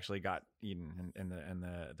that she actually got Eden and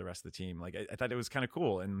the rest of the team. Like, I thought it was kind of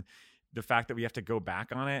cool. And the fact that we have to go back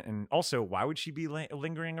on it. And also, why would she be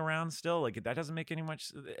lingering around still? Like, that doesn't make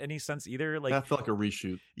any sense either. Like, that felt like a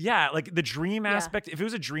reshoot. Yeah, like the dream aspect. If it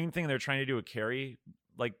was a dream thing, they're trying to do a Carrie,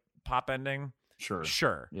 like, pop ending.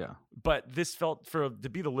 Sure. Yeah. But this felt to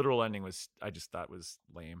be the literal ending I just thought was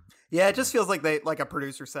lame. Yeah, it just feels like a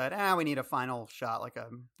producer said, we need a final shot, like a,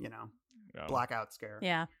 blackout scare.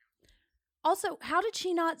 Yeah. Also, how did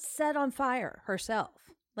she not set on fire herself?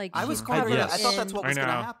 Like, I was covered. I thought that's what was going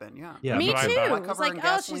to happen. Yeah. Me too. Why cover in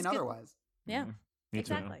gasoline otherwise? Yeah.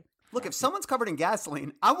 Exactly. Look, if someone's covered in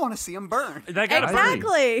gasoline, I want to see them burn.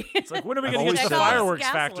 Exactly. It's like, when are we going to get to the fireworks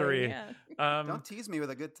factory? Don't tease me with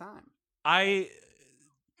a good time. So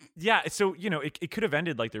it could have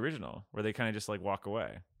ended like the original, where they kind of just like walk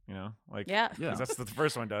away, like because that's what the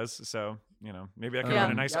first one does. So maybe I could have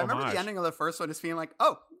been a nice homage. I remember the ending of the first one just being like,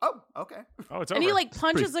 oh, okay. Oh, it's over. And he like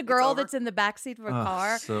punches a girl that's in the backseat of a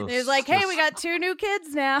car. And he's like, hey, we got 2 new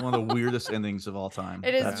kids now. One of the weirdest endings of all time.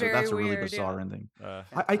 It is that's a really bizarre ending.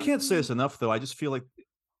 I can't say this enough though. I just feel like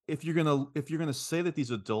if you're gonna say that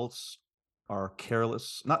these adults are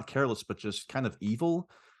not careless, but just kind of evil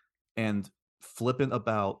and flippant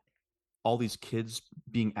about all these kids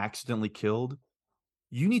being accidentally killed,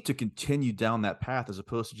 you need to continue down that path as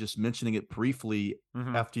opposed to just mentioning it briefly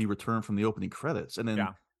after you return from the opening credits. And then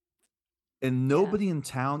and nobody in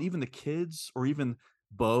town, even the kids or even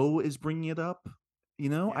Bo, is bringing it up.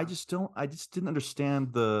 I just didn't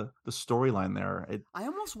understand the storyline there. I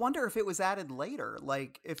almost wonder if it was added later,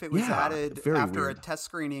 like if it was added after a test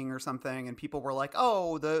screening or something, and people were like,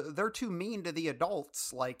 "Oh, they're too mean to the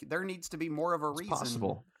adults. Like there needs to be more of a reason."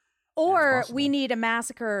 Possible. Or we need a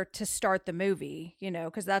massacre to start the movie,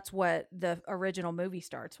 because that's what the original movie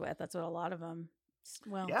starts with. That's what a lot of them.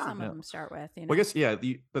 Well, some of them start with. Well, I guess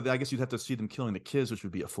but I guess you'd have to see them killing the kids, which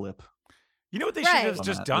would be a flip. You know what they should have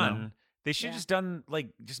just done? They should just done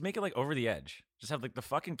just make it like over the edge. Just have like the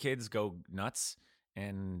fucking kids go nuts,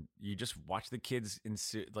 and you just watch the kids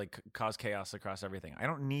cause chaos across everything. I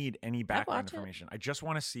don't need any background information. I just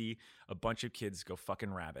want to see a bunch of kids go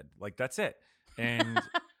fucking rabid. Like that's it. And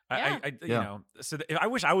I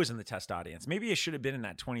wish I was in the test audience. Maybe I should have been in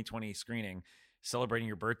that 2020 screening. Celebrating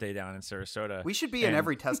your birthday down in Sarasota. We should be in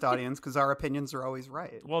every test audience because our opinions are always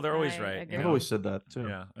right. Well, they're always right. I've always said that too.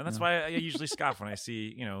 Yeah, and that's why I usually scoff when I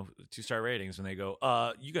see 2-star ratings when they go,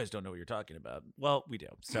 "You guys don't know what you're talking about." Well, we do.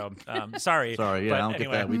 So sorry. Sorry, yeah, I don't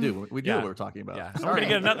get that. We do. We do what we're talking about. Yeah, we're gonna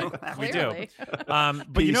get another. We do.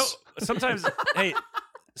 But sometimes. Hey,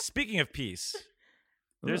 speaking of peace,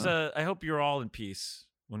 there's I hope you're all in peace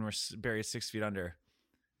when we're buried 6 feet under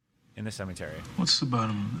in the cemetery. What's the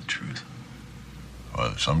bottom of the truth?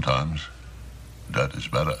 Well, sometimes that is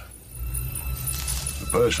better. The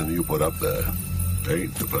person you put up there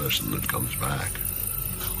ain't the person that comes back.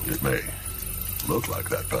 It may look like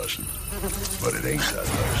that person, but it ain't that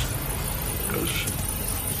person. Because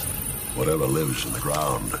whatever lives in the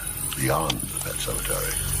ground beyond that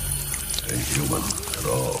cemetery ain't human at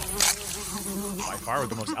all. By far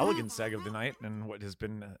the most elegant seg of the night, and what has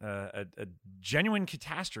been a genuine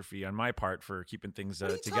catastrophe on my part for keeping things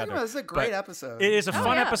together. This is a great episode. It is a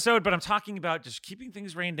fun episode, but I'm talking about just keeping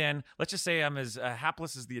things reined in. Let's just say I'm as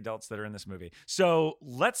hapless as the adults that are in this movie. So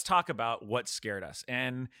let's talk about what scared us.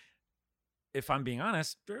 And if I'm being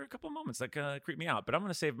honest, there are a couple moments that creep me out, but I'm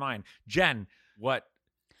going to save mine. Jen, what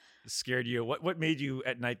scared you? What made you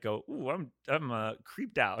at night go, ooh, I'm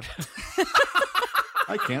creeped out?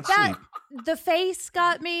 I can't sleep. The face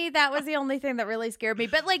got me. That was the only thing that really scared me.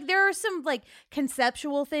 But like, there are some like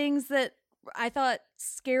conceptual things that I thought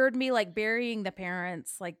scared me, like burying the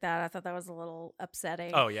parents like that. I thought that was a little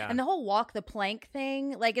upsetting. Oh yeah. And the whole walk the plank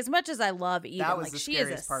thing, like as much as I love Eden, like she is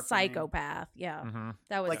a psychopath. Yeah. Mm-hmm.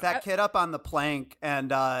 That was like that kid up on the plank and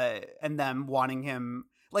them wanting him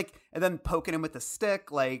like, and then poking him with the stick.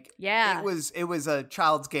 Like, yeah, it was a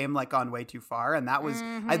child's game, like gone way too far. And that was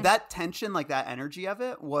that tension, like that energy of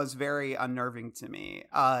it was very unnerving to me.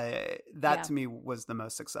 To me was the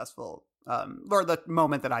most successful, or the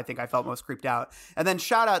moment that I think I felt most creeped out. And then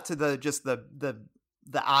shout out to the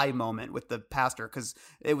eye moment with the pastor, because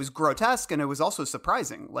it was grotesque and it was also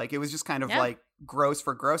surprising. Like it was just kind of like gross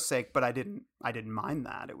for gross sake, but I didn't mind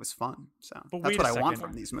that. It was fun. So that's what I want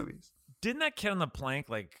from these movies. Didn't that kid on the plank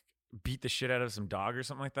like beat the shit out of some dog or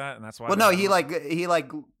something like that? And that's why. Well, no, he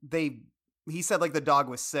said like the dog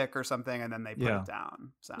was sick or something, and then they put it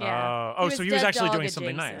down. So so he was actually doing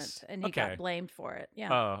something nice, and he got blamed for it.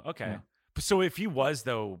 Yeah. Oh, okay. Yeah. So if he was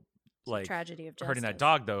though, like tragedy of justice. Hurting that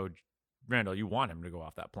dog though, Randall, you want him to go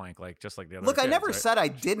off that plank, like just like the other. Look, kids, I never right? said I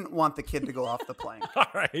didn't want the kid to go off the plank. All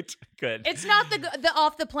right, good. It's not the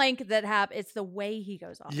off the plank that happens. It's the way he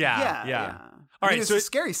goes off. Yeah. All right, it's a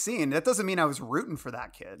scary scene. That doesn't mean I was rooting for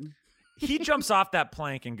that kid. He jumps off that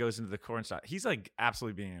plank and goes into the cornstalk. He's like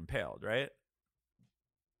absolutely being impaled, right?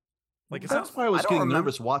 Like that's why I was getting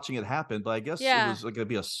nervous watching it happen, but I guess it was like going to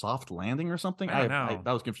be a soft landing or something. I know.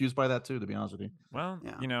 I was confused by that too, to be honest with you. Well,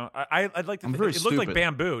 you know, I'd like to think it stupid. looked like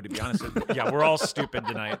bamboo, to be honest with you. Yeah, we're all stupid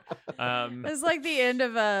tonight. It's like the end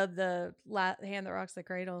of the Hand That Rocks the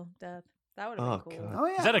Cradle death. That would have been cool. God. Oh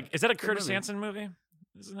yeah. Is that a Curtis Hanson movie?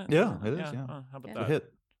 Isn't it? Yeah, it is. Yeah. Oh, how about that? A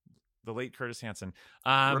hit. The late Curtis Hanson.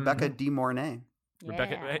 Rebecca De Mornay.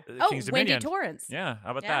 Rebecca, King's Wendy Dominion. Torrance. Yeah,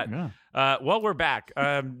 how about Yeah. that? Yeah. Well, we're back.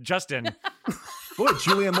 Justin. Boy,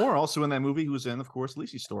 Julianne Moore also in that movie, who was in, of course,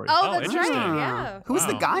 Lisey's Story. Oh, that's right. Yeah. Who was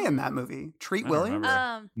the guy in that movie? Treat Williams?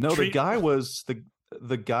 No, the guy was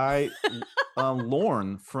the guy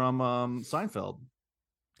Lorne from Seinfeld.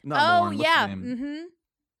 Not Lorne, what's his name? Mm-hmm.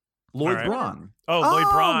 Lloyd Braun. Oh,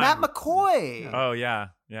 Lloyd Braun. Matt McCoy. Oh, yeah.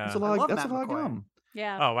 That's a lot of gum.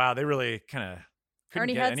 Yeah. Oh, wow. They really kind of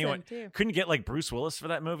Ernie get Hudson, anyone. too. Couldn't get like Bruce Willis for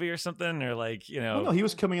that movie or something, or like, you know. Well, no, he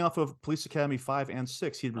was coming off of Police Academy 5 and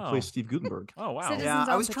 6. He had replaced Steve Gutenberg. Oh, wow. Citizens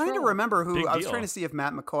I was on trying to Patrol. remember who. Big I was deal. trying to see if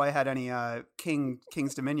Matt McCoy had any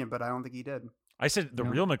King's Dominion, but I don't think he did. I said the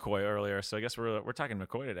real McCoy earlier, so I guess we're talking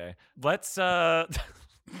McCoy today. Let's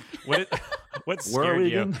what scared Where are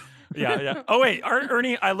we you? again? Yeah. Oh wait,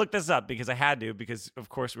 Ernie. I looked this up because I had to, because of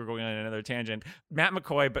course we're going on another tangent. Matt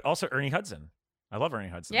McCoy, but also Ernie Hudson. I love Ernie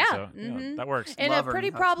Hudson. Yeah, so, you know, that works. In Love a pretty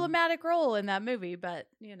Ernie Hudson. problematic role in that movie, but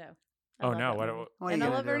you know. I Oh love no! that What? movie. What are And you I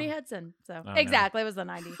gonna love do? Ernie Hudson. So no. exactly, it was the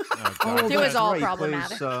 90s. Oh, God. It was that's all right. He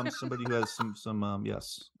problematic. plays, somebody who has some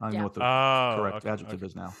yes. I don't know what the correct adjective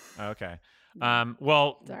is now. Okay.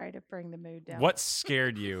 Well, Sorry to bring the mood down. what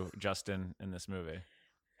scared you, Justin, in this movie?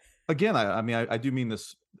 Again, I do mean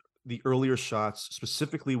this. The earlier shots,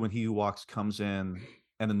 specifically when He Who Walks comes in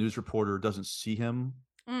and the news reporter doesn't see him,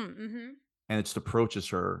 Mm-hmm. and it approaches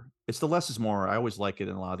her. It's the less is more. I always like it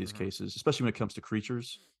in a lot of these cases, especially when it comes to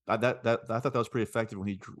creatures. I thought that was pretty effective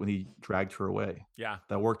when he dragged her away. Yeah.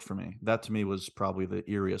 That worked for me. That to me was probably the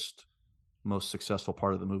eeriest, most successful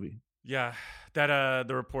part of the movie. Yeah, that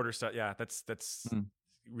the reporter stuff. Yeah, that's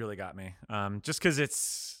really got me. Just because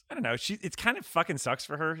I don't know. It kind of fucking sucks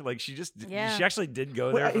for her. Like she actually did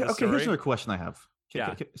go there. For the story. Here's another question I have.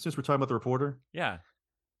 Yeah. Since we're talking about the reporter, yeah,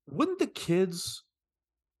 wouldn't the kids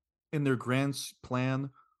in their grand plan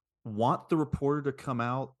want the reporter to come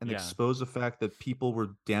out and expose the fact that people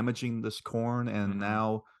were damaging this corn and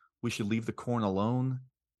now we should leave the corn alone?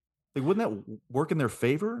 Like, wouldn't that work in their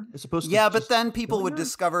favor? As opposed to but then people would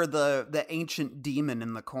discover the ancient demon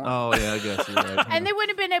in the corn. Oh yeah, I guess you're right. And they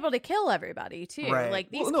wouldn't have been able to kill everybody too. Right. Like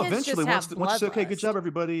these kids eventually, just have once you say, okay, good bloodlust. job,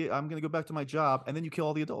 everybody, I'm going to go back to my job, and then you kill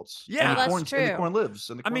all the adults. Yeah, and the that's corn, true. And the corn lives.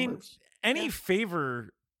 And the corn lives.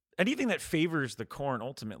 Anything that favors the corn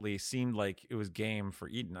ultimately seemed like it was game for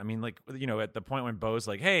Eden. I mean, like, you know, at the point when Bo's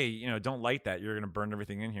like, hey, you know, don't light that. You're going to burn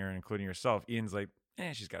everything in here, including yourself. Eden's like,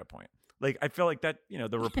 she's got a point. Like, I feel like that, you know,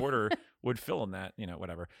 the reporter would fill in that, you know,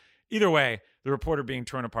 whatever. Either way, the reporter being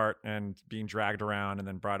torn apart and being dragged around and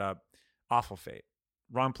then brought up, awful fate.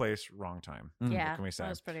 Wrong place, wrong time. Yeah, what can we say? that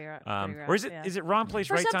was pretty rough. Or is it wrong place,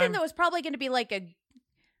 for right something time? that was probably going to be like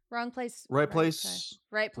Wrong place. Right place.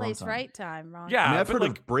 Right place, time. right time. Wrong Yeah, I mean, time. I've heard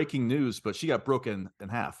of breaking news, but she got broken in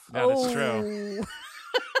half. That is true.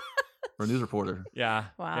 Or a news reporter. Yeah.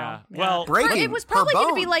 Wow. Yeah. Yeah. Well, breaking It was probably her going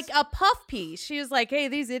to be bones. like a puff piece. She was like, "Hey,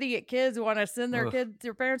 these idiot kids want to send their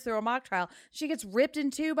parents through a mock trial." She gets ripped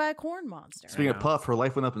in two by a corn monster. Speaking of Puff, her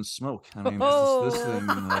life went up in smoke. I mean, this thing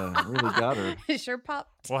really got her. It sure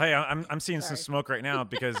popped. Well, hey, I'm seeing some smoke right now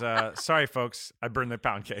because, sorry, folks, I burned the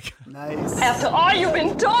pound cake. Nice. After all you've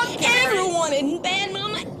been taught, everyone isn't bad,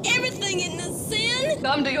 Mama. Everything isn't a sin.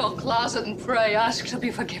 Come to your closet and pray. Ask to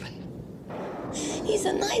be forgiven. He's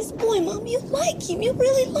a nice boy, Mom. You like him. You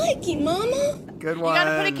really like him, Mama. Good one. You got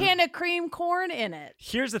to put a can of cream corn in it.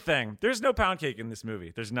 Here's the thing. There's no pound cake in this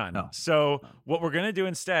movie. There's none. No. So what we're going to do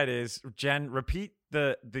instead is, Jen, repeat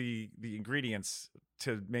the ingredients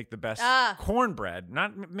to make the best cornbread.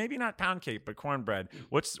 Maybe not pound cake, but cornbread.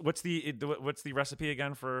 What's the recipe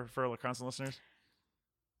again for constant listeners?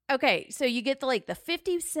 Okay, so you get the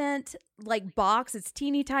 50-cent box. It's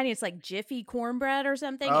teeny tiny. It's like Jiffy cornbread or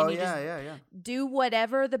something. Oh, and you just do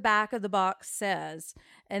whatever the back of the box says,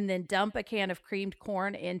 and then dump a can of creamed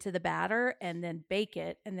corn into the batter, and then bake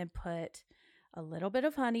it, and then put a little bit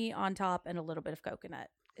of honey on top and a little bit of coconut.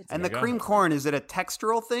 And the cream corn, is it a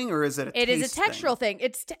textural thing or is it a taste It is a textural thing.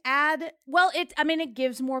 It's to add, it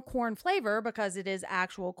gives more corn flavor because it is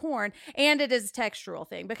actual corn, and it is a textural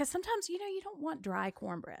thing because sometimes, you don't want dry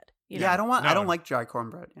cornbread. I don't like dry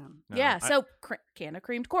cornbread. Yeah. So can of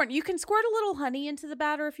creamed corn. You can squirt a little honey into the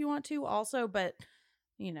batter if you want to also, but,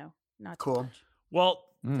 not too cool. much. Well,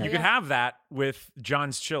 you can have that with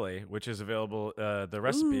John's Chili, which is available, the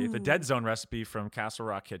recipe, the Dead Zone recipe from Castle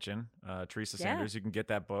Rock Kitchen, Teresa Sanders. You can get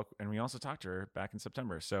that book. And we also talked to her back in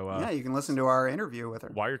September. So you can listen to our interview with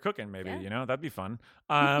her. While you're cooking, maybe, that'd be fun.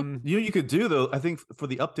 You could do, though, I think for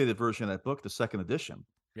the updated version of that book, the second edition.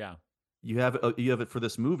 Yeah. You have it for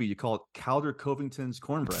this movie. You call it Calder Covington's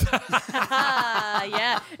Cornbread.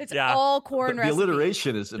 It's all corn The recipe.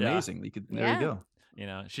 alliteration is amazing. There you go.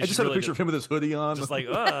 She I just have a picture of him with his hoodie on. Just like,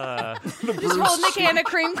 just holding a can of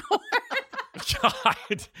cream corn. God.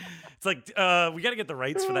 It's like, we got to get the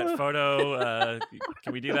rights for that photo.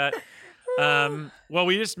 Can we do that? Well,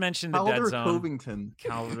 we just mentioned the Dead Zone.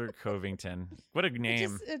 Calder Covington. What a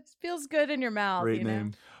name. It feels good in your mouth. Great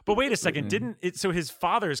name. But wait a second. So his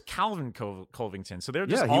father's Calvin Covington. So they're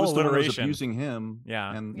just all he was alliteration. The one who was abusing him.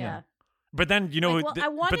 Yeah. And But then, I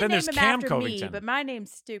want but then to there's name him Cam after Covington. me, but my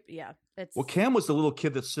name's stupid. Yeah. Cam was the little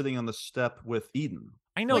kid that's sitting on the step with Eden.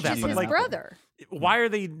 I know which that, is but his brother. Why are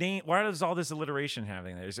they named? Why does all this alliteration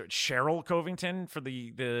happening there? Is it Cheryl Covington for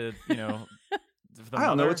the for the I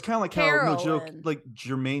don't know. mother? It's kind of like how joke like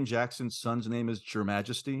Jermaine Jackson's son's name is Your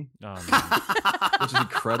Majesty, which is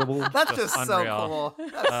incredible. That's just so cool.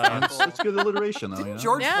 That's so cool. It's good alliteration, though. Didn't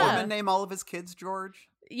George Foreman name all of his kids George?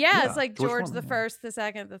 Yeah, it's like George the first, the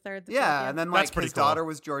second, the third, the fourth. And then his daughter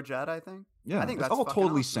was Georgette, I think. Yeah, I think it's that's all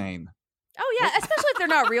totally awesome. sane. Oh yeah, especially if they're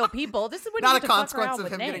not real people. This is when not you a get to fuck consequence around of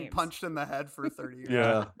with him names. getting punched in the head for 30 years.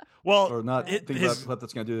 Yeah. Well, or not thinking about what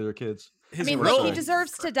that's going to do to their kids. Look, he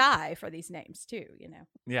deserves to die for these names too.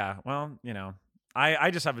 Yeah. Well, I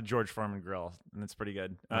just have a George Foreman grill, and it's pretty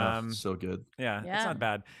good. So good. Yeah, it's not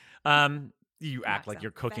bad. You act like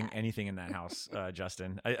you're cooking anything in that house,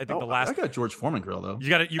 Justin. I think the last. I got a George Foreman grill though. You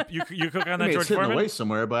got it. You cook on that George it's hidden Foreman away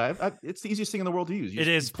somewhere, but it's the easiest thing in the world to use.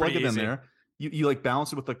 You plug it in there. You like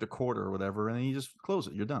balance it with like the quarter or whatever, and then you just close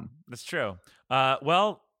it. You're done. That's true.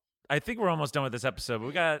 Well, I think we're almost done with this episode, but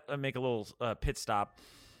we got to make a little pit stop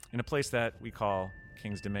in a place that we call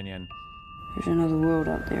King's Dominion. There's another world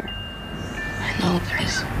out there. I know there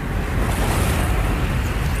is.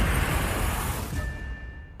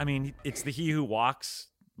 I mean, it's the He Who Walks.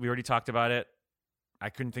 We already talked about it. I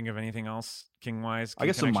couldn't think of anything else King-wise. I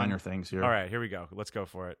guess some minor things here. All right, here we go. Let's go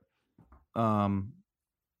for it.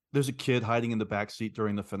 There's a kid hiding in the backseat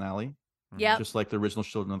during the finale. Yeah. Just like the original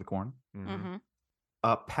Children of the Corn. Mm-hmm.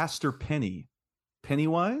 Pastor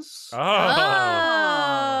Pennywise.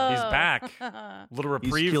 Oh, he's back. Little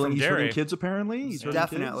reprieve from he's Derry. hurting kids, apparently. He's hurting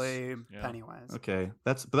definitely kids. Pennywise. Okay,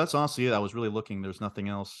 that's honestly it. I was really looking. There's nothing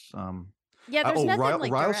else. Yeah, there's nothing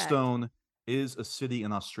like Rylestone is a city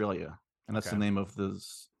in Australia, and that's the name of the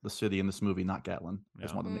city in this movie, not Gatlin. Yeah.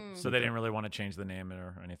 So they didn't really want to change the name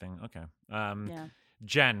or anything. Okay. Yeah.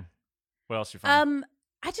 Jen, what else you find?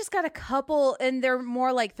 I just got a couple, and they're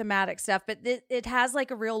more like thematic stuff, but it has like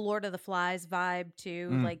a real Lord of the Flies vibe too.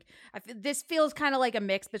 Like this feels kind of like a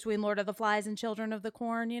mix between Lord of the Flies and Children of the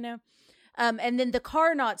Corn, And then the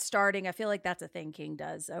car not starting, I feel like that's a thing King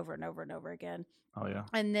does over and over and over again. Oh yeah.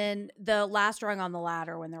 And then the last rung on the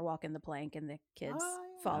ladder when they're walking the plank and the kids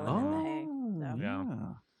falling in the hay. So. Yeah.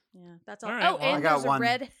 Yeah. that's all. All right, Oh, well, and I got there's a one.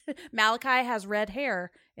 red. Malachi has red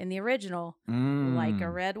hair in the original, like a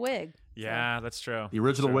red wig. Yeah, that's true. The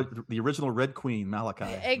original Red Queen,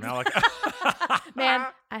 Malachi. Malachi. Man,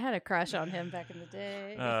 I had a crush on him back in the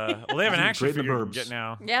day. Well, they have an action Great figure you can Burbs. get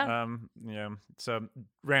now. Yeah. Yeah. So,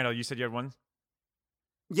 Randall, you said you had one?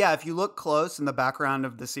 Yeah, if you look close in the background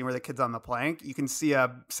of the scene where the kid's on the plank, you can see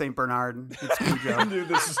a Saint Bernard. It's Cujo. I knew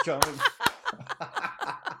this is coming.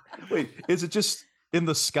 Wait, is it just in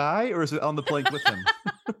the sky or is it on the plank with him?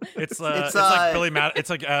 It's like Billy it's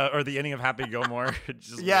like or the ending of Happy Gilmore.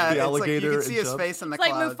 Just yeah, the it's alligator like you can see his jump. face in the It's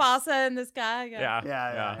like clouds. Mufasa in the sky.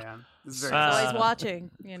 Yeah. It's very He's always watching,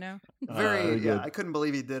 you know. very good. I couldn't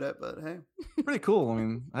believe he did it, but hey. Pretty cool. I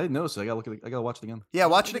mean, I didn't notice it. I gotta watch it again. Yeah,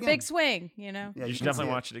 watch it again. Big swing, you know. Yeah, you should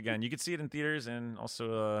definitely watch it again. You could see it in theaters and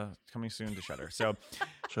also coming soon to Shudder. So,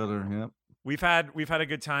 Shudder, yeah. we've had a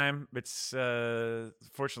good time. It's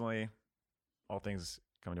fortunately all things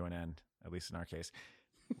come to an end, at least in our case.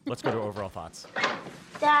 Let's go to overall thoughts.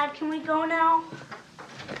 Dad, can we go now?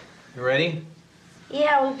 You ready?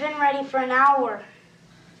 Yeah, we've been ready for an hour.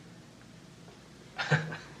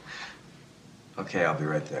 Okay, I'll be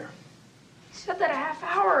right there. You said that a half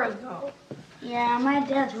hour ago. Yeah, my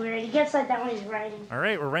dad's weird. He gets like that when he's writing. All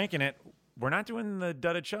right, we're ranking it. We're not doing the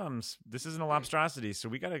Dutta Chums. This isn't a Lobstrosity, so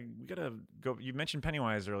we gotta go. You mentioned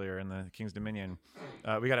Pennywise earlier in the King's Dominion.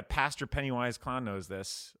 We got a Pastor Pennywise Clown Nose.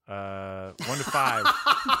 This 1 to 5.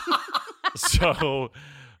 So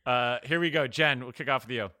here we go. Jen, we'll kick off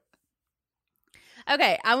with you.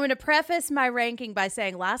 Okay, I'm going to preface my ranking by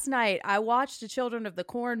saying last night I watched a Children of the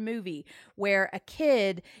Corn movie where a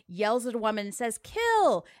kid yells at a woman and says,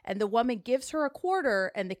 "Kill!" And the woman gives her a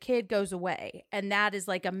quarter and the kid goes away. And that is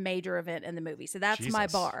like a major event in the movie. So that's my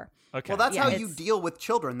bar. Okay. Well, that's how you deal with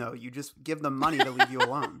children, though. You just give them money to leave you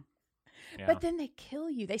alone. Yeah. But then they kill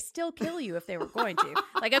you. They still kill you if they were going to.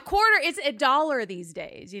 Like a quarter, it's $1 these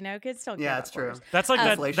days. You know, kids don't. Yeah, it's true. That's like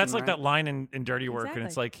Inflation, That's like right? that line in Dirty Work, and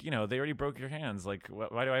it's Exactly. like, they already broke your hands. Like,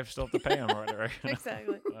 why do I still have to pay them or whatever?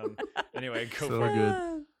 Exactly. Anyway, go So for it.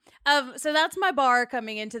 good. So that's my bar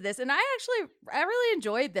coming into this, and I really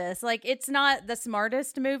enjoyed this. Like, it's not the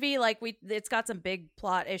smartest movie. Like, it's got some big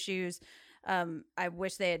plot issues. I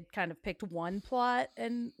wish they had kind of picked one plot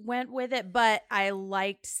and went with it, but I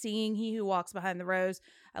liked seeing He Who Walks Behind the Rose.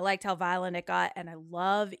 I liked how violent it got, and I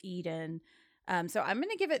love Eden. So I'm going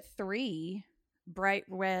to give it 3 bright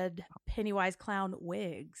red Pennywise clown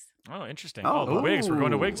wigs. Oh, interesting. Oh, the wigs. We're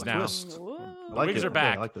going to wigs now. The wigs are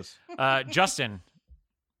back. I like this. Justin,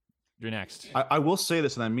 you're next. I will say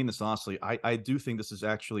this, and I mean this honestly. I do think this is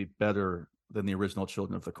actually better than the original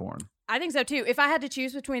Children of the Corn. I think so too. If I had to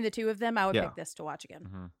choose between the two of them, I would Yeah. pick this to watch again.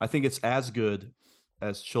 Mm-hmm. I think it's as good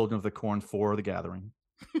as Children of the Corn 4, The Gathering.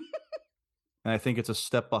 And I think it's a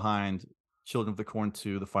step behind Children of the Corn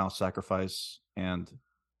 2, The Final Sacrifice, and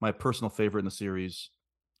my personal favorite in the series,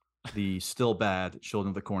 the still bad Children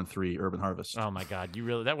of the Corn 3, Urban Harvest. Oh my God,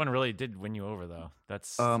 that one really did win you over though.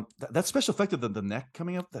 That's that special effect of the neck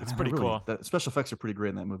coming up. That's pretty cool. The special effects are pretty great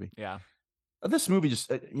in that movie. Yeah. This movie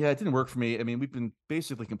just, it didn't work for me. I mean, we've been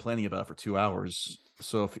basically complaining about it for 2 hours.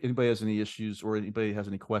 So if anybody has any issues or anybody has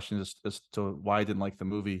any questions as to why I didn't like the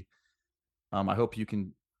movie, I hope you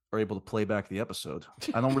are able to play back the episode.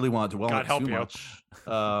 I don't really want to dwell on it too much.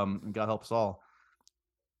 And God help us all.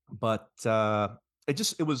 But I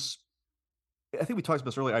think we talked about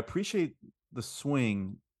this earlier. I appreciate the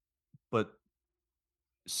swing, but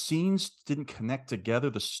scenes didn't connect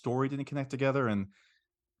together. The story didn't connect together. And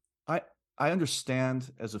I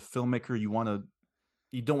understand as a filmmaker,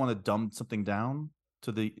 you don't want to dumb something down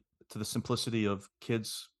to the simplicity of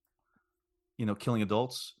kids, killing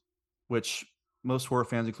adults, which most horror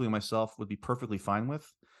fans, including myself, would be perfectly fine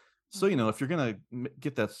with. So, if you're going to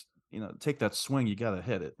get that, take that swing, you got to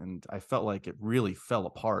hit it. And I felt like it really fell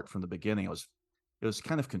apart from the beginning. It was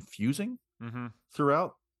kind of confusing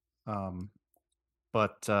throughout.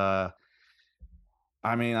 But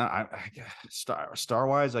I mean, Star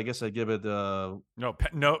Wise, I guess I give it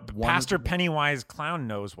Pastor Pennywise Clown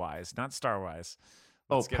Nose Wise, not Star Wise.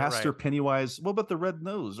 Pastor Pennywise. What about the red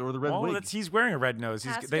nose or the red wig? He's wearing a red nose.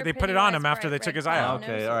 They put it on him after they took his eye out.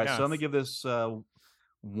 Okay, all right. So I'm gonna give this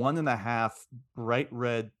 1.5 bright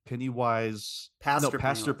red Pennywise.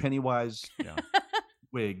 Pastor Pennywise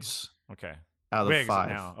wigs. Okay. Out of wigs 5.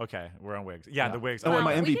 Now. Okay, we're on wigs. Yeah, the wigs. Oh,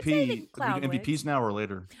 my MVP. MVPs wigs. Now or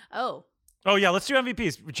later? Oh yeah, let's do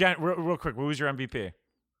MVPs. Jen, real quick, what was your MVP?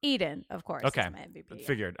 Eden, of course. Okay, is my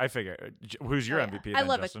MVP. I figured. Who's your MVP? I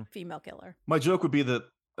love Justin? a female killer. My joke would be that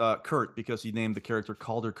Kurt, because he named the character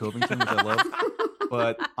Calder Covington, which I love.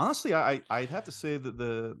 But honestly, I'd have to say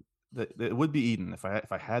that it would be Eden. If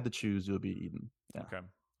I had to choose, it would be Eden. Yeah. Okay.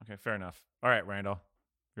 Okay, fair enough. All right, Randall,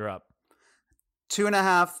 you're up.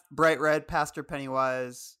 2.5 bright red Pastor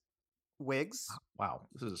Pennywise wigs. Wow,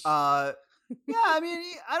 this is. Yeah, I mean,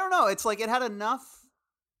 I don't know. It's like it had enough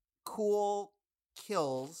cool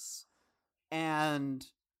kills, and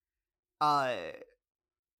I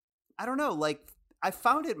don't know. Like, I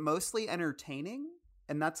found it mostly entertaining,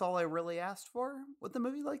 and that's all I really asked for with a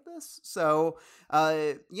movie like this. So,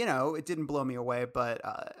 it didn't blow me away, but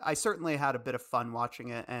I certainly had a bit of fun watching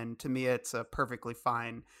it. And to me, it's a perfectly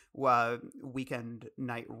fine weekend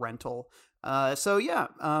night rental. That's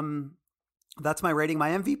my rating. My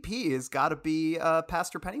MVP has got to be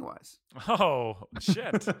Pastor Pennywise. Oh,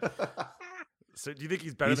 shit. So do you think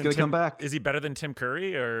he's better than going to Tim, come back. Is he better than Tim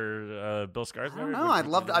Curry or Bill Skarsgård? I don't know. I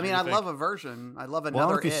love a version. I love another. Well,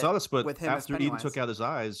 I don't know if you saw this, but with him after Eden took out his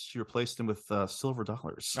eyes, she replaced him with silver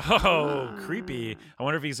dollars. Oh, creepy. I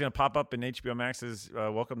wonder if he's going to pop up in HBO Max's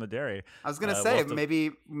Welcome to Derry. I was going to say,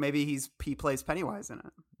 maybe he plays Pennywise in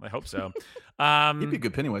it. I hope so. He'd be a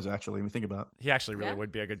good Pennywise, actually, when you think about it. He actually really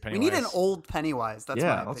would be a good Pennywise. We need an old Pennywise. That's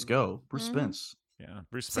let's go. Bruce Spence. Yeah,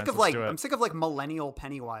 Bruce Spence. I'm sick of like millennial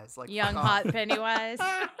Pennywise, like young hot Pennywise.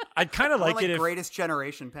 I'd kind of like it if Greatest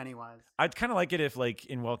Generation Pennywise. I'd kind of like it if, like,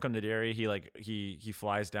 in Welcome to Derry, he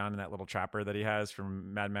flies down in that little chopper that he has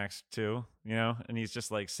from Mad Max 2, and he's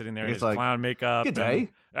just like sitting there in his clown makeup. Good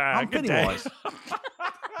day, I'm good Pennywise.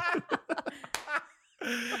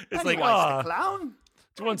 It's Pennywise like, the clown.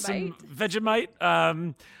 Do you want some Vegemite?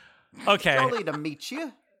 Okay. Jolly to meet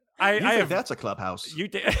you. That's a clubhouse.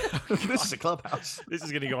 This is a clubhouse. This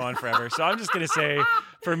is going to go on forever. So I'm just going to say,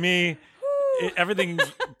 for me, everything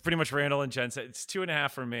pretty much Randall and Jen said. It's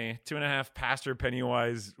 2.5 for me. 2.5 Pastor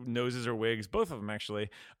Pennywise noses or wigs, both of them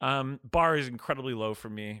actually. Bar is incredibly low for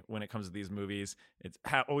me when it comes to these movies. It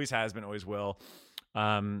always has been, always will.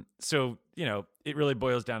 So it really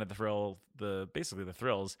boils down to basically the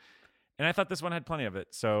thrills. And I thought this one had plenty of it.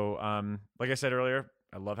 So like I said earlier,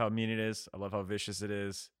 I love how mean it is. I love how vicious it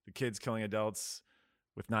is. The kids killing adults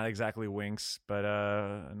with not exactly winks, but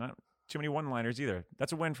not too many one-liners either.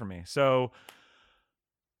 That's a win for me. So,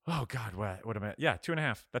 oh God, what am I? Yeah,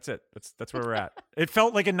 2.5. That's it. That's where we're at. It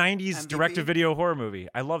felt like a 90s direct-to-video horror movie.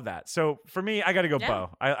 I love that. So for me, I got to go Bo.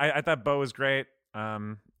 I thought Bo was great.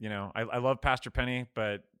 I love Pastor Penny,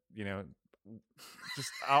 but just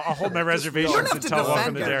I'll hold my reservations until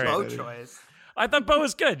Welcome to Derry. Bo choice. I thought Bo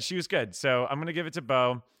was good. She was good. So I'm going to give it to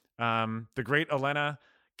Bo. The great Elena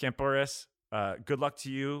Kampouris. Good luck to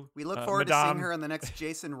you. We look forward to seeing her in the next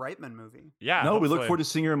Jason Reitman movie. Yeah. No, we look forward to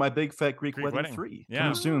seeing her in My Big Fat Greek Wedding 3. Yeah.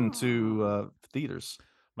 Coming soon to theaters.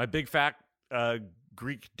 My Big Fat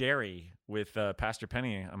Greek Dairy with Pastor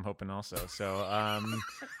Penny, I'm hoping also. So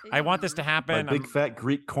I want this to happen. My Big Fat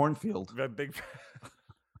Greek Cornfield.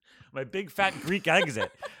 My big fat Greek exit,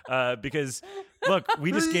 because look,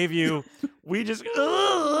 we just gave, who's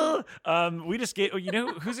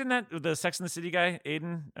in that, the Sex and the City guy,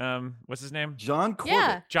 Aiden, what's his name? John Corbett.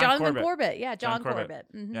 Yeah, John Corbett. Yeah, John Corbett.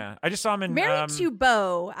 Mm-hmm. Yeah, I just saw him in married to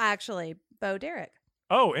Bo, actually, Bo Derek.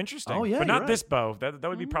 Oh, interesting. Oh, yeah, but not right. this Bo. That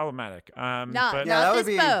would be problematic. That would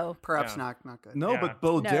be Bo. Perhaps not good. No, but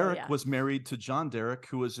Bo Derek was married to John Derek,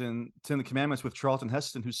 who was in Ten of the Commandments with Charlton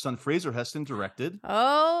Heston, whose son Fraser Heston directed.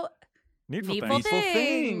 Oh, Needful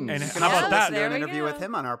Things. And how about that? Do an interview with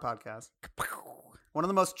him on our podcast. One of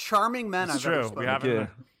the most charming men I've ever spoken. We have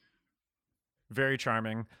very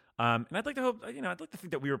charming. And I'd like to hope, I'd like to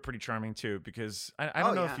think that we were pretty charming too, because I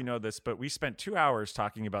don't know if you know this, but we spent 2 hours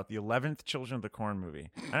talking about the 11th Children of the Corn movie.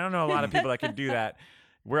 I don't know a lot of people that could do that.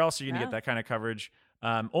 Where else are you going to get that kind of coverage?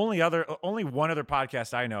 Only one other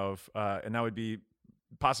podcast I know of, and that would be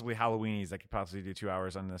possibly Halloweenies, that could possibly do 2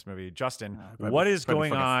 hours on this movie. Justin, what is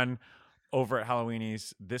going on over at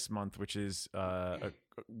Halloweenies this month, which is we're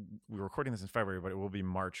recording this in February, but it will be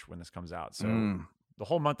March when this comes out. So the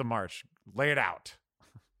whole month of March, lay it out.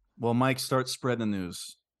 Well, Mike, start spreading the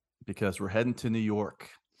news because we're heading to New York.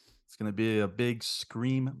 It's going to be a big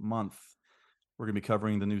Scream month. We're going to be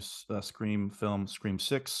covering the new Scream film, Scream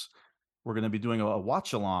 6. We're going to be doing a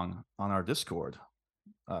watch along on our Discord,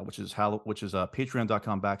 which is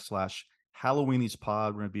patreon.com/HalloweeniesPod.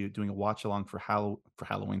 We're going to be doing a watch along for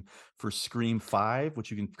Halloween for Scream 5,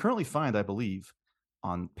 which you can currently find, I believe,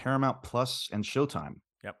 on Paramount Plus and Showtime.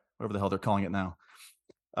 Yep, whatever the hell they're calling it now.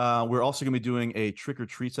 We're also going to be doing a Trick or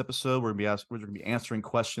Treats episode. We're going to be answering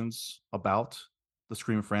questions about the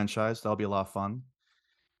Scream franchise. That'll be a lot of fun.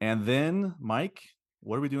 And then, Mike,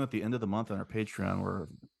 what are we doing at the end of the month on our Patreon?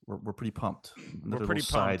 We're pretty pumped. We're pretty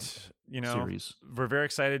pumped. Series. We're very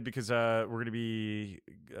excited because we're going to be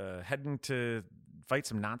heading to fight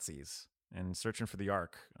some Nazis. and Searching for the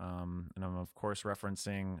Ark. And I'm, of course,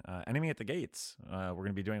 referencing Enemy at the Gates. We're going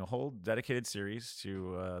to be doing a whole dedicated series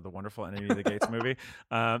to the wonderful Enemy at the Gates movie.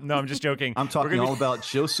 No, I'm just joking. I'm talking all about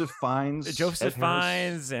Joseph Fiennes. Joseph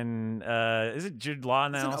Fiennes, and is it Jude Law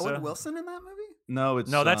now? Isn't Owen Wilson in that movie?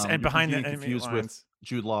 No, that's and behind the enemy confused lines with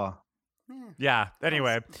Jude Law. Yeah.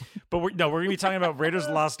 Anyway, but we're going to be talking about Raiders of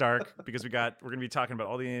the Lost Ark because we're going to be talking about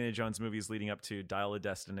all the Indiana Jones movies leading up to Dial of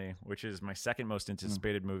Destiny, which is my second most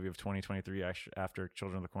anticipated movie of 2023 after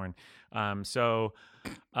Children of the Corn.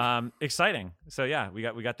 Exciting. So yeah, we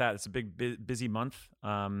got that. It's a big busy month.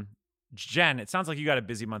 Jen, it sounds like you got a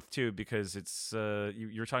busy month too because it's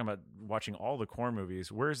you're talking about watching all the Corn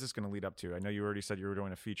movies. Where is this going to lead up to? I know you already said you were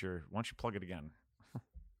doing a feature. Why don't you plug it again?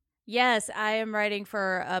 Yes, I am writing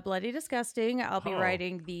for Bloody Disgusting. I'll be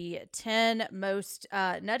writing the 10 most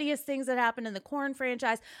nuttiest things that happened in the Corn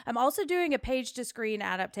franchise. I'm also doing a page-to-screen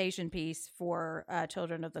adaptation piece for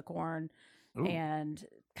Children of the Corn. Ooh. And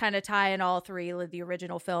kind of tying all three, like the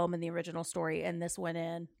original film and the original story, and this went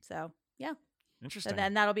in. So, yeah. Interesting. And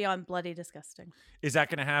then that'll be on Bloody Disgusting. Is that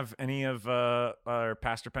going to have any of our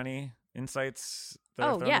Pastor Penny insights?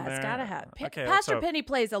 It's got to have. Pastor Penny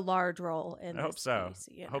plays a large role in this piece, I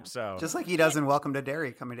hope so. Just like he does in Welcome to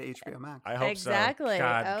Derry coming to HBO Max. I hope exactly. So.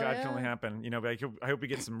 God, can only happen. But I hope we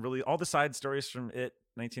get some all the side stories from It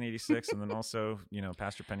 1986 and then also,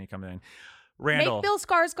 Pastor Penny coming in. Randall. Make Bill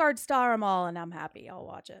Skarsgård star them all and I'm happy. I'll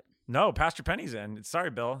watch it. No, Pastor Penny's in. Sorry,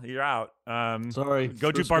 Bill, you're out. Sorry.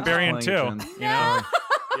 Go do Barbarian too.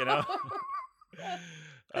 You know.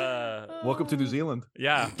 Welcome to New Zealand.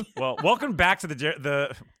 Yeah. Well, welcome back to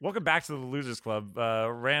the Losers Club.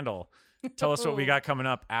 Randall, tell us what we got coming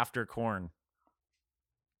up after Corn.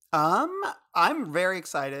 I'm very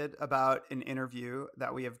excited about an interview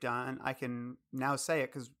that we have done. I can now say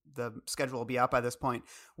it because the schedule will be out by this point.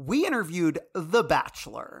 We interviewed The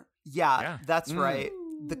Bachelor. Yeah. That's right.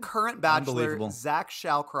 The current Bachelor, Zach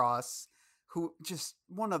Shallcross, who just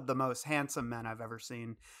one of the most handsome men I've ever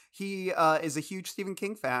seen. He is a huge Stephen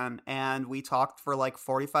King fan, and we talked for like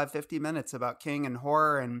 45, 50 minutes about King and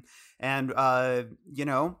horror and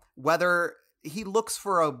whether he looks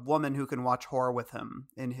for a woman who can watch horror with him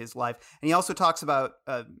in his life. And he also talks about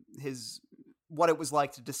what it was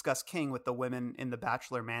like to discuss King with the women in the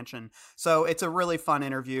Bachelor Mansion. So it's a really fun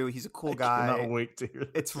interview. He's a cool guy. I cannot wait to hear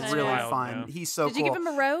this. It's really fun. Yeah. He's so cool. Did you give him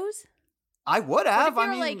a rose? I would have.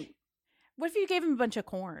 What if you gave him a bunch of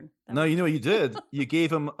corn? No, you know what you did? You gave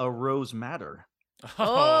him a Rose Matter.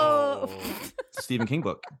 Oh. Stephen King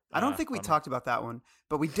book. I don't think we talked about that one,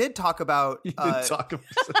 but we did talk about we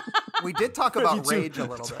did talk about Rage a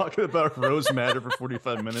little bit. Talking about Rose Matter for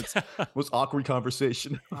 45 minutes. Most awkward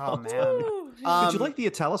conversation. Oh man. Did you like the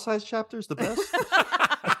italicized chapters the best?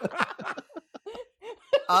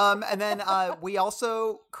 And then we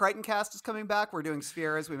also, Crichton Cast is coming back. We're doing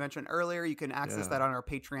Sphere, as we mentioned earlier. You can access that on our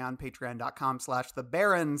Patreon,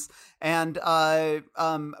 patreon.com/thebarons. And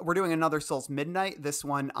we're doing another Souls Midnight, this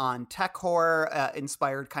one on tech horror,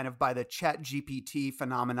 inspired kind of by the ChatGPT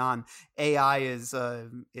phenomenon. AI is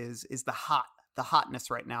the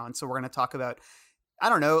hotness right now. And so we're going to talk about, I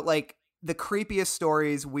don't know, like the creepiest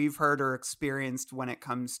stories we've heard or experienced when it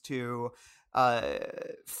comes to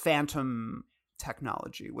phantom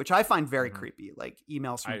technology, which I find very creepy, like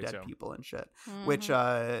emails from dead people and shit, which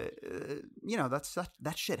that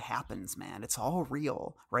shit happens, man. It's all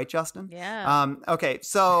real, right, Justin? Yeah. Okay,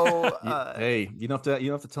 so hey, you don't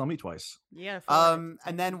have to tell me twice. Yeah.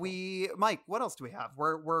 And then Mike, what else do we have?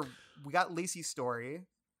 We got Lisi's story.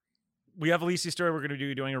 We have a Lisi's story. We're going to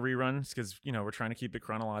be doing a rerun because we're trying to keep it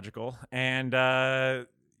chronological, and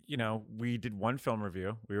we did one film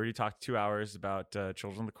review. We already talked 2 hours about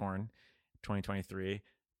Children of the Corn 2023,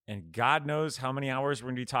 and God knows how many hours we're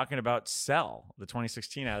going to be talking about Cell, the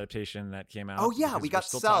 2016 adaptation that came out. Oh yeah, we got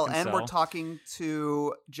Cell, and we're talking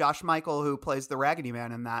to Josh Michael, who plays the Raggedy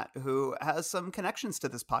Man in that, who has some connections to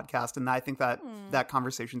this podcast, and I think that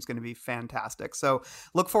conversation is going to be fantastic. So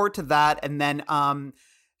look forward to that, and then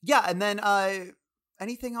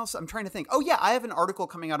anything else? I'm trying to think. Oh, yeah, I have an article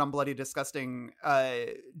coming out on Bloody Disgusting.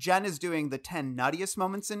 Jen is doing the 10 nuttiest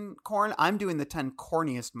moments in Corn. I'm doing the 10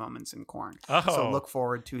 corniest moments in Corn. Oh. So look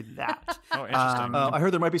forward to that. Oh, interesting. I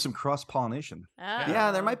heard there might be some cross-pollination. Yeah,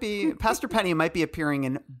 there might be. Pastor Penny might be appearing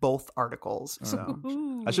in both articles. So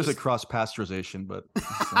I should say cross-pasteurization, but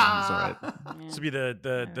it's all right. This would be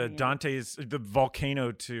the Dante's, the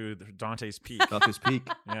volcano to Dante's Peak. Dante's Peak.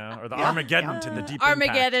 Yeah, or the Armageddon to the Deep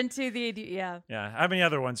Armageddon Impact. To the, yeah. Yeah. How many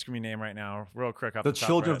other ones can we name right now? Real quick. The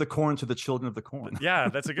Children of the Corn to the Children of the Corn. Yeah,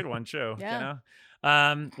 that's a good one, too. Yeah.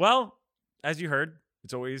 Well, as you heard,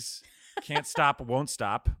 it's always can't stop, won't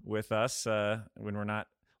stop with us when we're not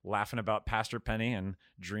laughing about Pastor Penny and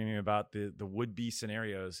dreaming about the would-be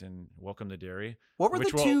scenarios in Welcome to Derry. What were the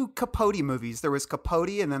two Capote movies? There was Capote,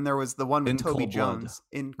 and then there was the one with Toby Jones.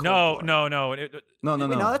 No. No,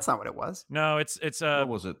 that's not what it was. No, it's what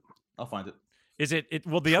was it? I'll find it. Is it?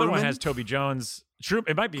 Well, the Truman? other one has Toby Jones.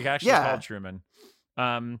 It might be actually called Truman.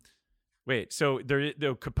 Wait, so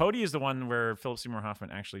the Capote is the one where Philip Seymour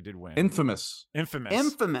Hoffman actually did win. Infamous.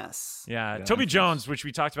 Yeah, Toby Jones, which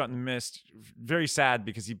we talked about in The Mist. Very sad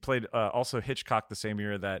because he played also Hitchcock the same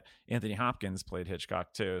year that Anthony Hopkins played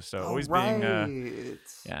Hitchcock too. So being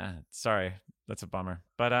sorry, that's a bummer.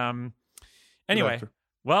 But anyway,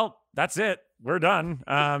 well, that's it. We're done.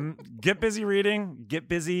 Get busy reading. Get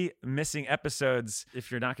busy missing episodes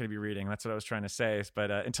if you're not going to be reading. That's what I was trying to say.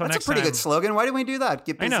 But until next time. That's a pretty good slogan. Why didn't we do that?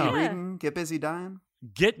 Get busy reading, get busy dying.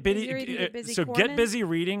 Get busy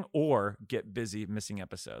reading or get busy missing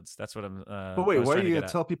episodes. That's what I'm. But wait, why are you going to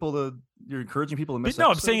tell people you're encouraging people to miss?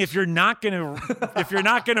 No, episodes? I'm saying if you're not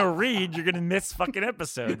gonna read, you're gonna miss fucking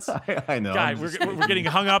episodes. I know. God, we're getting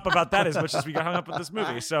hung up about that as much as we got hung up with this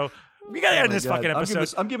movie. So we gotta end this fucking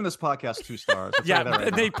episode. I'm giving this podcast 2 stars.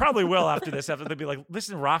 They probably will after this. After they'll be like,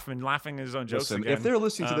 listen to Rothman laughing at his own jokes again. If they're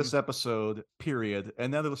listening to this episode, period,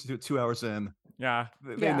 and now they're listening to it 2 hours in,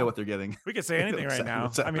 they know what they're getting. We could say anything right now.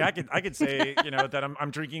 I mean, I could say that I'm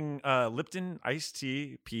drinking Lipton iced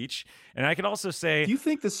tea peach, and I could also say, do you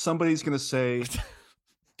think that somebody's gonna say?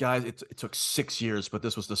 Guys, it took 6 years, but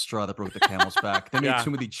this was the straw that broke the camel's back. They made too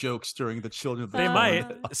many jokes during the Children of the They might.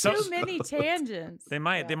 Too many tangents. They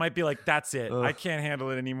might. They might be like, that's it. I can't handle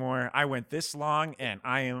it anymore. I went this long and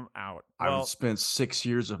I am out. I've spent 6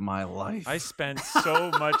 years of my life. I spent so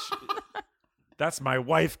much. That's my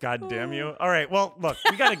wife, goddamn you. All right. Well, look,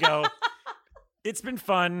 we got to go. It's been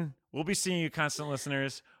fun. We'll be seeing you, constant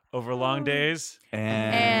listeners, over long days.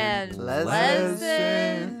 And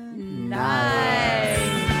pleasant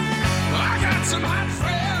night. I got some hot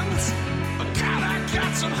friends. God, I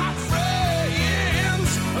got some hot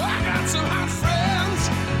friends. I got some hot friends.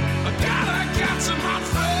 God, I got some hot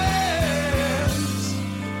friends.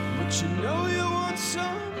 But you know you want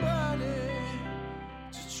somebody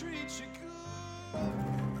to treat you good.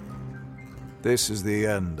 This is the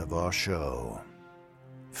end of our show.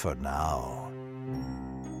 For now.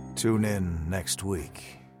 Tune in next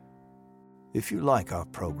week. If you like our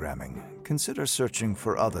programming, consider searching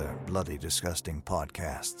for other bloody disgusting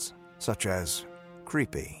podcasts, such as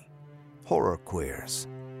Creepy, Horror Queers,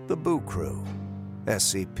 The Boo Crew,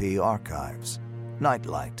 SCP Archives,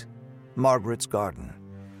 Nightlight, Margaret's Garden,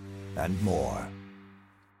 and more.